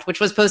protocol draft,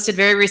 which was posted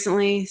very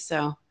recently.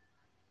 So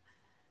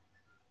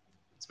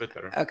It's a bit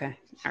better. Okay.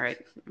 All right.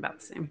 About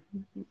the same.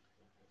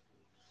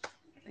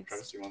 Thanks.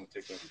 Travis, you want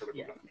to take the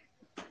protocol?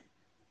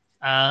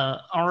 Yeah.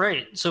 All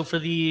right. So for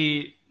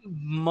the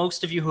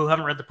most of you who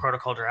haven't read the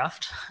protocol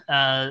draft,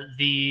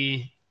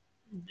 the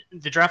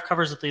draft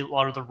covers a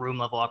lot of the room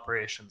level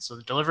operations. So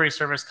the delivery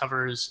service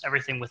covers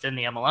everything within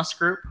the MLS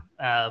group.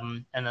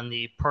 And then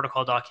the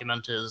protocol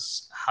document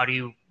is how do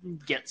you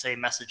get, say,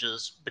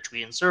 messages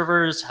between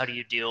servers? How do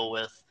you deal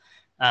with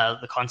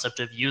the concept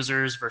of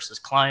users versus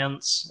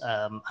clients?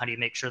 How do you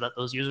make sure that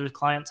those users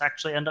clients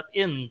actually end up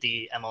in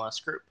the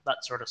MLS group?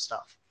 That sort of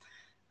stuff.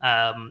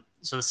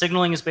 So the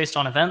signaling is based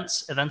on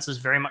events. Events is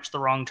very much the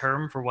wrong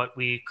term for what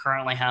we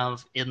currently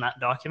have in that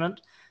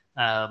document.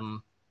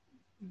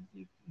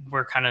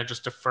 We're kind of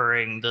just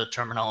deferring the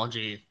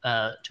terminology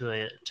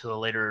to a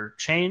later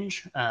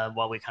change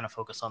while we kind of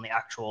focus on the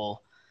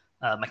actual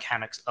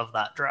mechanics of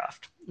that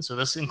draft. So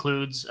this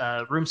includes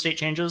room state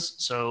changes.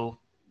 So,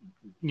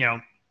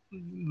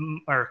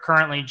 are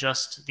currently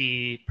just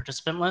the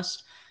participant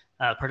list,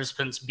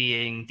 participants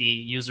being the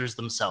users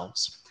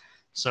themselves.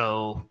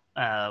 So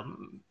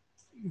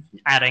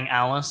adding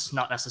Alice,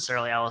 not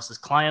necessarily Alice's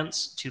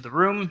clients, to the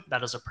room,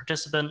 that is a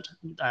participant.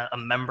 A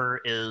member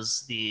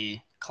is the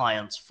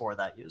clients for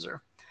that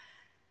user.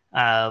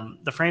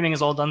 The framing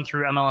is all done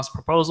through MLS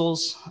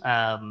proposals.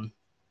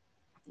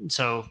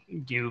 So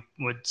you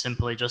would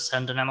simply just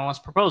send an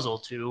MLS proposal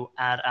to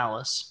add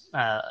Alice,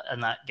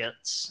 and that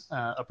gets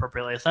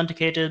appropriately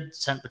authenticated,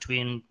 sent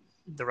between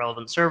the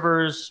relevant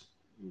servers,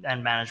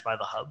 and managed by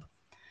the hub.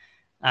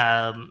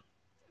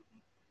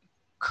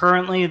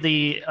 Currently,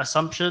 the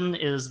assumption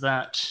is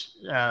that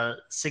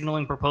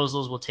signaling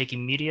proposals will take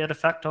immediate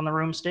effect on the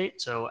room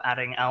state. So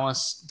adding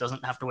Alice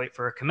doesn't have to wait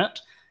for a commit,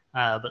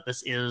 but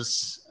this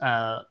is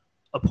a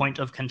point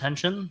of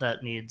contention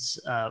that needs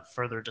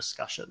further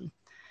discussion.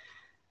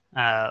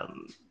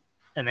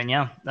 And then,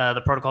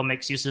 the protocol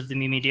makes use of the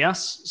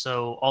MIMI-DS.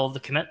 So all of the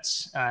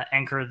commits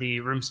anchor the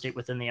room state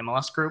within the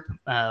MLS group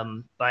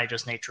by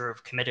just nature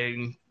of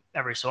committing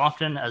every so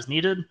often as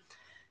needed.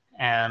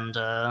 And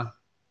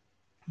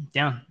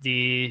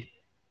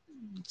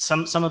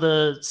some of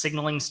the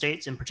signaling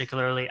states, in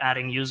particularly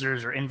adding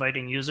users or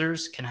inviting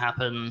users, can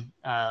happen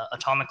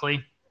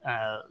atomically.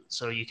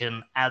 So you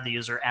can add the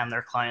user and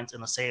their clients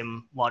in the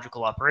same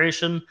logical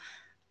operation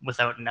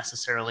without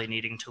necessarily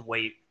needing to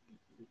wait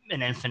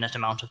an infinite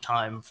amount of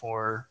time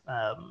for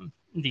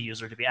the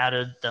user to be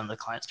added, then the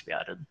clients to be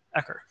added.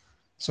 Ecker.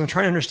 So I'm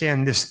trying to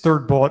understand this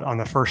third bullet on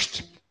the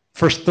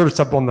third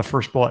sub bullet on the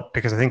first bullet,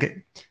 because I think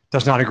it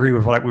does not agree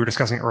with what we were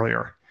discussing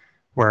earlier,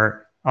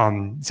 where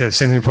it says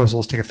sending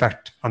proposals take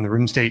effect on the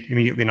room state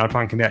immediately, not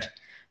upon commit.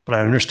 But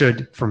I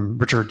understood from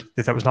Richard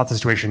that that was not the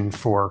situation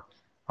for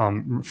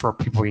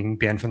people being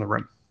banned from the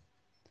room.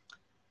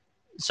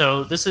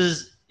 So this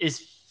is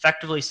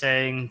effectively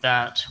saying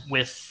that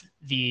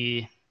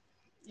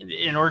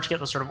in order to get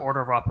the sort of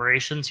order of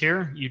operations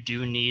here, you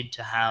do need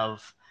to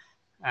have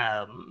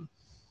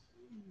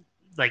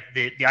like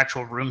the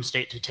actual room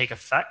state to take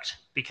effect,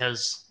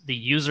 because the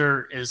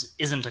user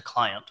isn't a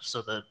client.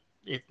 So the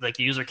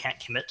user can't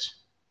commit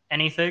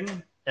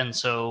anything. And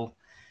so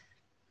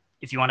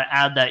if you want to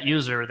add that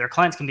user, their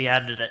clients can be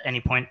added at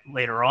any point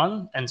later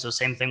on. And so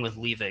same thing with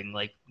leaving.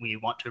 Like we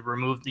want to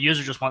remove, the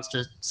user just wants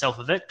to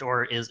self-evict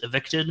or is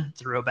evicted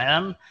through a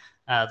ban.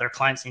 Their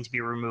clients need to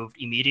be removed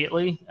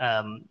immediately.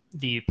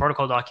 The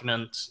protocol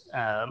document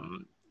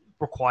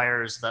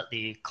requires that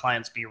the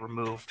clients be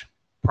removed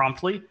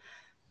promptly.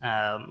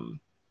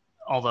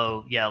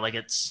 Although,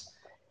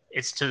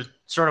 it's to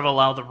sort of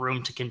allow the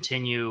room to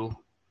continue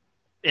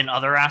in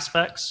other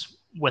aspects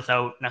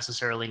without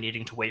necessarily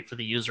needing to wait for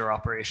the user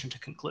operation to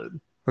conclude.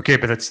 Okay,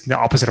 but that's the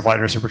opposite of what I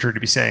understood Richard to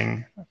be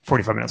saying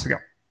 45 minutes ago.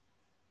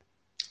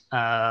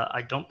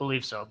 I don't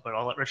believe so, but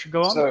I'll let Richard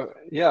go on. So,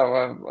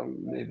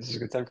 maybe this is a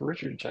good time for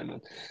Richard to chime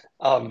in.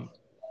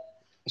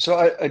 So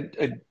I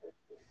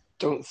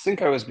don't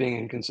think I was being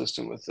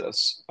inconsistent with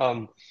this.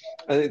 I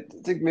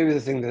think maybe the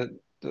thing that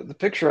the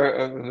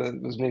picture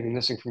was maybe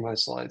missing from my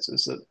slides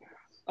is that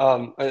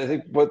I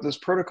think what this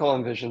protocol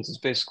envisions is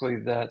basically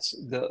that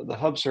the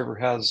hub server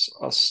has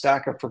a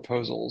stack of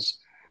proposals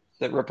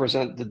that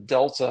represent the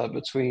delta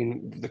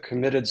between the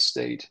committed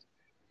state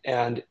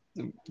and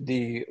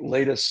the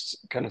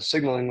latest kind of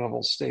signaling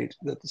level state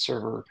that the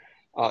server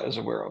is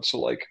aware of. So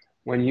like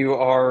when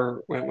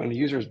a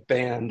user is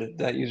banned,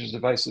 that user's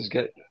devices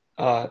get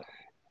the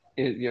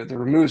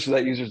removes for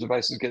that user's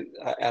devices get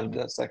added to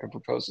that stack of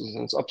proposals,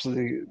 and it's up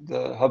to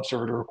the hub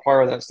server to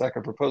require that stack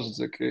of proposals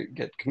to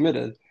get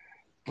committed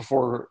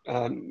before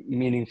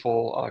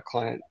meaningful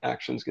client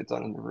actions get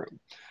done in the room.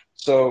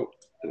 So,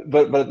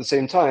 but at the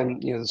same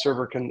time, the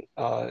server can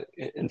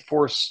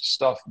enforce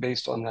stuff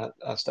based on that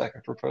stack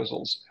of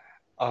proposals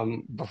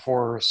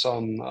before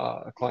some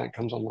client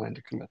comes online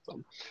to commit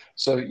them.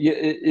 So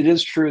it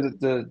is true that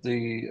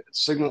the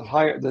signal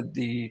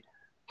the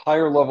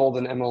higher level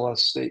than MLS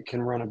state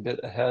can run a bit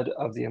ahead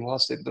of the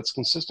MLS state, but that's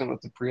consistent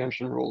with the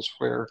preemption rules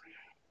where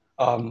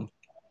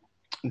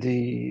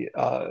the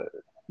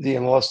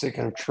MLS state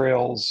kind of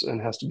trails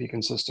and has to be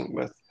consistent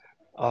with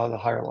the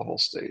higher level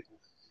state.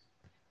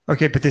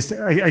 Okay, but this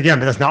again,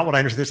 but that's not what I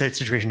understood the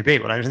situation to be.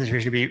 What I understood the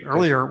situation to be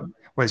earlier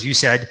was you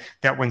said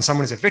that when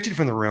someone is evicted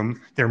from the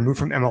room, they're moved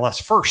from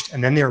MLS first,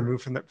 and then they're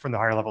moved from the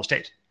higher level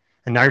state.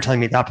 And now you're telling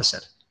me the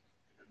opposite.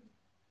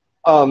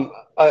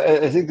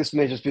 I think this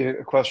may just be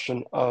a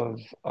question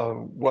of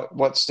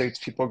what states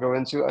people go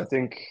into. I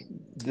think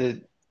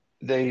that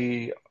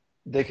they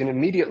can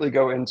immediately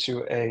go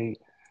into a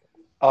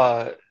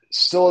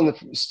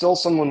still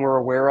someone we're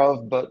aware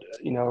of, but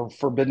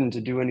forbidden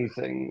to do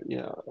anything,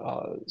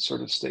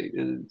 sort of state.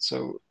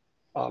 So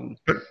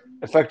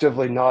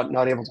effectively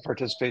not able to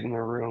participate in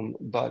their room,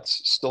 but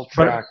still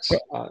tracked.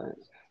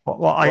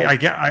 Well,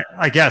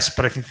 I guess,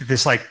 but I think that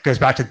this goes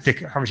back to the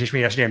conversation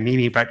we had yesterday on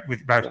MIMI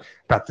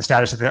about the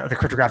status of the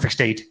cryptographic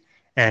state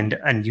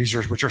and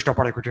users which are still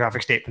part of the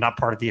cryptographic state, but not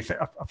part of the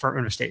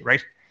affirmative state,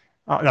 right?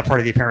 Not part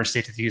of the apparent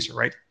state of the user,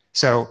 right?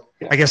 So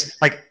I guess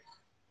I'm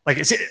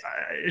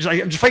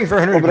just fighting for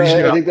 100 degrees.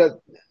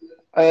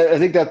 I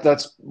think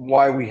that's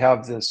why we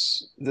have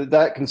this.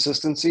 That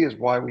consistency is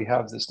why we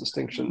have this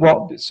distinction.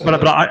 Well,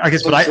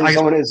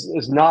 someone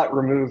is not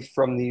removed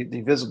from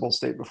the visible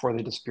state before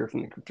they disappear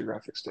from the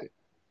cryptographic state.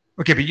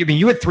 Okay, but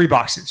you had 3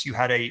 boxes. You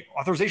had a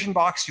authorization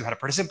box, you had a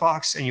participant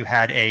box, and you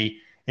had an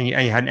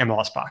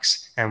MLS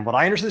box. And what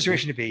I understood the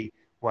situation to be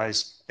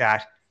was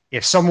that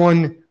if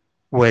someone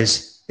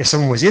was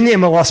in the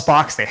MLS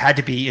box, they had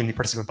to be in the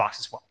participant box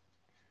as well.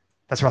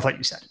 That's what I thought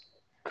you said.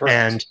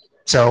 Correct. And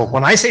so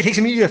when I say it takes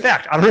immediate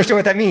effect, I don't understand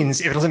what that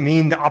means if it doesn't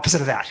mean the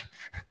opposite of that.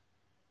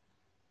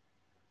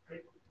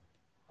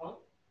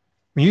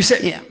 When you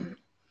say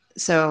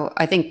so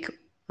I think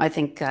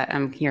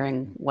I'm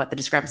hearing what the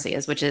discrepancy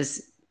is, which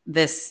is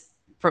this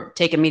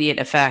take immediate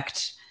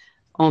effect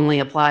only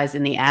applies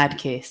in the add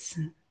case,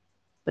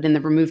 but in the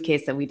remove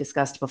case that we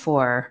discussed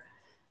before,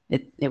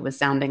 it was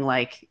sounding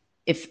like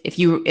if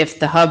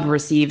the hub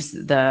receives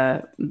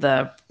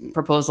the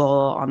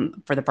proposal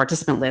for the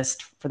participant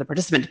list for the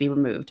participant to be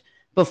removed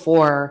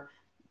before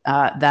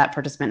that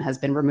participant has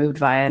been removed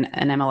via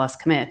an MLS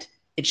commit,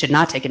 it should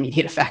not take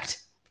immediate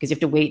effect because you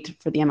have to wait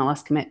for the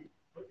MLS commit.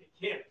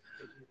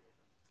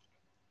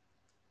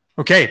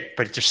 Okay,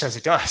 but it just says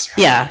it does.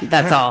 Yeah,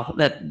 that's all.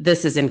 That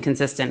this is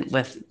inconsistent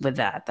with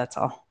that. That's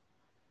all.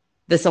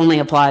 This only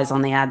applies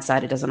on the add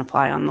side. It doesn't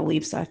apply on the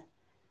leave side.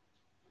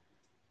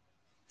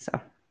 So.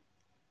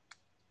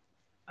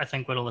 I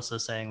think what Alyssa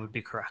is saying would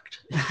be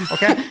correct.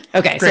 Okay.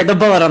 Okay. Great. So the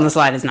bullet on the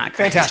slide is not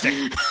correct. Fantastic.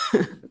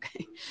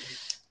 Okay.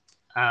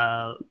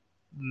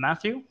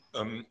 Matthew?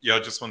 Yeah, I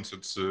just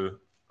wanted to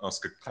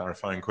ask a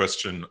clarifying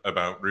question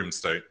about room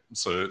state.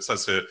 So it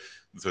says here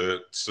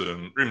that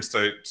room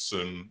state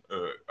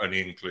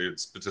only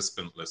includes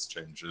participant list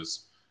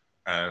changes.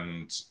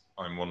 And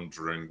I'm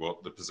wondering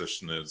what the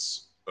position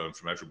is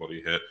from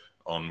everybody here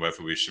on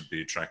whether we should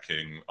be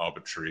tracking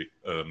arbitrary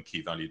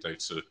key value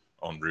data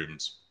on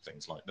rooms,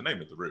 things like the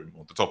name of the room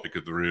or the topic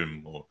of the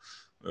room, or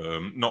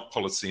not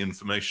policy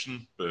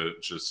information,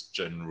 but just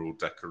general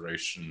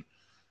decoration,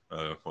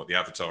 what the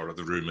avatar of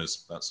the room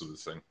is, that sort of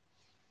thing.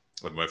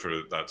 And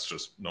whether that's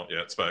just not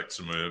yet spec'd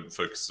and we're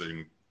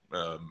focusing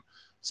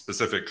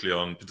specifically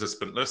on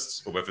participant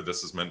lists, or whether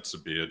this is meant to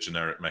be a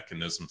generic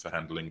mechanism for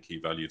handling key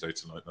value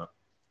data like that.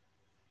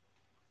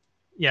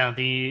 Yeah,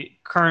 the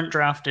current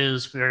draft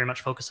is very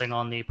much focusing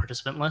on the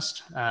participant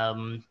list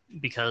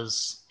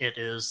because it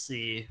is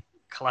the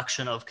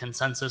collection of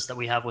consensus that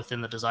we have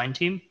within the design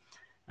team.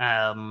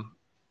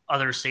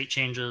 Other state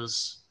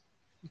changes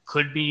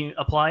could be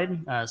applied,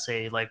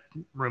 say like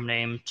room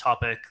name,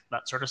 topic,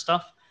 that sort of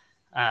stuff.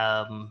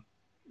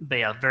 But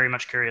yeah, very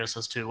much curious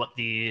as to what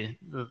the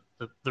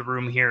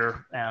room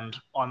here and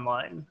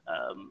online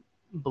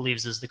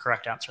believes is the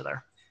correct answer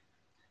there.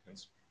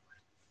 Thanks.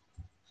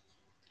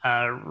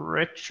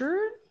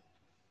 Richard?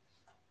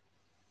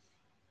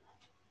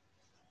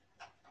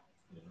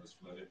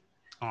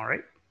 All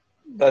right.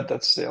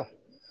 That's stale.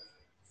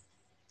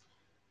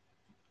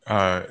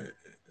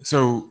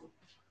 So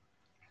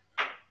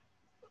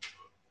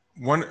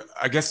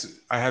I guess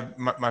I have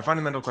my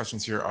fundamental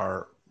questions here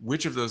are,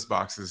 which of those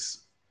boxes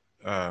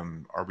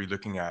are we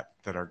looking at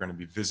that are going to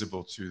be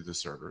visible to the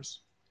servers?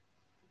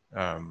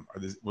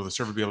 Will the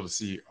server be able to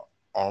see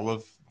all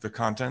of the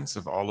contents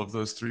of all of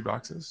those 3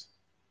 boxes?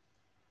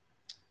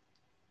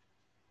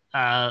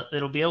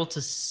 It'll be able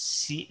to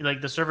see, like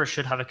the server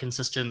should have a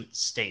consistent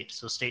state.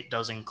 So state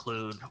does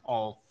include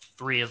all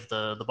 3 of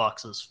the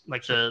boxes,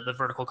 like the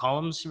vertical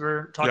columns you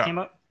were talking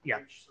about. Yeah.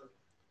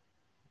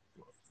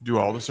 Do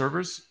all the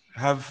servers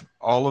have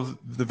all of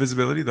the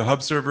visibility? The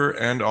hub server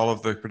and all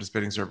of the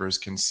participating servers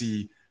can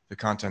see the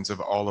contents of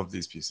all of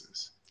these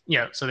pieces?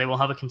 Yeah, so they will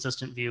have a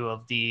consistent view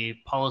of the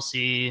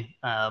policy,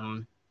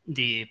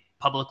 the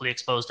publicly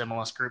exposed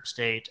MLS group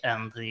state,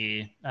 and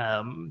the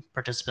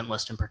participant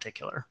list in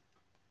particular.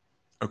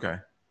 Okay.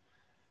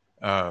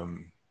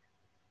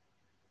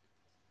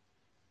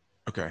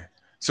 Okay.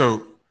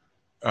 So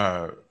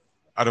I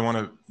don't want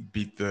to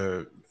beat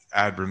the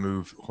add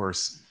remove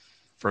horse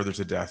further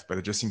to death, but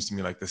it just seems to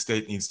me like the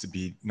state needs to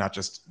be not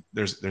just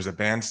there's a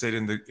banned state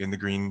in the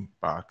green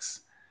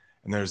box,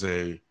 and there's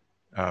a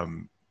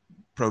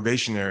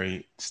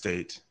probationary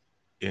state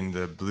in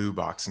the blue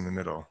box in the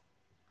middle.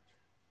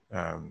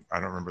 I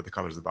don't remember the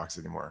colors of the box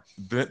anymore.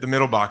 The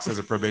middle box has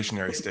a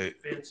probationary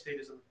state. Banned state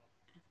is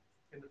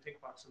in the pink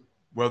box.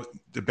 Well,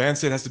 the ban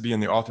state has to be in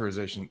the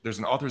authorization. There's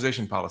an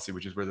authorization policy,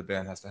 which is where the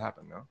ban has to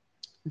happen, no?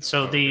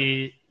 So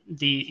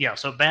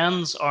so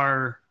bans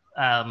are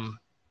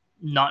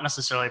not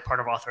necessarily part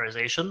of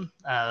authorization,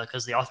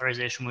 because the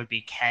authorization would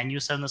be, can you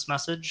send this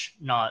message,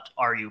 not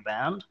are you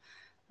banned?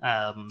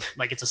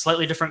 Like, it's a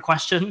slightly different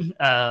question.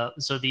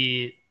 So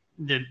the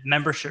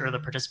membership or the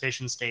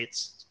participation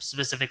states,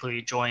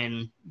 specifically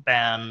join,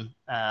 ban,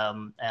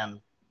 and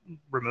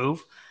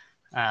remove,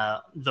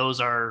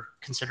 those are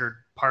considered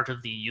part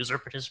of the user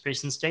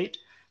participation state.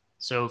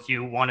 So if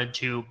you wanted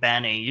to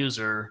ban a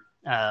user,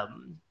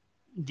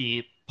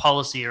 the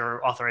policy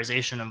or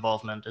authorization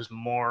involvement is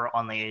more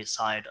on the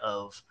side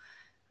of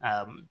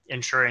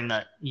ensuring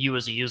that you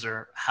as a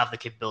user have the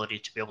capability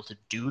to be able to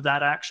do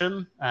that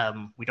action.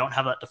 We don't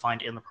have that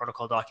defined in the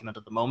protocol document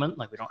at the moment.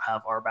 Like, we don't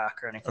have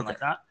RBAC or anything like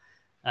that.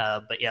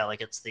 But yeah,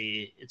 like, it's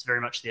very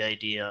much the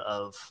idea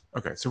of.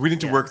 Okay, so we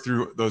need to work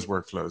through those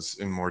workflows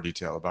in more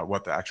detail about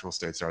what the actual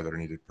states are that are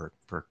needed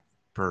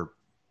per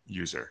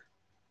user.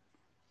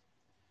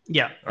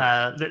 Yeah,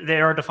 okay.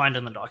 They are defined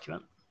in the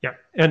document. Yeah,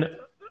 and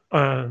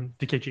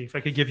DKG, if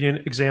I could give you an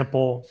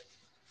example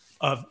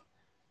of,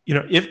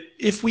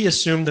 if we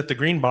assume that the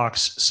green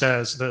box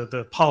says,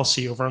 the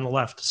policy over on the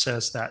left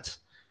says that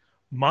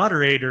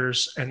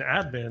moderators and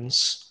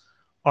admins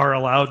are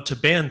allowed to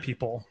ban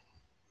people.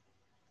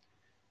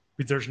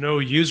 There's no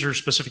user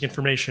specific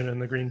information in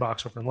the green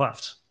box over on the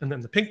left. And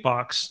then the pink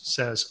box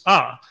says,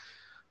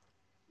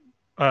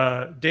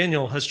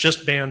 Daniel has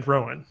just banned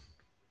Rowan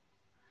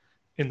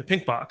in the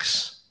pink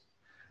box.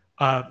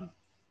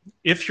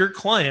 If your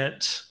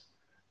client,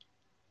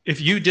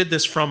 if you did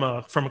this from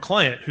a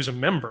client who's a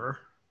member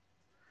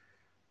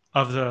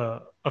of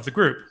the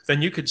group,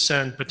 then you could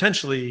send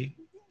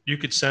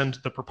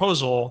the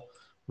proposal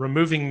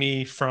removing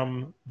me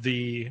from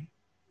the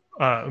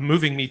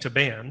moving me to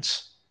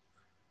bans,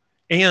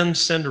 and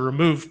send a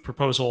remove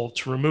proposal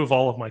to remove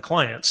all of my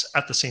clients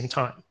at the same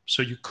time.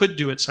 So you could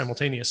do it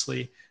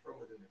simultaneously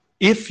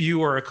if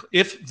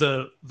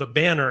the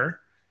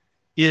banner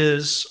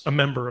is a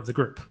member of the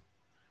group.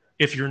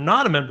 If you're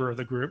not a member of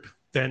the group,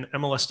 then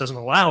MLS doesn't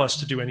allow us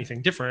to do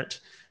anything different.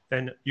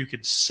 Then you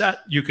could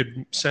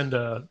send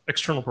a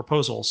external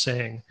proposal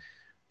saying,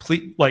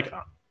 please, like,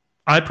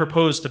 I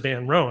propose to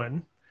ban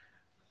Rowan.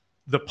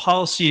 The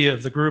policy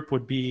of the group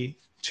would be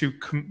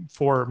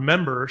for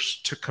members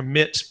to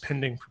commit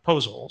pending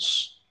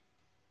proposals.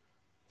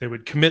 They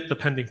would commit the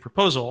pending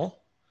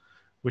proposal,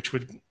 which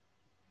would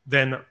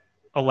then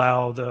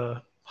allow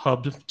the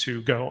hub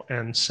to go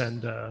and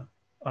send a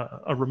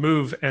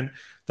remove, and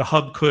the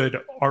hub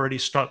could already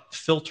stop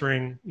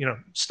filtering,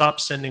 stop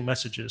sending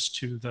messages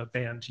to the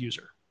banned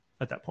user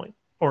at that point,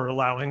 or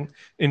allowing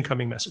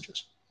incoming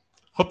messages.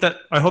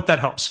 I hope that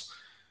helps.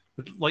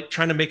 Like,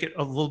 trying to make it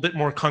a little bit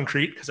more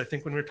concrete, because I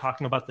think when we were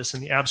talking about this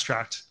in the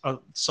abstract,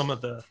 some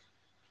of the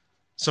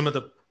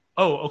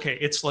okay,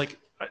 it's like,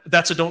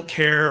 that's a don't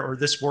care, or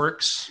this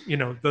works,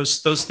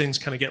 those things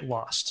kind of get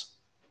lost.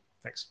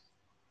 Thanks.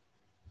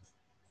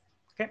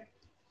 Okay.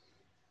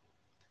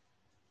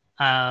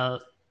 I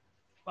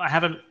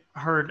haven't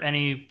heard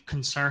any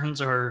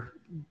concerns or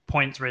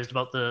points raised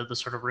about the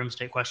sort of room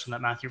state question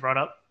that Matthew brought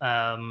up.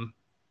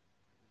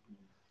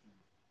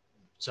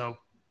 So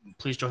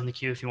please join the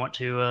queue if you want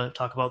to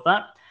talk about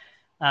that.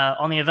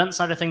 On the event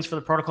side of things for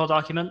the protocol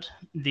document,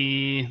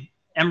 the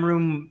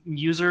mroom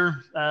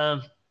user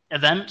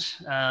event,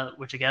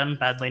 which again,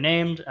 badly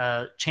named,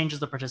 changes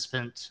the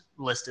participant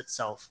list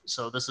itself.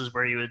 So this is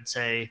where you would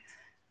say,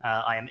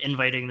 I am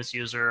inviting this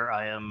user,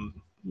 I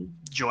am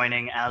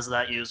joining as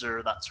that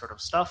user, that sort of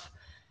stuff.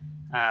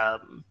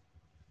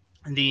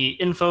 The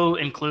info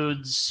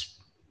includes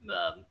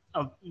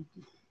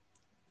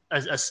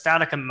a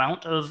static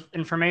amount of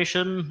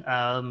information.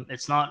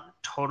 It's not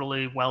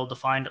totally well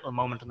defined at the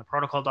moment in the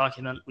protocol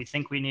document. We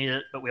think we need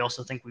it, but we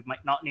also think we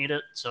might not need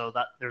it. So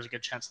that there's a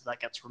good chance that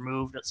gets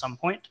removed at some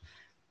point.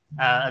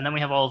 And then we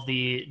have all of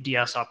the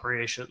DS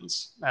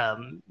operations,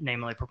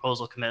 namely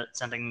proposal commit,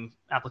 sending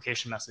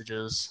application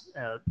messages,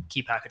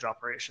 key package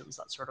operations,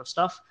 that sort of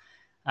stuff.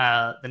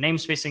 The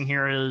namespacing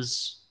here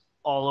is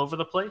all over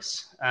the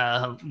place.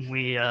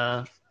 We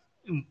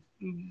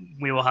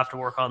will have to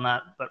work on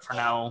that, but for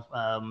now,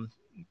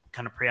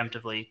 kind of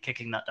preemptively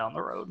kicking that down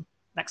the road.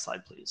 Next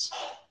slide, please.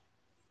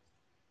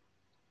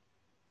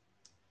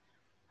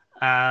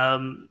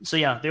 So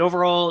yeah, the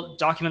overall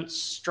document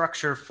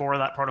structure for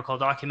that protocol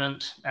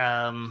document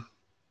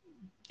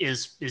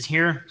is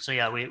here. So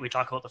yeah, we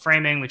talk about the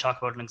framing, we talk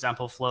about an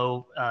example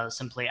flow,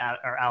 simply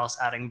Alice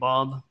adding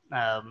Bob,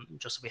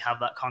 just so we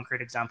have that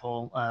concrete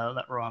example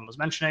that Rohan was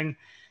mentioning.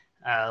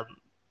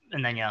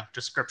 and then, yeah,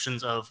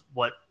 descriptions of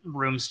what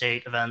room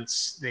state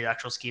events, the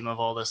actual schema of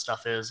all this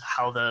stuff is,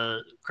 how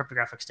the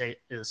cryptographic state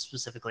is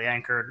specifically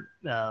anchored.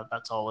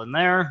 That's all in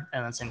there.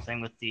 And then same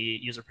thing with the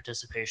user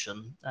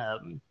participation,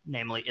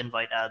 namely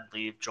invite, add,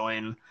 leave,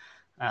 join,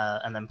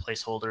 and then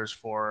placeholders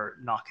for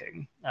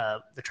knocking.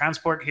 The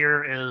transport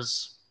here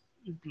is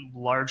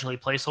largely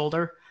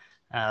placeholder.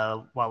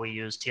 While we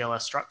use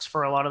TLS structs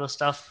for a lot of the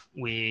stuff,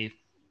 we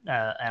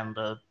and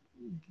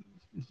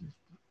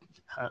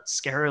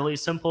scarily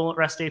simple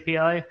REST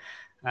API.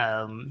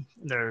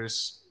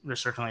 There's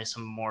certainly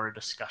some more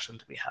discussion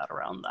to be had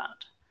around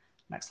that.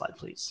 Next slide,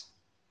 please.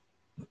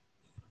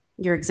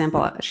 Your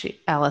example,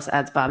 Alice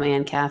adds Bob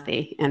and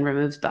Kathy and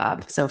removes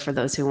Bob. So for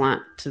those who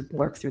want to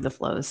work through the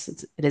flows,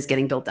 it is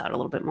getting built out a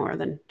little bit more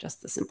than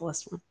just the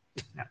simplest one.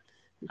 Yeah.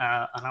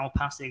 And I will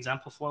pass the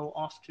example flow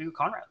off to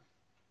Conrad.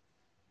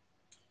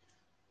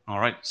 All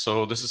right,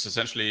 so this is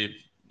essentially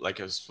like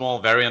a small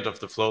variant of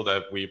the flow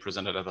that we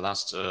presented at the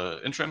last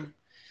interim.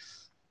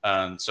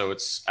 And so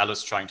it's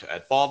Alice trying to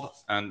add Bob.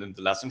 And in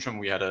the last interim,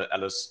 we had a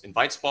Alice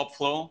invites Bob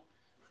flow,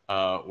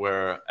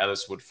 where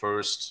Alice would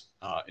first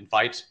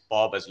invite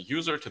Bob as a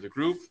user to the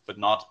group, but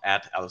not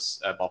add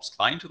Bob's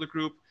client to the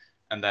group.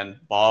 And then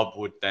Bob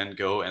would then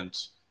go and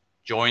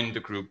join the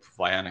group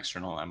via an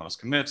external MLS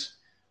commit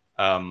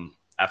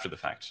after the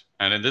fact.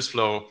 And in this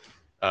flow,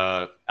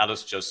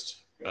 Alice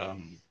just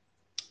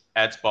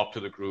adds Bob to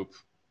the group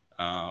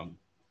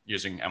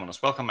using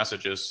MLS welcome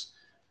messages.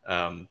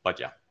 But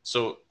yeah,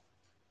 so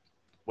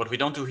what we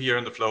don't do here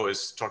in the flow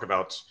is talk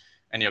about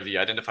any of the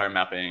identifier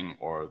mapping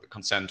or the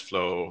consent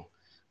flow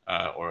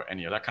or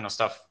any of that kind of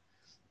stuff.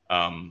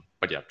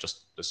 But yeah,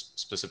 just the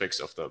specifics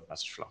of the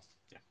message flow.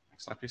 Yeah,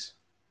 next slide, please.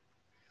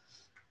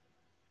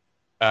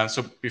 And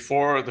so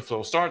before the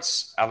flow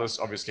starts, Alice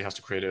obviously has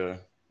to create a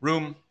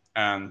room.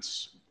 And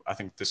I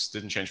think this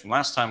didn't change from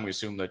last time. We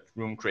assume that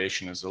room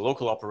creation is a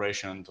local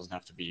operation, doesn't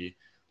have to be,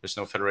 there's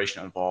no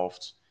federation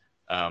involved.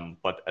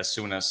 But as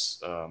soon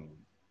as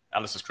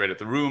Alice has created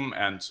the room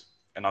and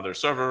another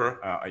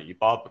server, i.e.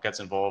 Bob, gets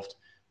involved,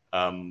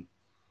 Alice's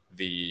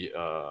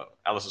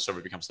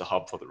server becomes the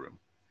hub for the room.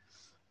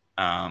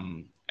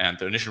 And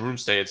the initial room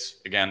state,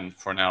 again,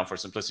 for now, for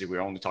simplicity,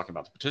 we're only talking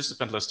about the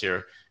participant list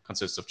here,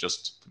 consists of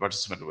just the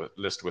participant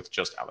list with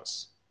just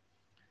Alice.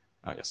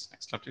 Yes,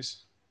 next slide,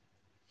 please.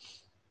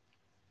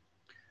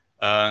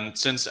 And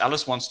since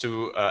Alice wants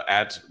to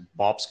add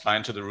Bob's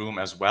client to the room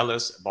as well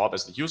as Bob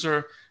as the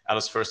user,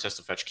 Alice first has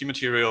to fetch key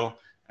material.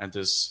 And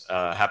this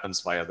happens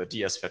via the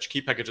DS fetch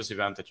key packages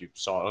event that you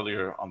saw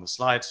earlier on the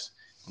slide,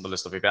 on the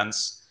list of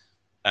events.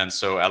 And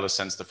so Alice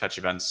sends the fetch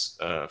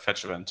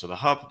event to the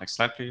hub. Next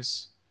slide,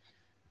 please.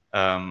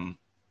 And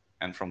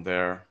from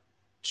there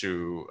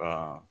to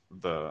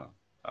the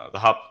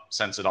hub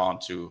sends it on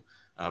to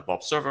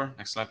Bob's server.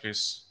 Next slide,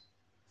 please.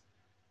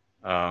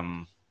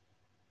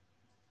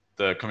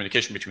 The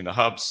communication between the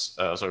hubs,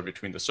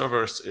 between the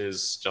servers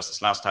is just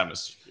as last time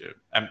as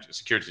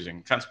security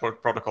using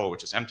transport protocol,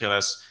 which is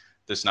MTLS.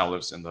 This now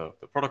lives in the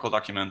protocol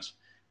document.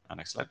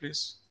 Next slide,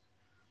 please.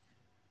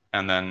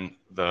 And then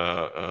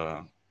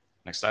the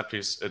next slide,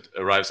 please. It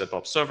arrives at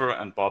Bob's server,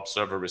 and Bob's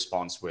server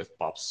responds with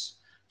Bob's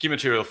key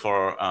material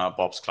for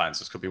Bob's clients.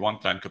 This could be one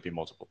client, could be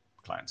multiple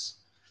clients.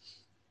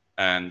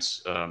 And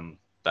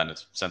then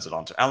it sends it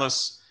on to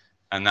Alice.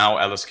 And now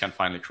Alice can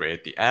finally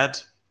create the add.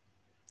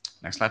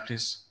 Next slide,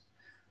 please.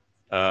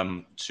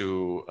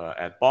 To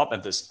add Bob.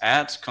 And this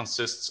add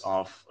consists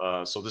of,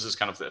 so this is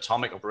kind of the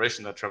atomic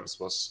operation that Travis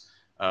was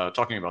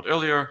talking about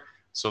earlier.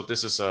 So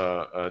this is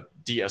a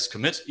DS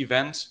commit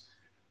event.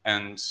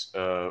 And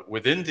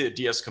within the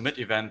DS commit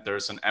event,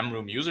 there's an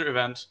mroom user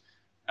event.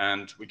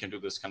 And we can do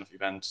this kind of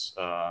event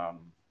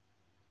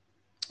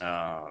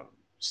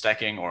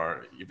stacking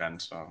or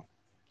event.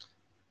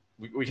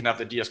 We can have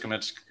the DS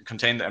commit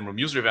contain the mroom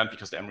user event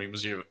because the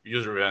mroom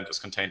user event is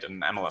contained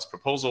in an MLS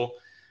proposal.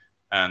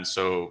 And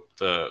so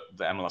the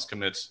MLS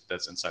commit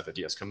that's inside the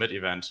DS commit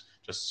event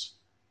just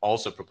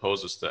also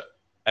proposes the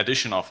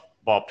addition of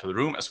Bob to the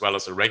room as well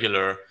as a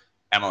regular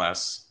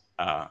MLS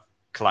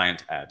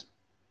client add.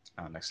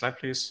 Next slide,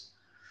 please.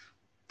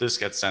 This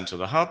gets sent to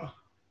the hub.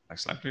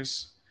 Next slide,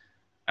 please.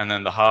 And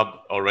then the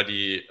hub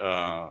already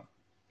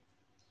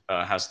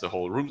has the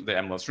whole room, the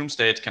MLS room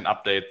state, can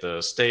update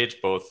the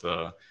state, both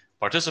the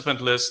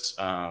participant list,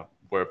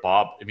 where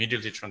Bob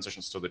immediately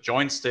transitions to the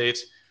joined state,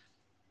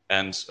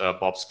 and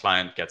Bob's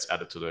client gets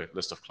added to the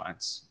list of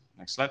clients.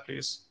 Next slide,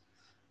 please.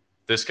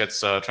 This gets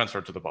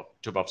transferred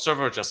to Bob's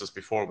server, just as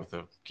before with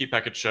the key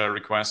package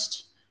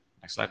request.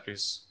 Next slide,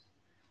 please.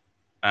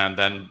 And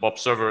then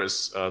Bob's server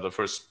is the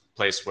first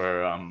place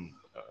where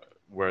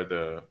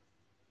the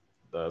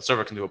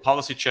server can do a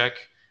policy check,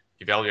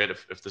 evaluate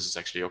if this is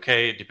actually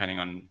okay, depending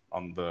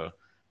on the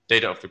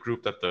data of the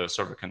group that the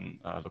server can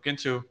look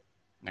into.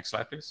 Next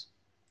slide, please.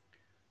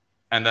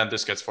 And then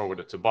this gets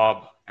forwarded to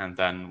Bob. And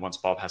then once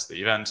Bob has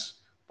the event,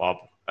 Bob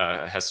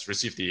has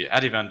received the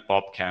add event,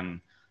 Bob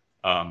can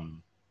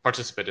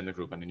participate in the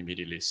group and then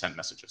immediately send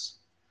messages.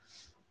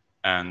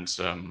 And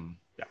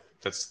yeah,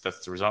 that's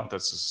the result.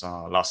 That's his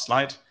last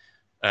slide.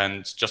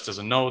 And just as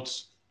a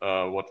note,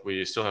 what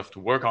we still have to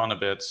work on a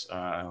bit,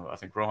 I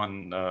think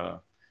Rohan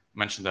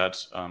mentioned that,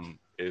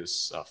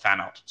 is fan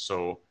out.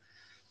 So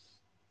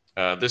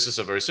this is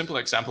a very simple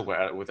example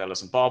where, with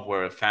Alice and Bob,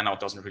 where fan out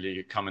doesn't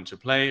really come into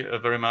play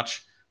very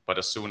much. But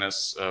as soon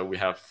as we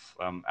have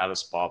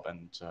Alice, Bob,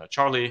 and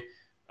Charlie,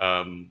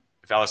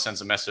 if Alice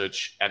sends a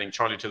message adding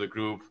Charlie to the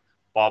group,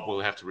 Bob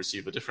will have to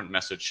receive a different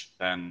message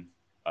than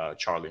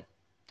Charlie.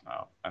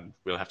 And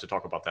we'll have to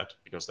talk about that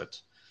because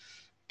that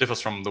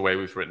differs from the way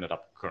we've written it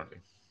up currently.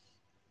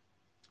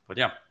 But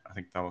yeah, I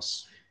think that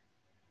was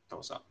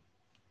that.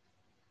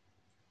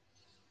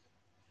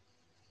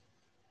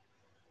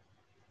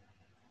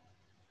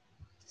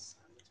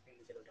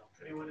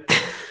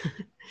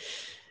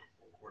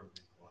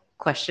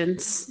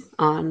 Questions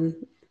on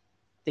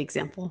the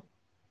example?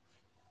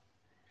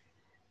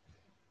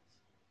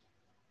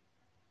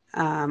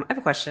 I have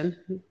a question.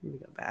 Let me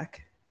go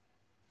back.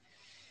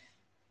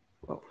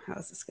 Whoa, how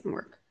is this going to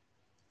work?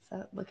 Is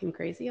that looking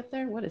crazy up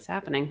there? What is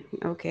happening?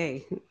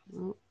 Okay.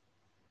 Well,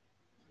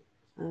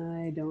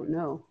 I don't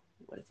know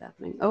what is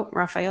happening. Oh,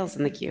 Raphael's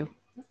in the queue.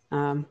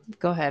 Go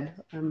ahead.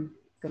 I'm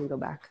going to go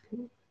back.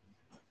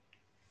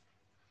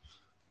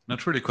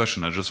 Not really a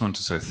question. I just want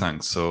to say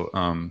thanks. So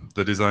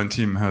the design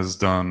team has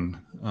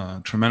done a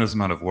tremendous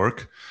amount of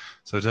work.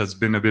 So it has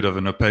been a bit of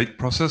an opaque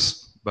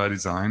process by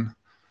design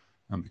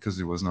because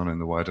it was not in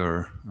the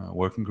wider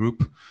working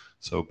group.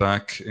 So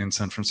back in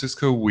San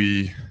Francisco,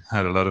 we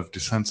had a lot of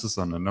dissensus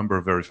on a number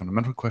of very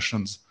fundamental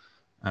questions.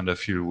 And I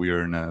feel we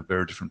are in a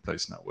very different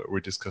place now where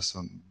we discuss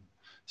on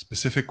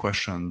specific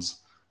questions.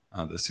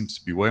 There seems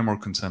to be way more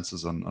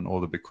consensus on all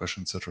the big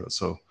questions, etc.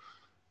 So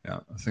yeah,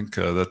 I think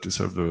that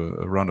deserves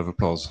a round of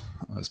applause,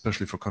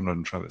 especially for Conrad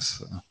and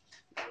Travis.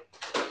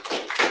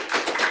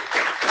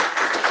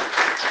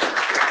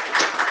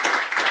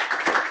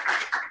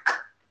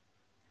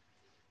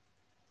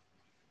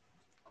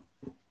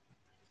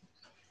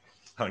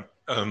 Hi.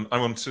 I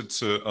wanted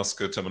to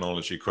ask a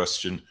terminology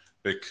question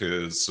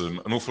because an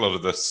awful lot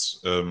of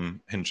this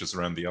hinges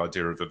around the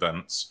idea of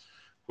events,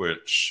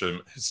 which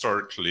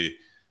historically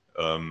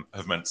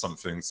have meant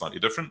something slightly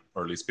different,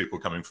 or at least people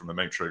coming from a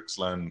matrix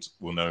land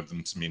will know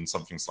them to mean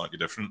something slightly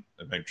different.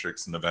 A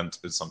matrix, an event,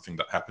 is something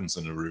that happens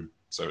in a room.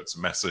 So it's a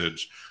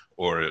message,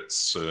 or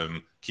it's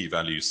key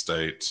value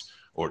state,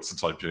 or it's a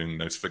typing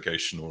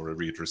notification, or a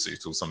read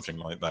receipt, or something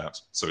like that.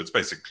 So it's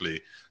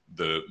basically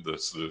the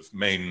sort of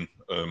main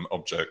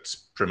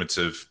object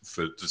primitive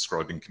for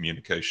describing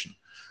communication.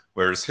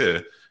 Whereas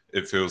here,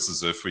 it feels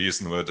as if we're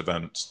using the word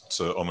event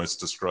to almost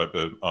describe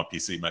an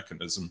RPC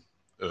mechanism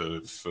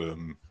of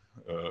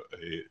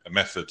a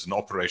method, an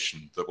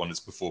operation that one is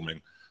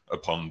performing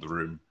upon the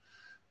room.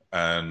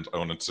 And I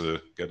wanted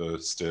to get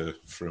a steer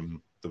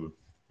from the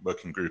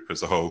working group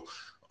as a whole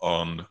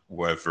on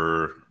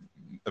whether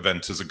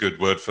event is a good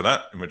word for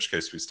that, in which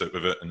case we stick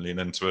with it and lean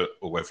into it,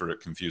 or whether it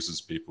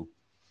confuses people,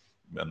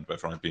 and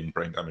whether I've been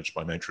brain damaged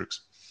by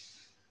Matrix.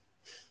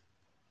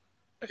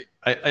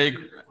 I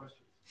agree.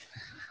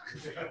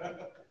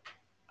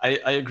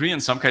 I agree. In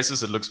some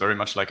cases, it looks very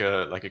much like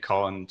a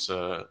call and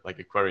like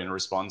a query and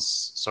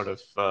response sort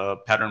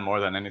of pattern more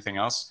than anything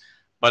else.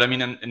 But I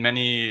mean, in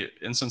many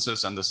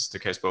instances, and this is the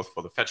case both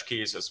for the fetch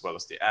keys as well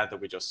as the add that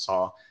we just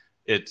saw,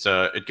 it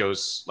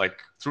goes like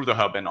through the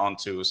hub and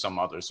onto some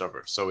other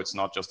server. So it's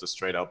not just a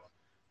straight up,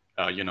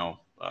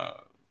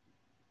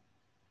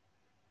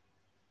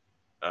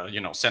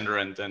 sender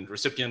and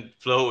recipient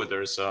flow.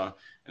 There's an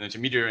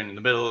intermediary in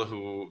the middle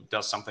who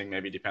does something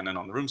maybe dependent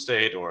on the room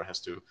state or has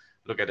to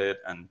look at it.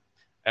 And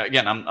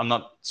again, I'm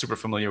not super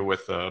familiar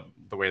with the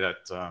way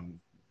that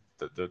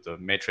the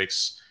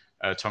matrix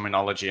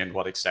terminology and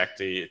what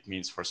exactly it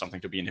means for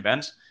something to be an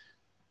event.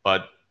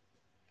 But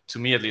to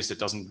me, at least, it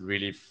doesn't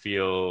really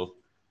feel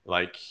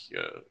like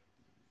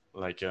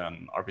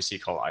an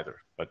RPC call either.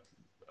 But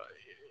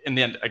in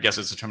the end, I guess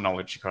it's a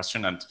terminology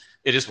question, and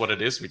it is what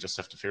it is. We just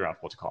have to figure out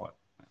what to call it.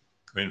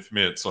 I mean, for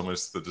me, it's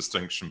almost the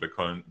distinction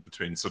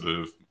between sort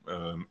of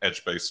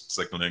edge-based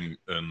signaling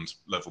and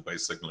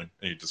level-based signaling.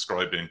 Are you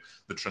describing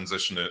the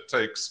transition it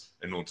takes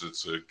in order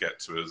to get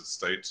to a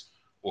state,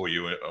 or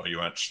are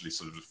you actually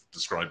sort of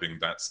describing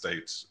that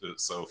state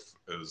itself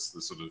as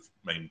the sort of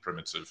main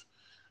primitive,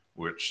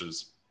 which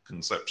is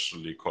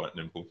conceptually quite an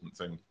important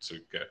thing to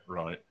get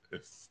right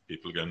if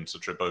people are going to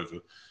trip over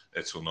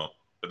it or not.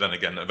 But then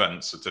again,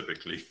 events are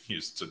typically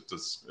used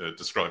to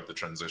describe the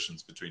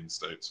transitions between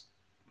states.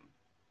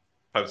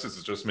 Perhaps this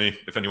is just me.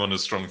 If anyone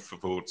has strong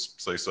thoughts,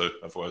 say so.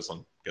 Otherwise,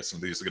 I'm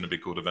guessing these are going to be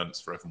called events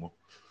forevermore.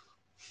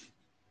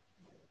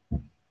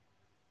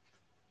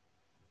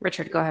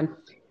 Richard, go ahead.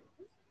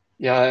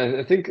 Yeah,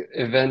 I think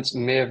events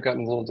may have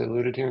gotten a little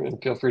diluted here,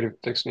 and feel free to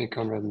fix me,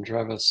 Conrad and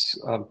Travis.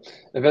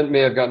 Event may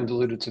have gotten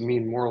diluted to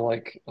mean more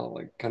like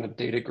kind of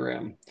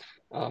datagram.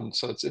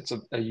 So it's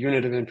a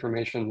unit of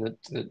information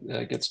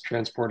that gets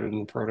transported in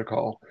the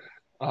protocol.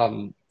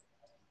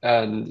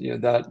 And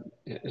that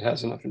it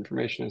has enough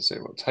information to say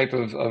what type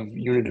of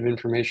unit of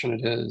information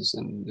it is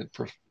and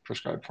the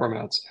prescribed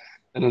formats.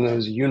 And then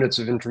those units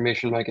of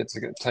information might get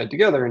tied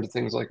together into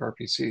things like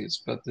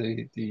RPCs. But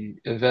the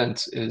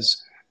event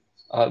is,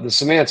 the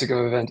semantic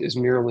of event is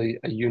merely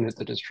a unit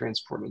that is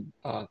transported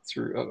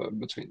through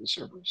between the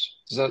servers.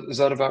 Is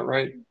that about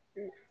right,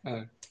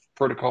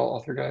 protocol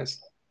author guys?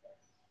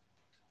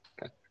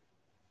 Okay.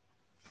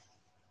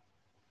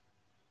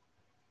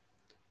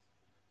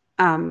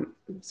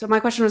 So my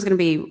question was going to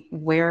be,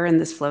 where in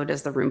this flow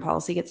does the room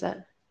policy get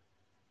set?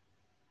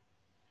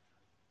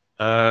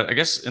 I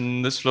guess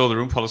in this flow, the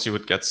room policy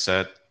would get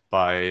set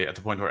at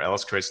the point where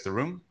Alice creates the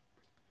room.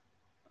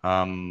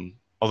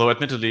 Although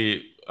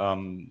admittedly,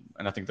 and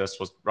I think that's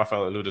what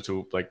Raphael alluded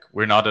to, like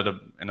we're not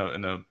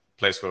in a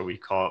place where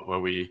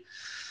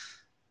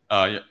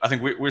I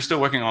think we're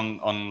still working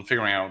on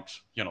figuring out,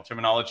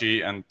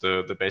 terminology and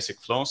the basic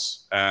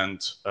flows.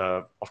 And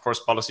of course,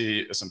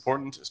 policy is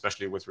important,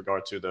 especially with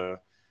regard to the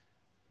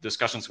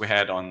discussions we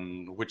had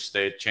on which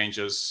state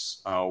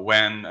changes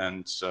when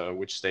and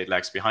which state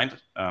lags behind.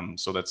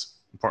 So that's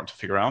important to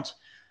figure out.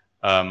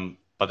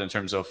 But in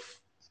terms of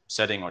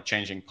setting or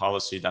changing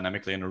policy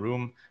dynamically in a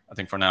room, I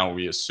think for now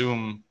we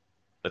assume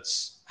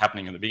that's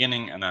happening in the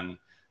beginning, and then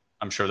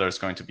I'm sure there's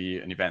going to be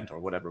an event or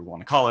whatever we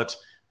want to call it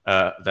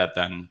that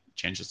then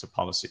changes the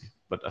policy.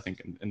 But I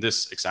think in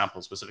this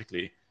example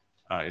specifically,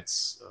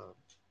 it's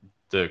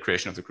the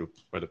creation of the group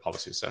where the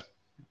policy is set.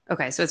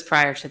 Okay, so it's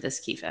prior to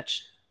this key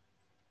fetch.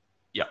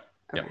 Yeah.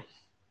 Okay. Yeah.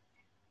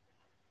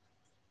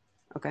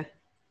 Okay.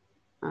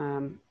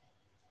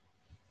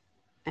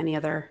 Any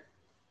other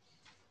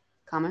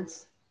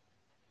comments?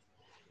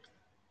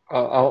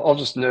 I'll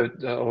just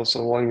note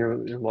also along your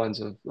lines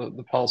of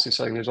the policy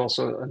setting, there's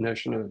also a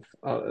notion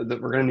of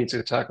that we're going to need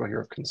to tackle here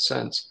of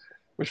consent,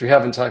 which we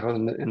haven't tackled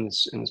in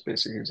this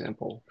basic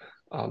example.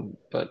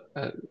 But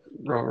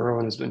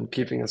Rowan has been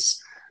keeping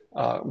us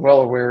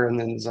well aware in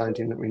the design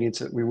team that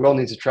we will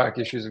need to track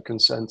issues of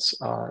consent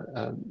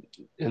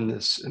in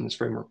this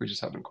framework. We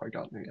just haven't quite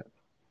gotten there yet.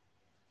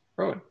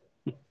 Rowan.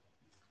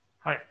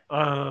 Hi,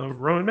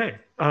 Rowan May.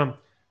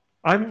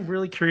 I'm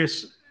really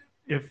curious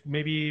if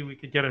maybe we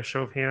could get a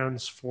show of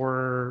hands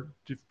for,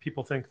 do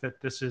people think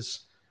that this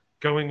is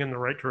going in the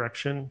right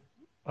direction?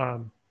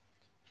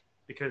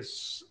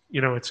 Because,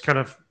 it's kind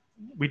of,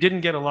 we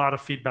didn't get a lot of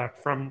feedback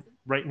from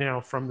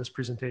this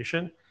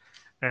presentation.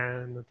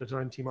 And the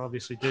design team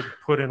obviously did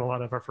put in a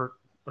lot of effort,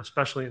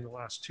 especially in the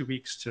last 2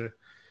 weeks, to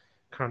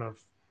kind of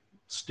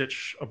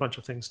stitch a bunch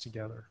of things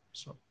together.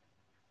 So.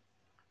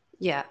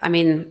 Yeah, I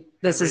mean,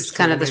 this is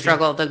kind of the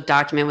struggle. The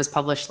document was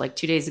published like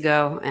 2 days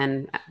ago,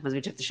 and when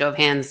we took the show of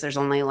hands, there's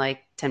only like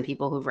 10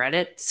 people who've read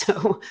it.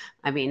 So,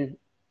 I mean,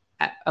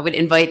 I would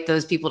invite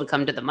those people to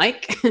come to the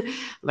mic,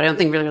 but I don't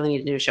think we really need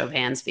to do a show of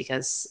hands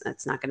because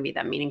it's not going to be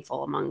that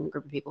meaningful among a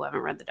group of people who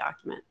haven't read the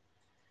document.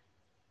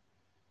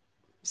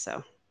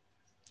 So,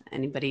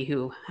 anybody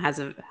who has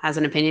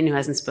an opinion, who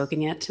hasn't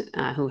spoken yet,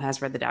 who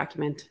has read the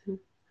document,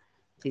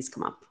 please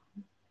come up.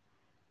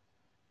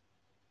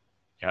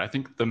 Yeah, I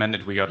think the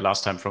mandate we got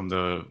last time from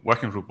the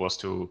working group was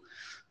to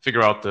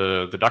figure out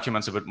the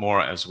documents a bit more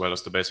as well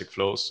as the basic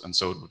flows. And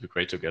so it would be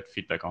great to get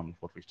feedback on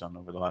what we've done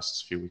over the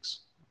last few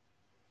weeks.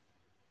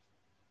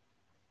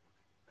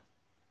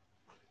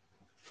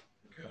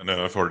 I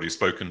know I've already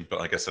spoken,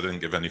 but I guess I didn't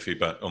give any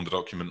feedback on the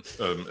document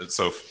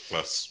itself.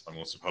 Plus, I'm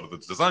also part of the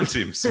design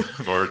team, so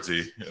I've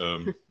already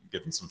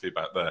given some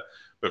feedback there.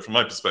 But from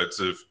my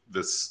perspective,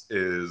 this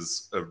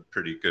is a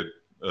pretty good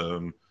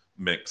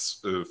mix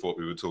of what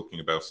we were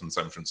talking about in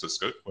San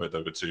Francisco, where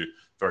there were two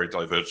very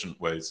divergent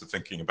ways of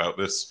thinking about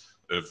this,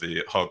 of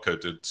the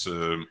hard-coded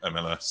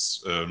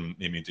MLS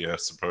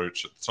MIMI-DS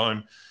approach at the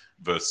time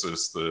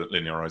versus the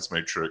linearized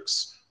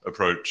matrix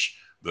approach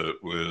that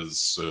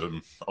was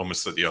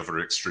almost at the other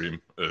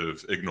extreme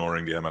of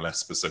ignoring the MLS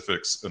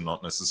specifics and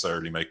not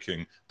necessarily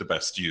making the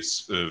best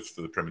use of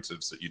the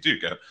primitives that you do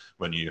get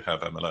when you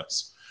have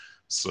MLS.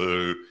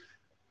 So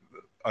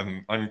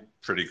I'm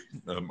pretty,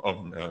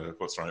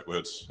 what's the right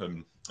word,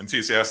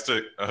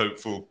 enthusiastic,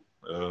 hopeful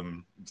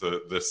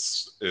that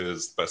this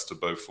is best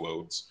of both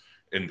worlds,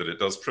 in that it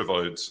does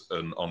provide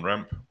an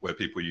on-ramp where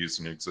people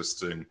using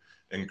existing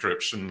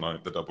encryption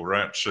like the double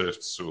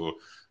ratchet or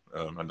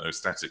I know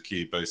static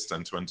key-based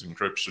end-to-end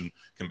encryption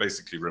can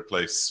basically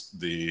replace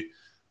the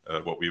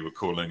what we were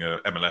calling a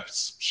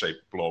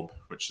MLS-shaped blob,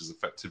 which is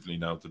effectively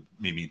now the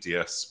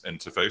MIMI-DS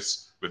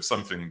interface, with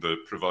something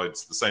that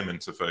provides the same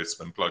interface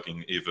when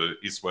plugging either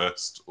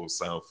east-west or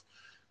south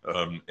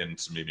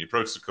into MIMI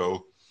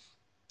protocol.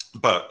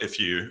 But if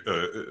you,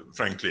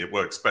 frankly, it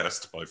works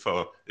best by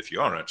far if you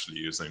are actually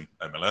using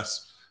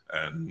MLS.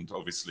 And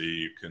obviously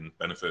you can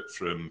benefit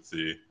from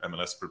the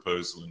MLS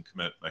proposal and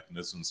commit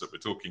mechanisms that we're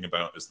talking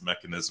about as the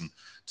mechanism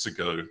to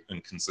go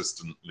and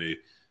consistently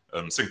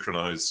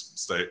synchronize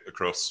state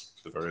across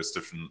the various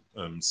different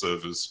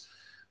servers.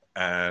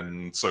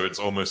 And so it's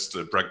almost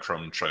a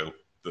breadcrumb trail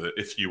that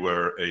if you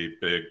were a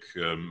big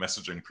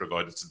messaging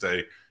provider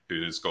today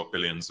who's got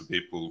billions of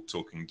people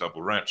talking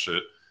double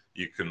ratchet,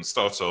 you can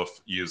start off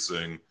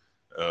using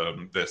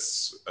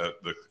this at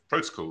the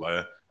protocol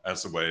layer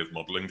as a way of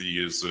modeling the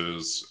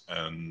users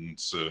and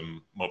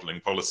modeling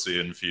policy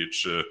in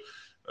future,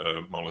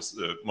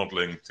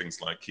 modeling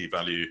things like key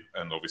value,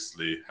 and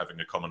obviously having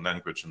a common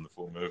language in the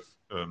form of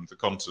the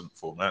content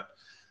format.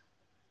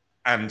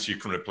 And you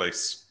can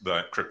replace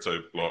that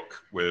crypto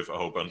block with a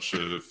whole bunch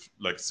of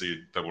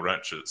legacy double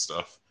ratchet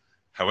stuff.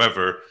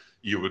 However,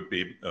 you would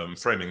be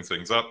framing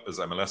things up as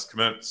MLS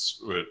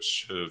commits,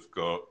 which have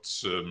got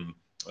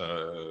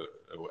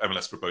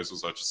MLS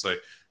proposals, I should say,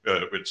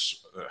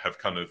 which have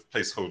kind of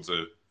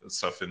placeholder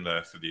stuff in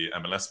there for the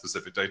MLS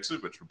specific data,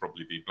 which would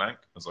probably be blank,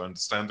 as I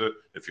understand it,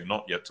 if you're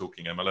not yet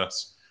talking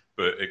MLS.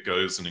 But it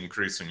goes and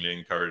increasingly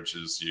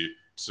encourages you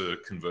to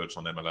converge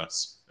on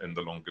MLS in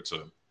the longer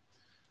term.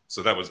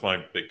 So that was my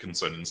big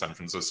concern in San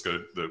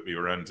Francisco, that we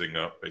were ending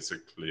up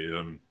basically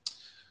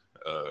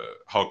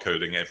hard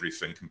coding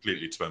everything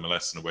completely to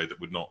MLS in a way that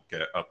would not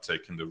get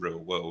uptake in the real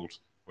world.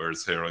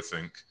 Whereas here, I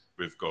think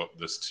we've got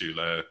this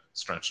two-layer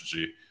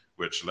strategy,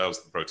 which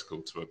allows the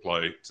protocol to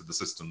apply to the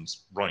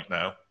systems right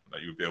now,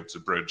 that you would be able to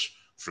bridge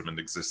from an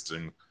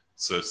existing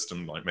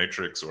system like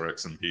Matrix or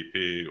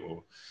XMPP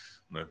or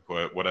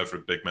whatever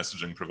big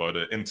messaging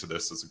provider into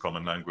this as a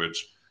common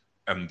language,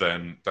 and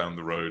then down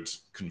the road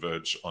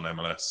converge on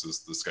MLS as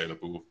the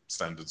scalable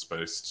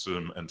standards-based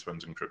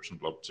end-to-end encryption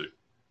blob too.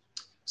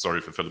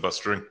 Sorry for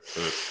filibustering,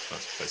 but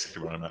that's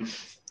basically where I'm at.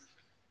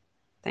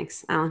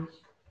 Thanks, Alan.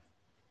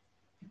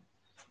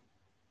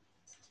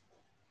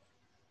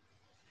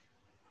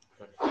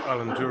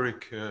 Alan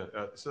Durick.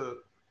 So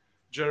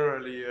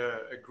generally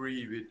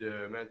agree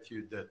with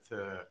Matthew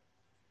that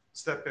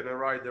step in the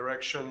right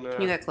direction.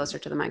 Can you get closer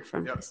to the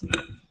microphone? Yes.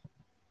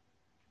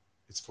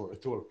 It's for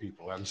tall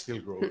people. I'm still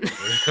growing.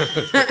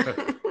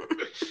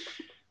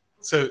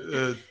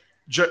 So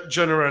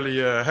generally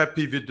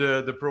happy with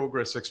the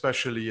progress,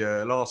 especially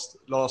last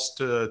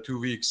 2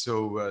 weeks.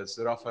 So as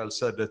Raphael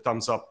said, a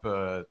thumbs up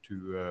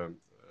to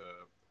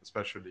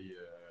especially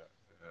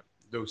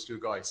those two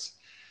guys,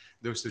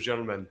 those two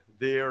gentlemen.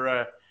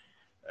 There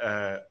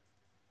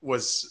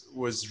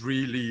was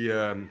really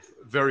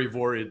very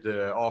worried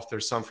after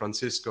San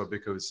Francisco,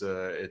 because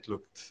it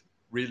looked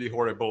really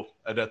horrible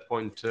at that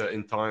point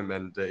in time,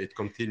 and it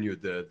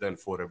continued then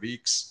for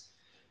weeks.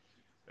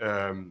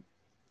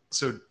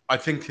 So I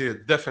think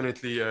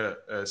definitely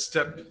a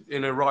step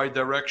in the right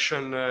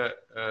direction,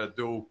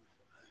 though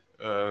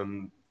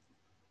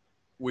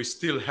we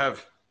still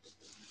have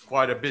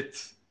quite a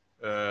bit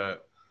to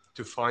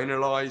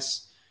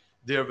finalize.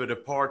 There were the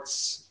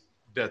parts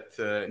that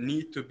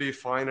need to be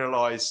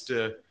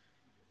finalized.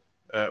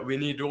 We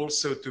need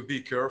also to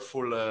be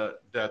careful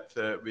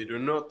that we do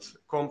not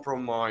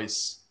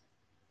compromise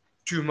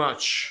too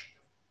much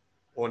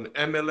on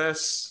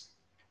MLS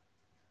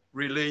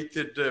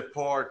related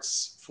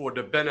parts for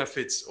the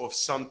benefits of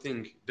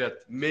something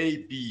that may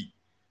be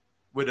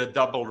with a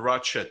double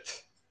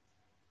ratchet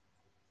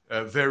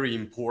very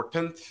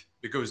important,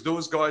 because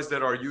those guys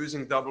that are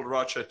using double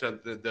ratchet and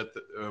that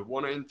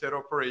want to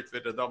interoperate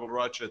with a double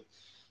ratchet,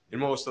 in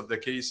most of the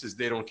cases,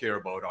 they don't care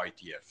about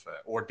IETF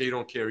or they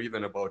don't care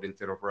even about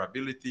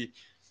interoperability.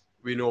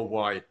 We know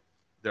why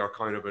they're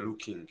kind of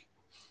looking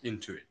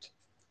into it.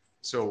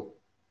 So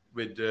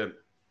with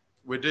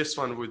this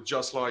one, would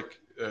just like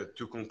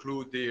to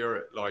conclude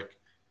there, like,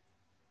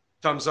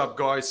 thumbs up,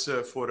 guys,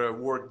 for the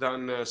work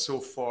done so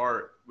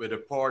far with the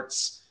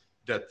parts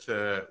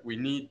that we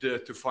need to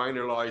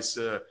finalize.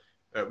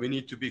 We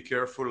need to be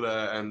careful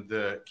and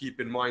keep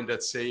in mind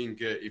that saying,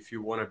 if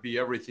you want to be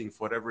everything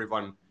for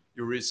everyone,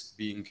 you risk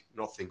being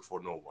nothing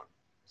for no one.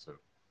 So,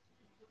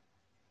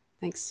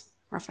 thanks,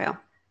 Raphael.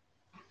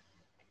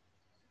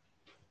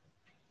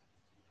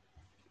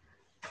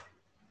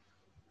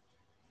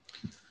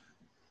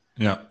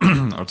 Yeah,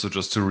 also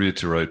just to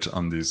reiterate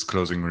on these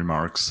closing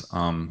remarks,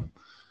 and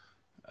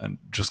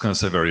just going to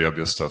say very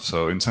obvious stuff.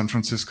 So in San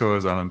Francisco,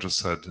 as Alan just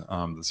said,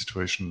 the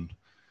situation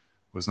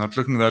was not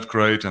looking that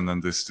great, and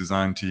then this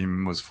design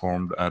team was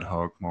formed ad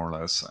hoc, more or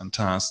less, and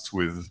tasked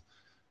with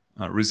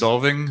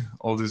resolving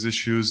all these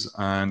issues,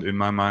 and in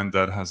my mind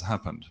that has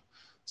happened.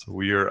 So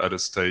we are at a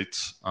state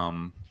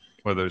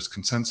where there's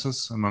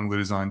consensus among the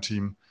design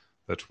team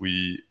that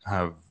we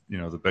have,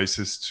 the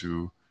basis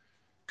to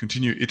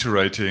continue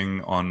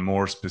iterating on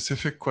more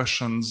specific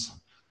questions.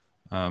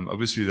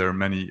 Obviously there are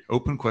many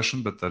open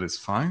questions, but that is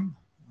fine.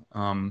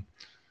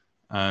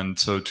 And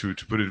so to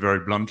put it very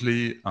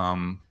bluntly,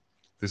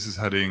 this is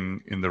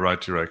heading in the right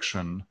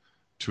direction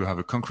to have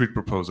a concrete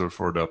proposal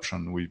for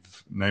adoption.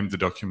 We've named the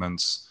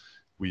documents.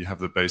 We have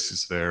the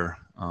basis there.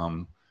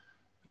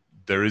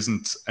 There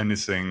isn't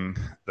anything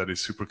that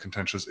is super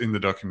contentious in the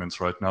documents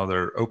right now.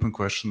 There are open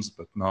questions,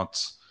 but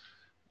not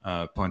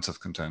points of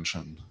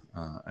contention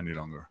any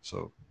longer.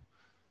 So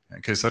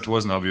in case that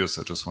wasn't obvious,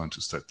 I just wanted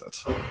to state that.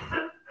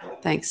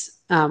 Thanks.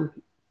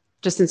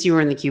 Just since you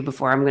were in the queue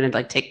before, I'm going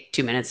to take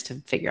 2 minutes to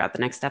figure out the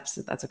next steps,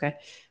 if that's okay.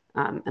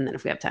 And then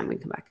if we have time, we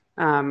can come back.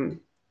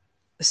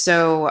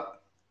 So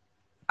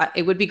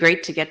it would be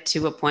great to get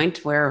to a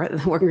point where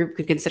the working group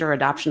could consider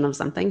adoption of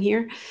something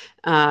here.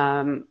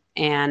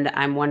 And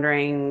I'm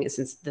wondering,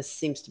 since this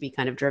seems to be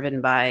kind of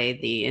driven by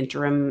the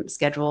interim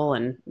schedule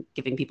and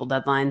giving people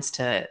deadlines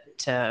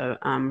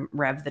to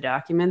rev the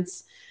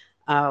documents,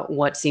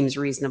 what seems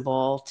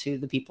reasonable to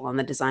the people on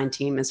the design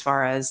team as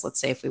far as, let's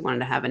say, if we wanted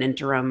to have an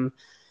interim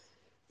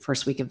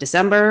first week of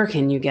December,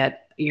 can you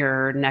get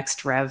your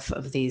next rev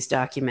of these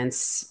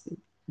documents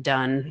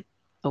done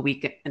a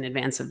week in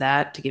advance of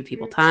that to give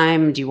people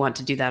time? Do you want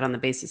to do that on the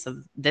basis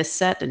of this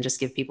set and just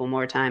give people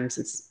more time,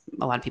 since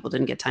a lot of people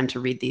didn't get time to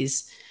read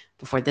these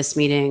before this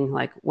meeting?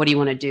 Like, what do you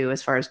want to do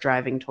as far as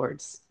driving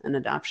towards an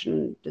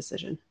adoption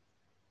decision?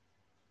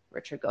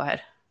 Richard, go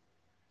ahead.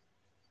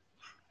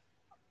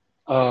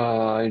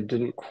 I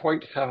didn't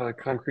quite have a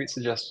concrete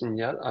suggestion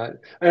yet.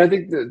 And I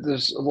think that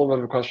there's a little bit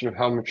of a question of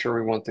how mature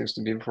we want things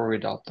to be before we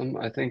adopt them.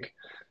 I think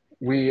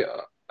we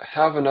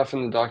have enough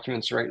in the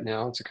documents right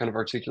now to kind of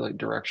articulate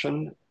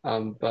direction,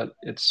 but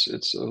it's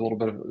a little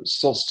bit of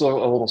still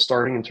a little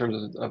starting in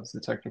terms of the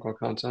technical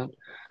content.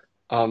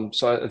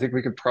 So I think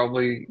we could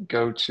probably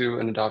go to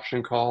an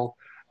adoption call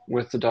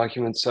with the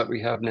documents that we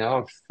have now,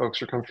 if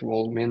folks are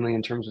comfortable, mainly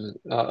in terms of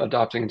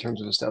adopting in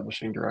terms of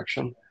establishing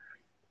direction.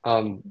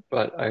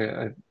 But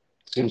it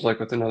seems like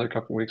with another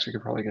couple of weeks, we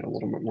could probably get a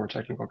little bit more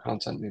technical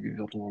content, maybe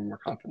build a little more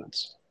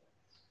confidence.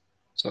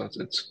 So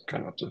it's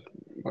kind of up to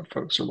what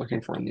folks are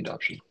looking for in the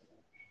adoption.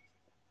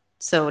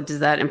 So does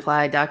that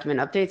imply document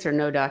updates or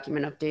no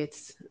document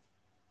updates?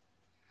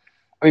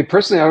 I mean,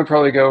 personally, I would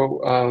probably go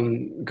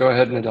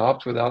ahead and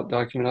adopt without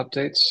document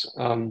updates.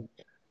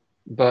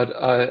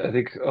 But I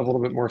think a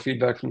little bit more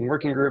feedback from the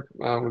working group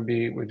would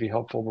be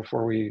helpful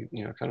before we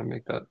kind of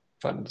make that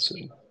final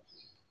decision.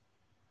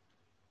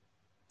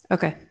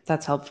 Okay,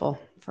 that's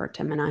helpful for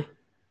Tim and I.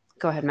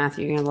 Go ahead,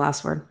 Matthew, you have the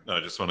last word. No, I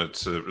just wanted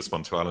to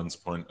respond to Alan's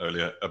point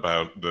earlier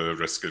about the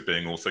risk of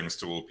being all things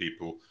to all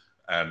people,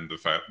 and the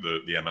fact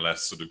that the MLS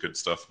sort of good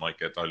stuff might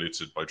get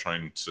diluted by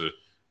trying to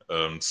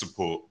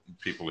support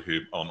people who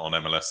aren't on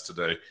MLS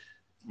today.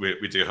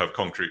 We do have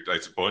concrete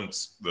data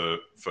points. The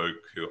folk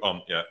who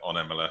aren't yet on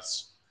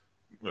MLS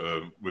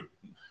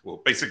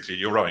well, basically,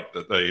 you're right,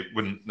 that they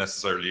wouldn't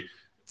necessarily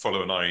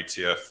follow an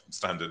IETF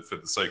standard for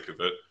the sake of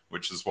it,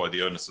 which is why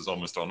the onus is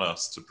almost on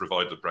us to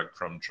provide the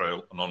breadcrumb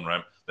trail and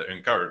on-ramp that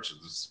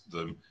encourages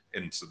them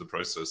into the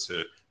process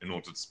here in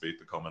order to speak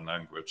the common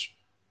language.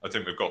 I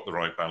think we've got the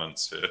right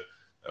balance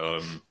here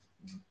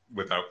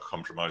without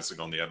compromising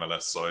on the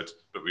MLS side,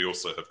 but we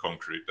also have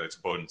concrete data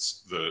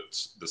points that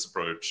this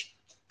approach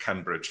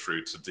can bridge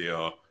through to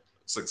DR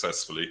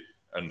successfully,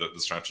 and that the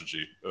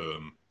strategy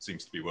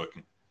seems to be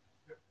working.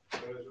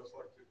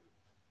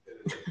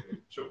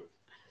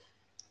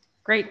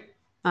 Great.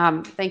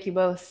 Thank you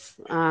both.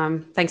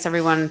 Thanks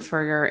everyone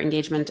for your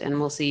engagement, and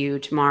we'll see you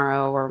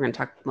tomorrow, where we're going to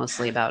talk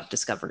mostly about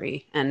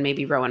discovery, and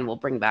maybe Rowan will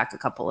bring back a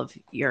couple of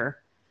if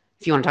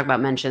you want to talk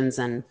about mentions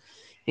and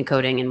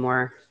encoding in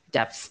more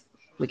depth,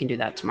 we can do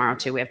that tomorrow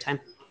too. We have time.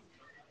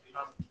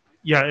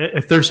 Yeah,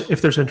 if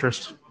there's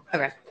interest.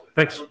 Okay.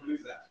 Thanks.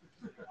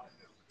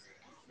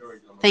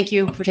 Thank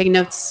you for taking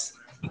notes.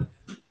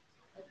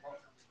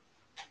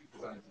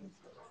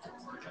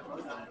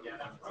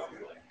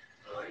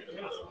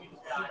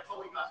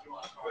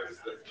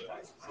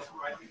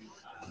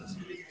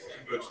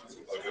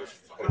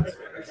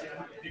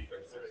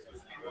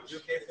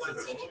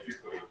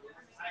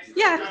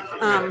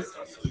 Yeah,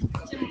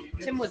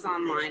 Tim was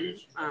online,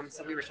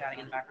 so we were chatting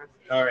in the background.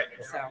 All right.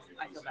 So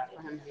I feel bad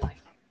for him. He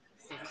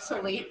stayed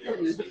so late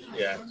and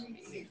yeah,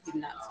 he did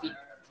not speak.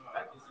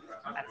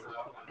 I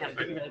didn't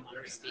really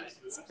want to speak.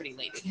 It's pretty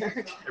late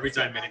here. Every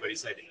time anybody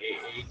said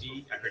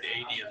AAD, I heard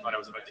AD and thought I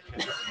was about to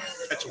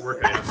catch a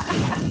work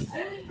item.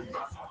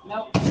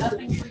 Nope,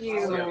 nothing for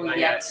you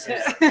yet.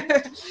 You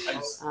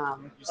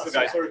still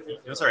guys,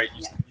 that's all right.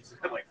 You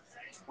have like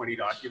 20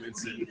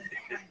 documents and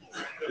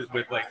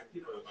with like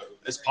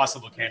as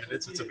possible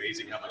candidates. It's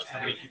amazing how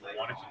many people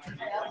want to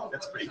contribute. Like,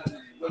 that's pretty cool.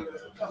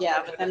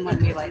 Yeah, but then when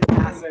we like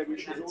ask them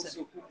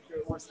to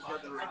force them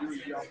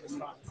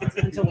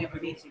to until we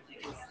release it,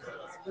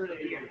 it's really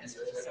weird.